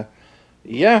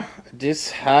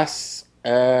 This has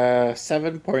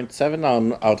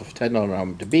 7.7 out of 10 on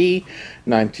IMDb,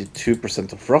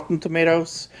 92% of Rotten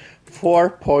Tomatoes,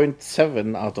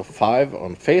 4.7 out of 5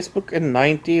 on Facebook, and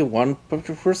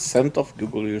 91% of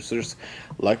Google users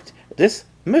liked this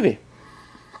movie.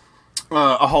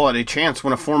 A Holiday Chance,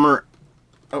 when the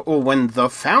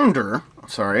founder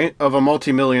of a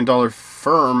multi-million-dollar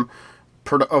firm,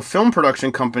 a film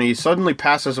production company, suddenly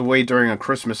passes away during a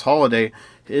Christmas holiday,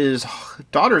 his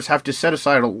daughters have to set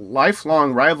aside a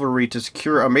lifelong rivalry to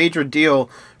secure a major deal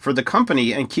for the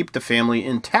company and keep the family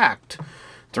intact.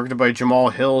 Directed by Jamal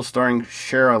Hill, starring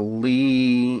Shara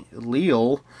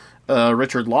Leal,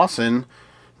 Richard Lawson.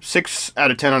 6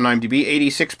 out of 10 on IMDb,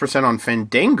 86% on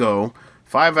Fandango,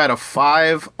 5 out of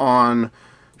 5 on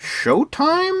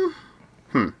Showtime?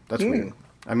 That's weird.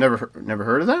 I've never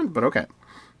heard of that, but okay.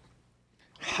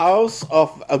 House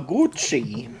of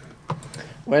Aguchi.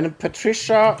 When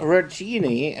Patricia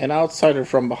Regini, an outsider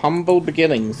from humble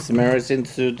beginnings, marries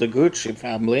into the Gucci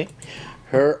family,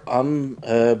 her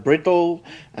unbridled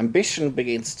ambition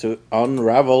begins to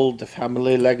unravel the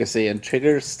family legacy and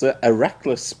triggers a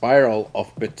reckless spiral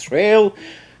of betrayal,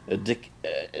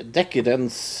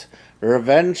 decadence,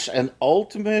 revenge, and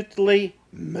ultimately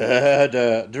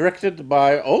murder. Directed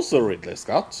by also Ridley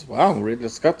Scott. Wow, Ridley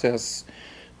Scott has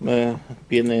been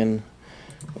in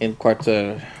in quite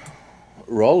a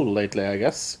role lately, I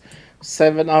guess.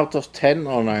 7 out of 10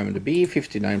 on IMDb,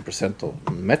 59% on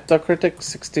Metacritic,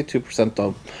 62%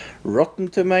 on Rotten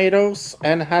Tomatoes,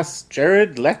 and has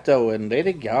Jared Leto and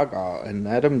Lady Gaga and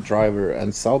Adam Driver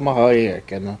and Salma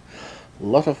Hayek and a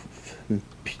lot of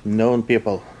known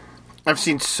people. I've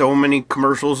seen so many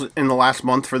commercials in the last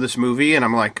month for this movie, and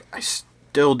I'm like, I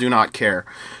still do not care.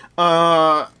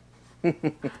 Drive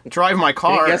my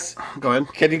car. Go ahead.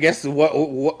 Can you guess what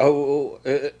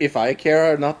if I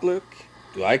care or not, Luke?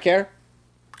 Do I care?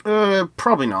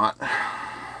 Probably not.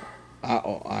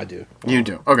 I do. You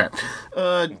do. Okay.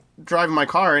 Driving my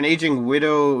car, an aging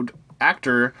widowed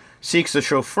actor seeks a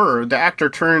chauffeur. The actor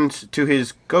turns to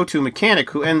his go-to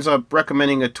mechanic, who ends up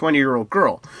recommending a 20-year-old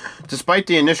girl. Despite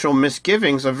the initial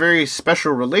misgivings, a very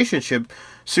special relationship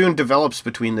soon develops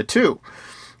between the two.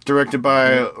 Directed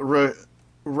by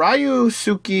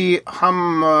Ryusuke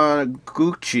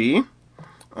Hamaguchi.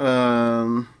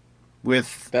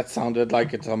 With that sounded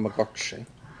like it's Tamagotchi.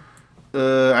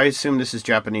 I assume this is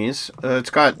Japanese. It's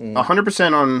got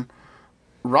 100% on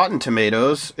Rotten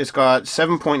Tomatoes. It's got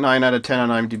 7.9 out of 10 on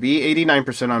IMDb,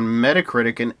 89% on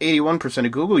Metacritic, and 81%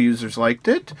 of Google users liked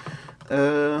it.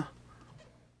 Yeah.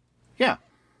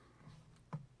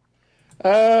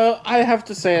 I have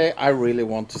to say, I really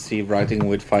want to see Writing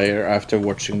with Fire after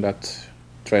watching that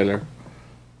trailer.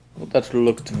 That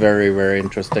looked very, very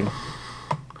interesting.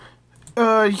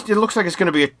 It looks like it's going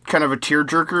to be a kind of a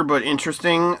tearjerker, but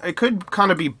interesting. It could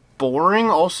kind of be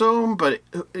boring also, but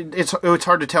it's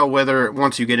hard to tell whether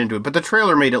once you get into it. But the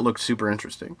trailer made it look super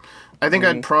interesting. I think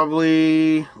I'd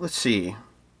probably... Let's see.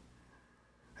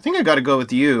 I think I got to go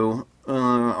with you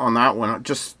on that one.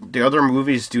 Just the other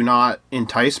movies do not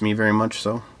entice me very much,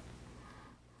 so...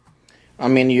 I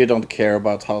mean, you don't care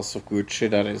about House of Gucci,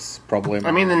 that is probably...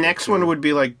 I mean, the next one would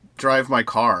be like Drive My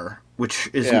Car, which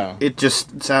is... Yeah. It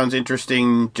just sounds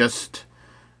interesting just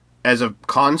as a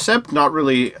concept, not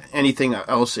really anything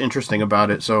else interesting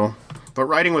about it, so... But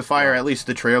Riding with Fire, at least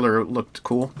the trailer looked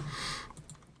cool.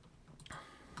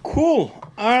 Cool.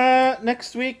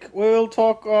 Next week, we will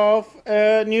talk of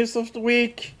news of the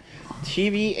week,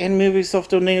 TV and movies of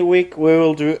the week. We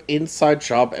will do Inside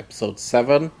Job episode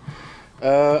 7.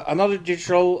 Another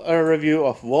digital review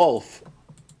of Wolf.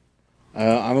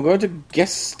 I'm going to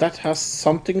guess that has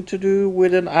something to do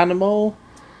with an animal.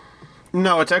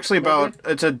 No, it's actually about...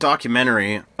 It's a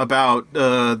documentary about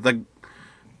the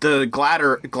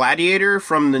gladiator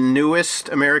from the newest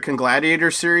American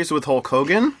Gladiator series with Hulk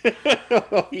Hogan.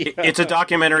 Oh, yeah. It's a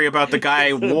documentary about the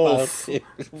guy Wolf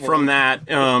from that,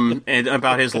 and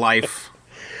about his life.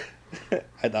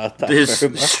 I thought that his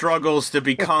struggles to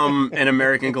become an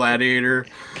American Gladiator.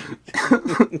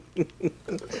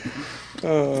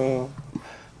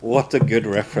 What a good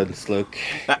reference, Luke.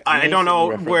 I don't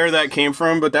know where that came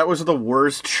from, but that was the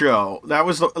worst show. That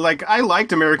was I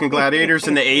liked American Gladiators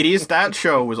in the 80s. That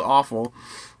show was awful.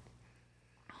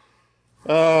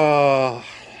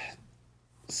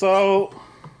 So,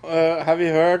 have you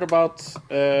heard about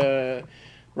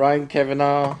Ryan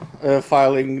Kavanagh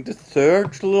filing the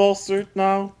 3rd lawsuit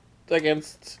now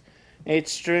against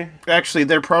H3? Actually,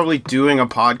 they're probably doing a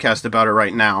podcast about it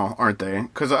right now, aren't they?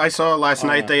 Because I saw last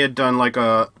night they had done like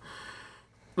a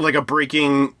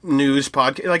breaking news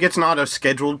podcast. Like, it's not a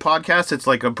scheduled podcast; it's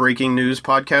like a breaking news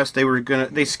podcast.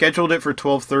 They scheduled it for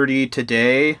 12:30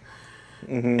 today,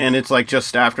 and it's like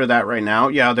just after that right now.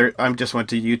 Yeah, I just went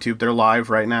to YouTube. They're live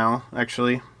right now.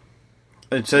 Actually,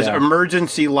 it says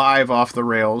emergency live off the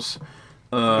rails,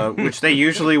 which they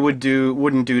usually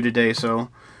wouldn't do today. So.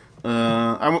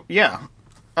 I'll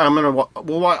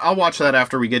watch that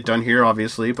after we get done here,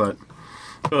 obviously, but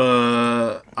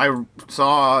I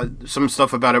saw some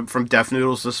stuff about it from Def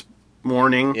Noodles this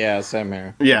morning. Yeah, same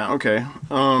here. Yeah, okay.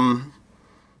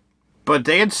 But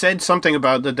they had said something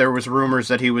about that there was rumors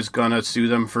that he was gonna sue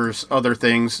them for other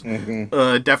things,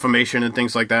 defamation and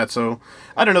things like that, so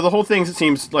I don't know, the whole thing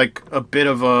seems like a bit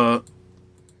of a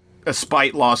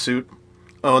spite lawsuit.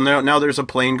 Oh, now there's a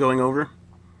plane going over.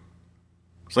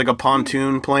 It's like a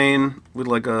pontoon plane with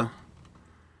like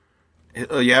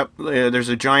there's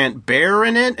a giant bear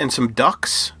in it and some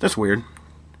ducks. That's weird.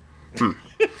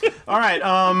 All right,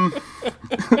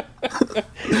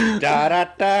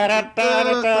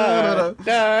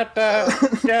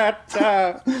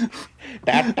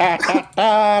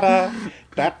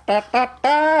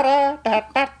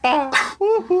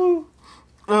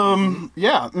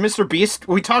 yeah, Mr. Beast.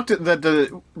 We talked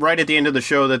that right at the end of the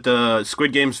show that the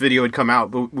Squid Games video had come out,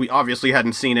 but we obviously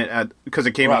hadn't seen it because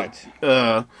it came out.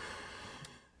 Yeah,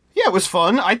 it was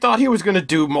fun. I thought he was going to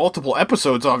do multiple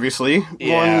episodes. Obviously,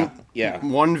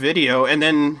 one video, and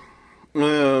then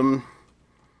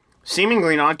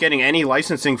seemingly not getting any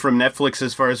licensing from Netflix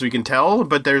as far as we can tell,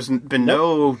 but there's been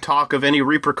no talk of any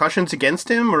repercussions against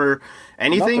him or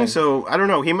anything. Nothing. So I don't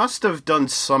know. He must have done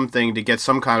something to get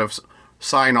some kind of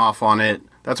sign off on it.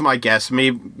 That's my guess.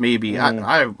 Maybe.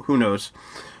 I who knows.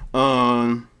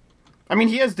 I mean,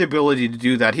 he has the ability to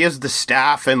do that. He has the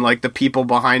staff and like the people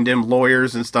behind him,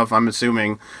 lawyers and stuff. I'm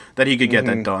assuming that he could get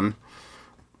that done.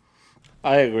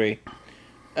 I agree.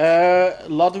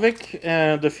 Ludwig,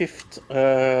 the fifth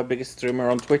biggest streamer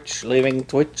on Twitch, leaving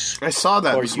Twitch. I saw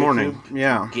that for this morning. YouTube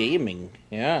Yeah. Gaming.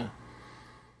 Yeah.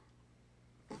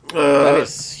 That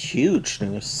is huge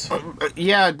news.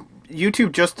 Yeah,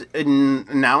 YouTube just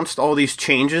announced all these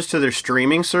changes to their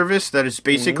streaming service. That is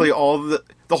basically all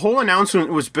the whole announcement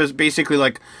was basically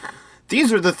like,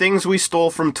 these are the things we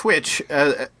stole from Twitch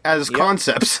as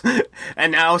concepts,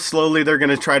 and now slowly they're going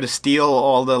to try to steal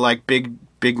all the like big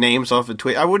names off of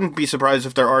Twitch. I wouldn't be surprised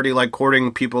if they're already like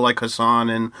courting people like Hassan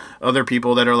and other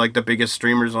people that are like the biggest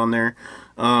streamers on there.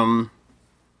 Yeah,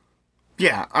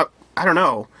 I don't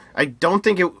know. I don't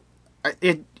think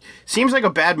it seems like a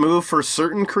bad move for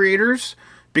certain creators,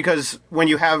 because when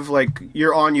you have like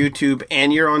you're on YouTube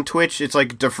and you're on Twitch, it's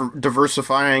like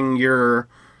diversifying your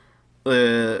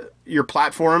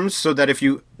platforms, so that if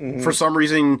you for some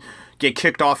reason get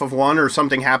kicked off of one or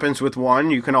something happens with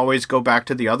one, you can always go back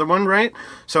to the other one, right?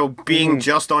 So being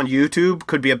just on YouTube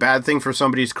could be a bad thing for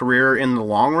somebody's career in the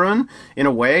long run, in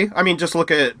a way. I mean, just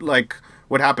look at like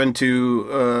what happened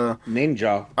to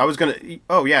Ninja.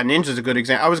 Ninja's a good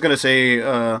example. I was gonna say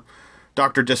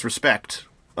Dr. Disrespect.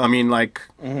 I mean, like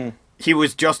he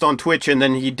was just on Twitch and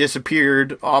then he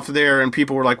disappeared off there, and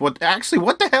people were like, what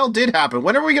the hell did happen?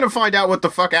 When are we going to find out what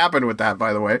the fuck happened with that,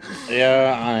 by the way?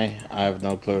 Yeah, I have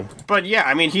no clue. But yeah,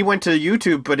 I mean, he went to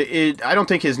YouTube, but I don't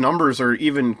think his numbers are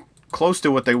even close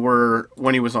to what they were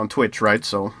when he was on Twitch, right?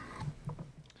 So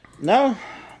no,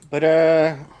 but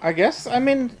I guess, I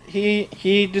mean,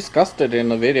 he discussed it in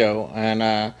the video,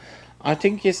 and I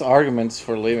think his arguments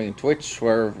for leaving Twitch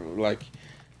were like,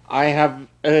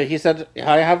 he said,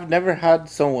 I have never had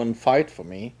someone fight for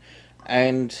me,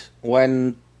 and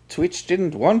when Twitch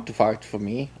didn't want to fight for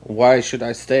me, why should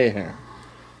I stay here?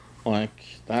 Like,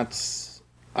 that's...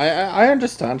 I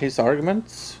understand his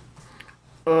arguments.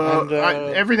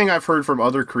 Everything I've heard from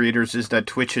other creators is that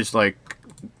Twitch is like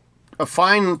a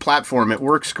fine platform. It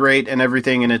works great and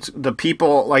everything, and it's the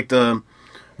people, like the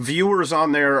viewers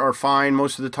on there are fine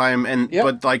most of the time, and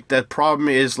but like the problem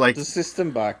is like the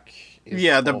system back.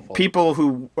 Yeah, the awful. people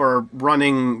who are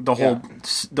running the whole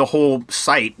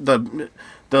site, the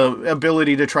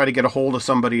ability to try to get a hold of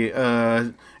somebody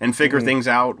and figure things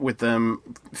out with them,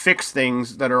 fix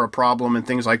things that are a problem and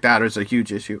things like that is a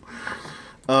huge issue.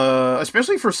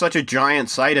 Especially for such a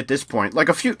giant site at this point. Like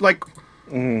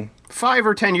 5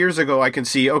 or 10 years ago, I can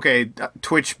see, okay,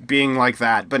 Twitch being like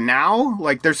that. But now,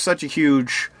 like, there's such a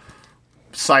huge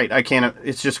site,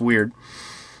 it's just weird.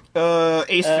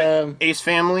 Ace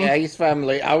Family? Yeah, Ace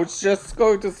Family. I was just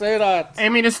going to say that. I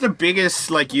mean, it's the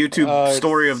biggest, like, YouTube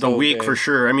story of the week, big. For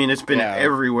sure. I mean, it's been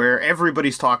everywhere.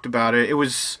 Everybody's talked about it. It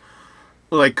was,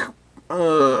 like,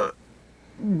 there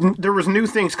was new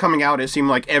things coming out, it seemed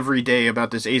like, every day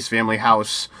about this Ace Family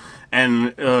house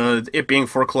and it being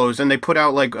foreclosed. And they put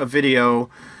out, like, a video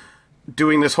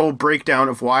doing this whole breakdown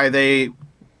of why they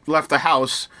left the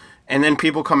house, and then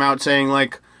people come out saying,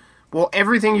 like, well,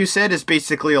 everything you said is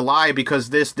basically a lie because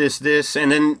this, and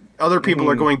then other people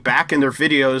are going back in their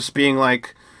videos being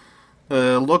like,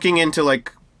 looking into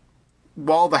like,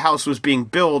 while the house was being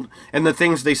built and the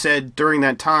things they said during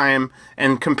that time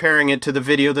and comparing it to the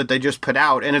video that they just put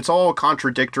out, and it's all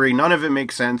contradictory. None of it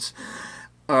makes sense.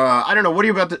 I don't know. What do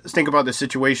you think about the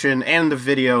situation and the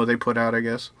video they put out, I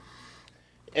guess?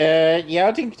 Yeah,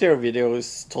 I think their video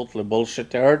is totally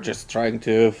bullshit. They're just trying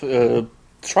to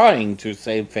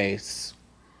save face.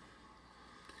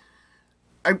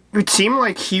 It seemed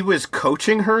like he was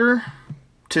coaching her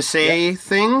to say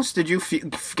things. Did you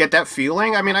get that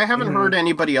feeling? I mean, I haven't heard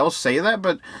anybody else say that,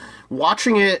 but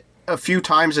watching it a few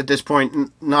times at this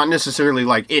point, not necessarily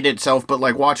like it itself, but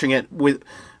like watching it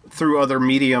through other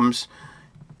mediums,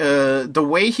 the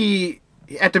way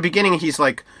at the beginning, he's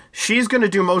like, she's going to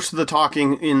do most of the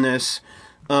talking in this,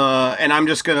 and I'm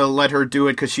just going to let her do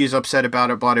it because she's upset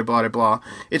about it, blah, blah, blah, blah.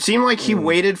 It seemed like he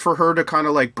waited for her to kind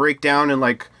of, like, break down and,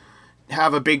 like,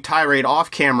 have a big tirade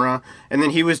off camera, and then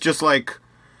he was just like,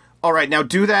 all right, now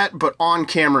do that, but on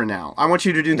camera now. I want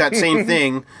you to do that same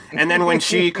thing. And then when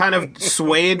she kind of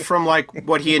swayed from, like,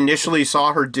 what he initially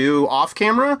saw her do off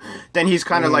camera, then he's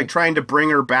kind of, like, trying to bring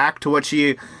her back to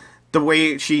the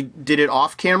way she did it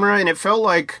off camera, and it felt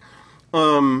like,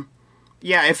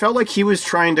 it felt like he was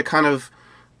trying to kind of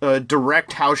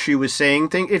direct how she was saying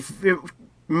things. It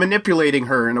manipulating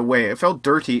her in a way. It felt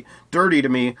dirty to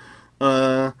me.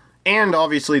 And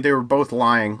obviously they were both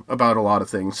lying about a lot of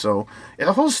things. So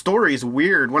the whole story is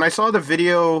weird. When I saw the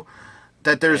video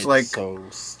that there's so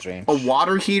strange. a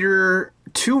water heater,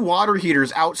 2 water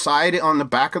heaters outside on the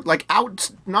back of, like, out,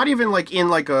 not even like in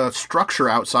like a structure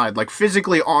outside, like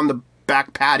physically on the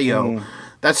back patio.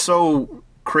 That's so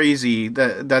crazy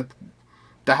that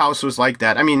the house was like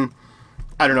that. I mean,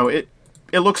 I don't know. It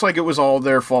looks like it was all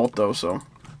their fault though. So.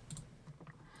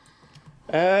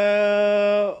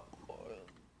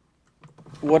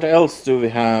 What else do we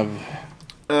have?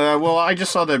 Well, I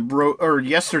just saw that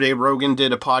yesterday Rogan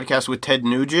did a podcast with Ted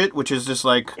Nugent, which is just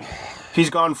like, he's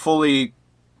gone fully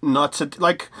nuts.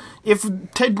 Like, if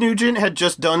Ted Nugent had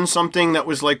just done something that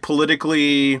was like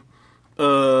politically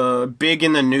big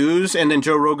in the news, and then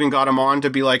Joe Rogan got him on to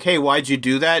be like, hey, why'd you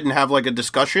do that, and have like a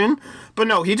discussion. But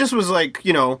no, he just was like,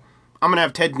 you know, I'm gonna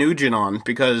have Ted Nugent on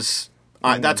because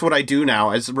that's what I do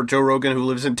now as Joe Rogan, who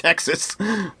lives in Texas.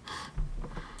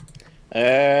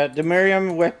 The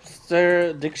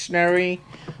Merriam-Webster Dictionary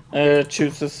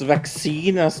chooses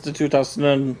vaccine as the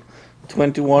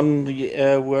 2021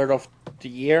 word of the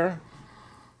year.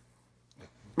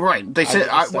 Right. They said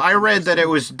I read that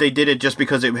they did it just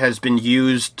because it has been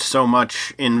used so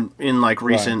much in like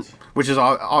recent, right. Which is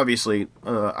obviously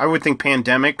I would think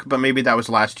pandemic, but maybe that was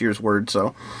last year's word.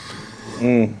 So.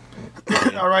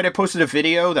 All right, I posted a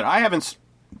video that I haven't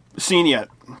seen yet,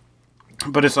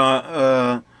 but it's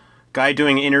a guy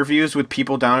doing interviews with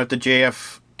people down at the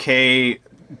JFK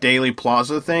Daily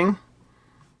Plaza thing.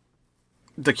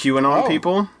 The QAnon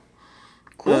people.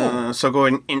 Cool. So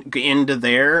going into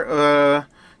there.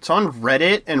 It's on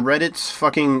Reddit, and Reddit's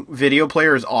fucking video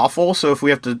player is awful, so if we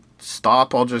have to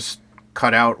stop, I'll just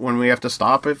cut out when we have to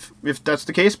stop if that's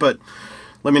the case, but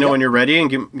let me know when you're ready and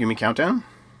give me a countdown.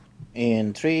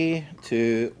 In 3,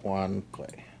 2, 1,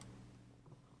 play.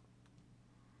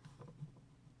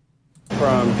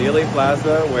 From Dealey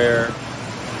Plaza, where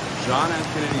John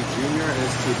F. Kennedy Jr.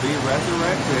 is to be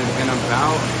resurrected in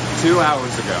about 2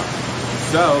 hours ago.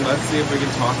 So let's see if we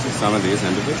can talk to some of these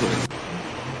individuals.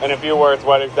 In a few words,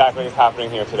 what exactly is happening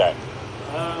here today?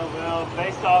 Well,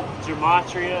 based off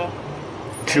gematria,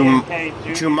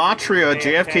 Gematria,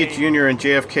 JFK Jr. and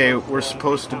JFK were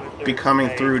supposed to be coming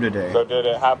through today. So did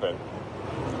it happen?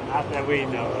 Not that we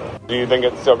know of. Do you think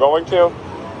it's still going to?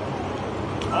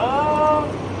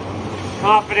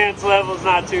 Confidence level's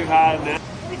not too high in that.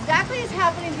 What exactly is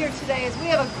happening here today is we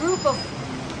have a group of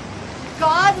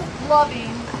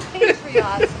God-loving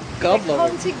patriots that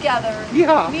come together,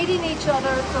 meeting each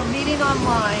other for meeting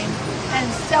online, and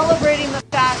celebrating the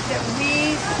fact that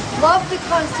we love the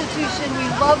Constitution, we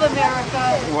love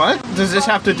America. What does this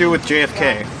have to do with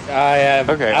JFK? I have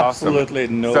absolutely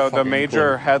awesome. No. So the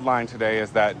major headline today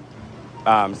is that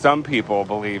some people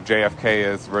believe JFK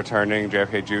is returning,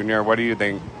 JFK Jr. What do you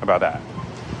think about that?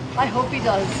 I hope he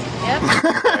does. Yep.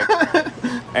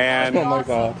 And oh my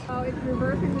God!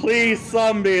 Please,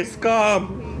 zombies,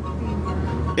 come!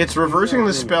 It's reversing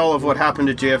the spell of what happened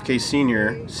to JFK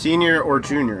Senior or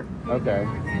Junior. Okay.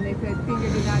 And they said Senior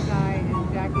did not die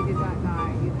and Jackie did not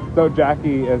die. So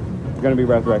Jackie is going to be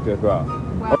resurrected as well.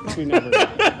 She never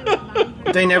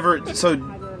died. They never. So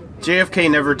JFK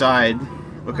never died.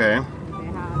 Okay.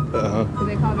 So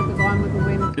they called it the Gone with the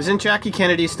Wind. Isn't Jackie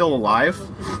Kennedy still alive?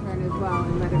 Return as well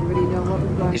and let everybody know what was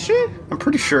going on. Is she? I'm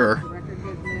pretty sure.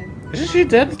 Isn't she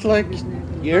dead like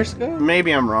years ago?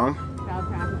 Maybe I'm wrong. Child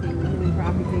trafficking, human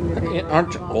trafficking. That they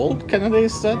Aren't old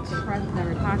Kennedys dead? the press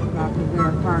never talked about because they're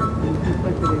apart and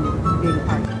complicit in being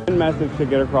apart. One message to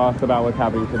get across about what's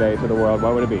happening today to the world,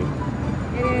 what would it be? It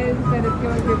is that it's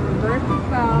going to reverse the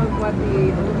spell of what the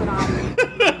Illuminati.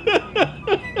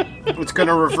 It's going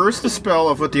to reverse the spell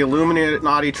of what the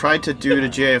Illuminati tried to do to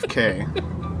JFK.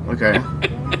 Okay.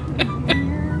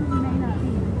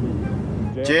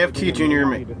 JFK Jr.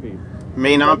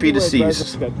 may not be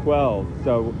deceased. At 12,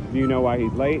 so do you know why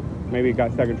he's late? Maybe he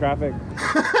got stuck in traffic?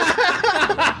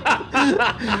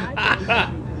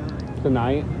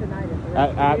 Tonight?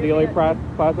 At the LA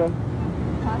Plaza?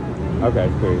 Okay,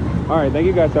 sweet. Alright, thank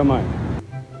you guys so much.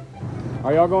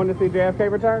 Are y'all going to see JFK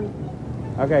return?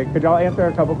 Okay, could y'all answer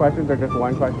a couple questions or just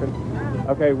one question?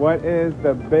 Okay, what is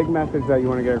the big message that you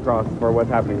want to get across for what's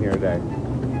happening here today?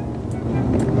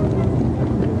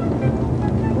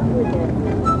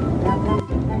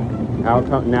 Now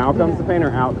comes the pain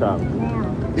or out comes?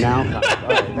 Now comes.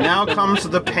 Right. Now comes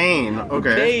the pain.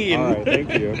 Okay. Pain. All right,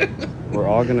 thank you. We're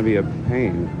all going to be a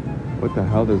pain. What the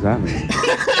hell does that mean?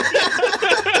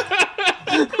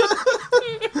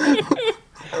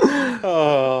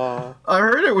 I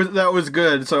heard that thought was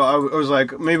good, so I was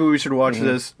like, maybe we should watch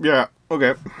this. Yeah,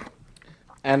 okay.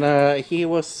 And he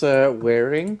was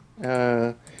wearing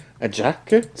a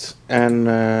jacket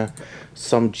and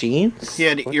some jeans. He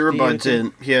had earbuds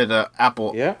in. He had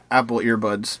Apple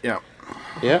earbuds. Yeah.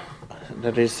 Yeah,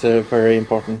 that is very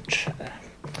important.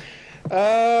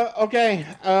 Okay,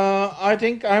 I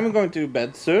think I'm going to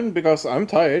bed soon because I'm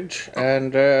tired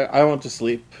and I want to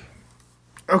sleep.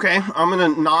 Okay, I'm gonna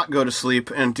not go to sleep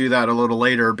and do that a little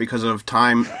later because of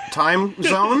time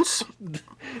zones.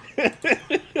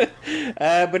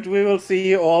 But we will see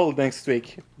you all next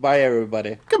week. Bye,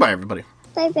 everybody. Goodbye, everybody.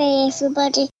 Bye, bye,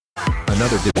 everybody.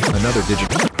 Another digital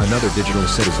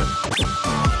citizen.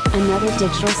 Another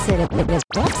digital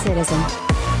citizen.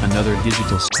 Another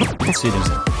digital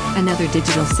citizen. Another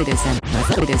digital citizen.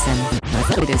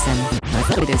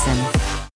 Citizen.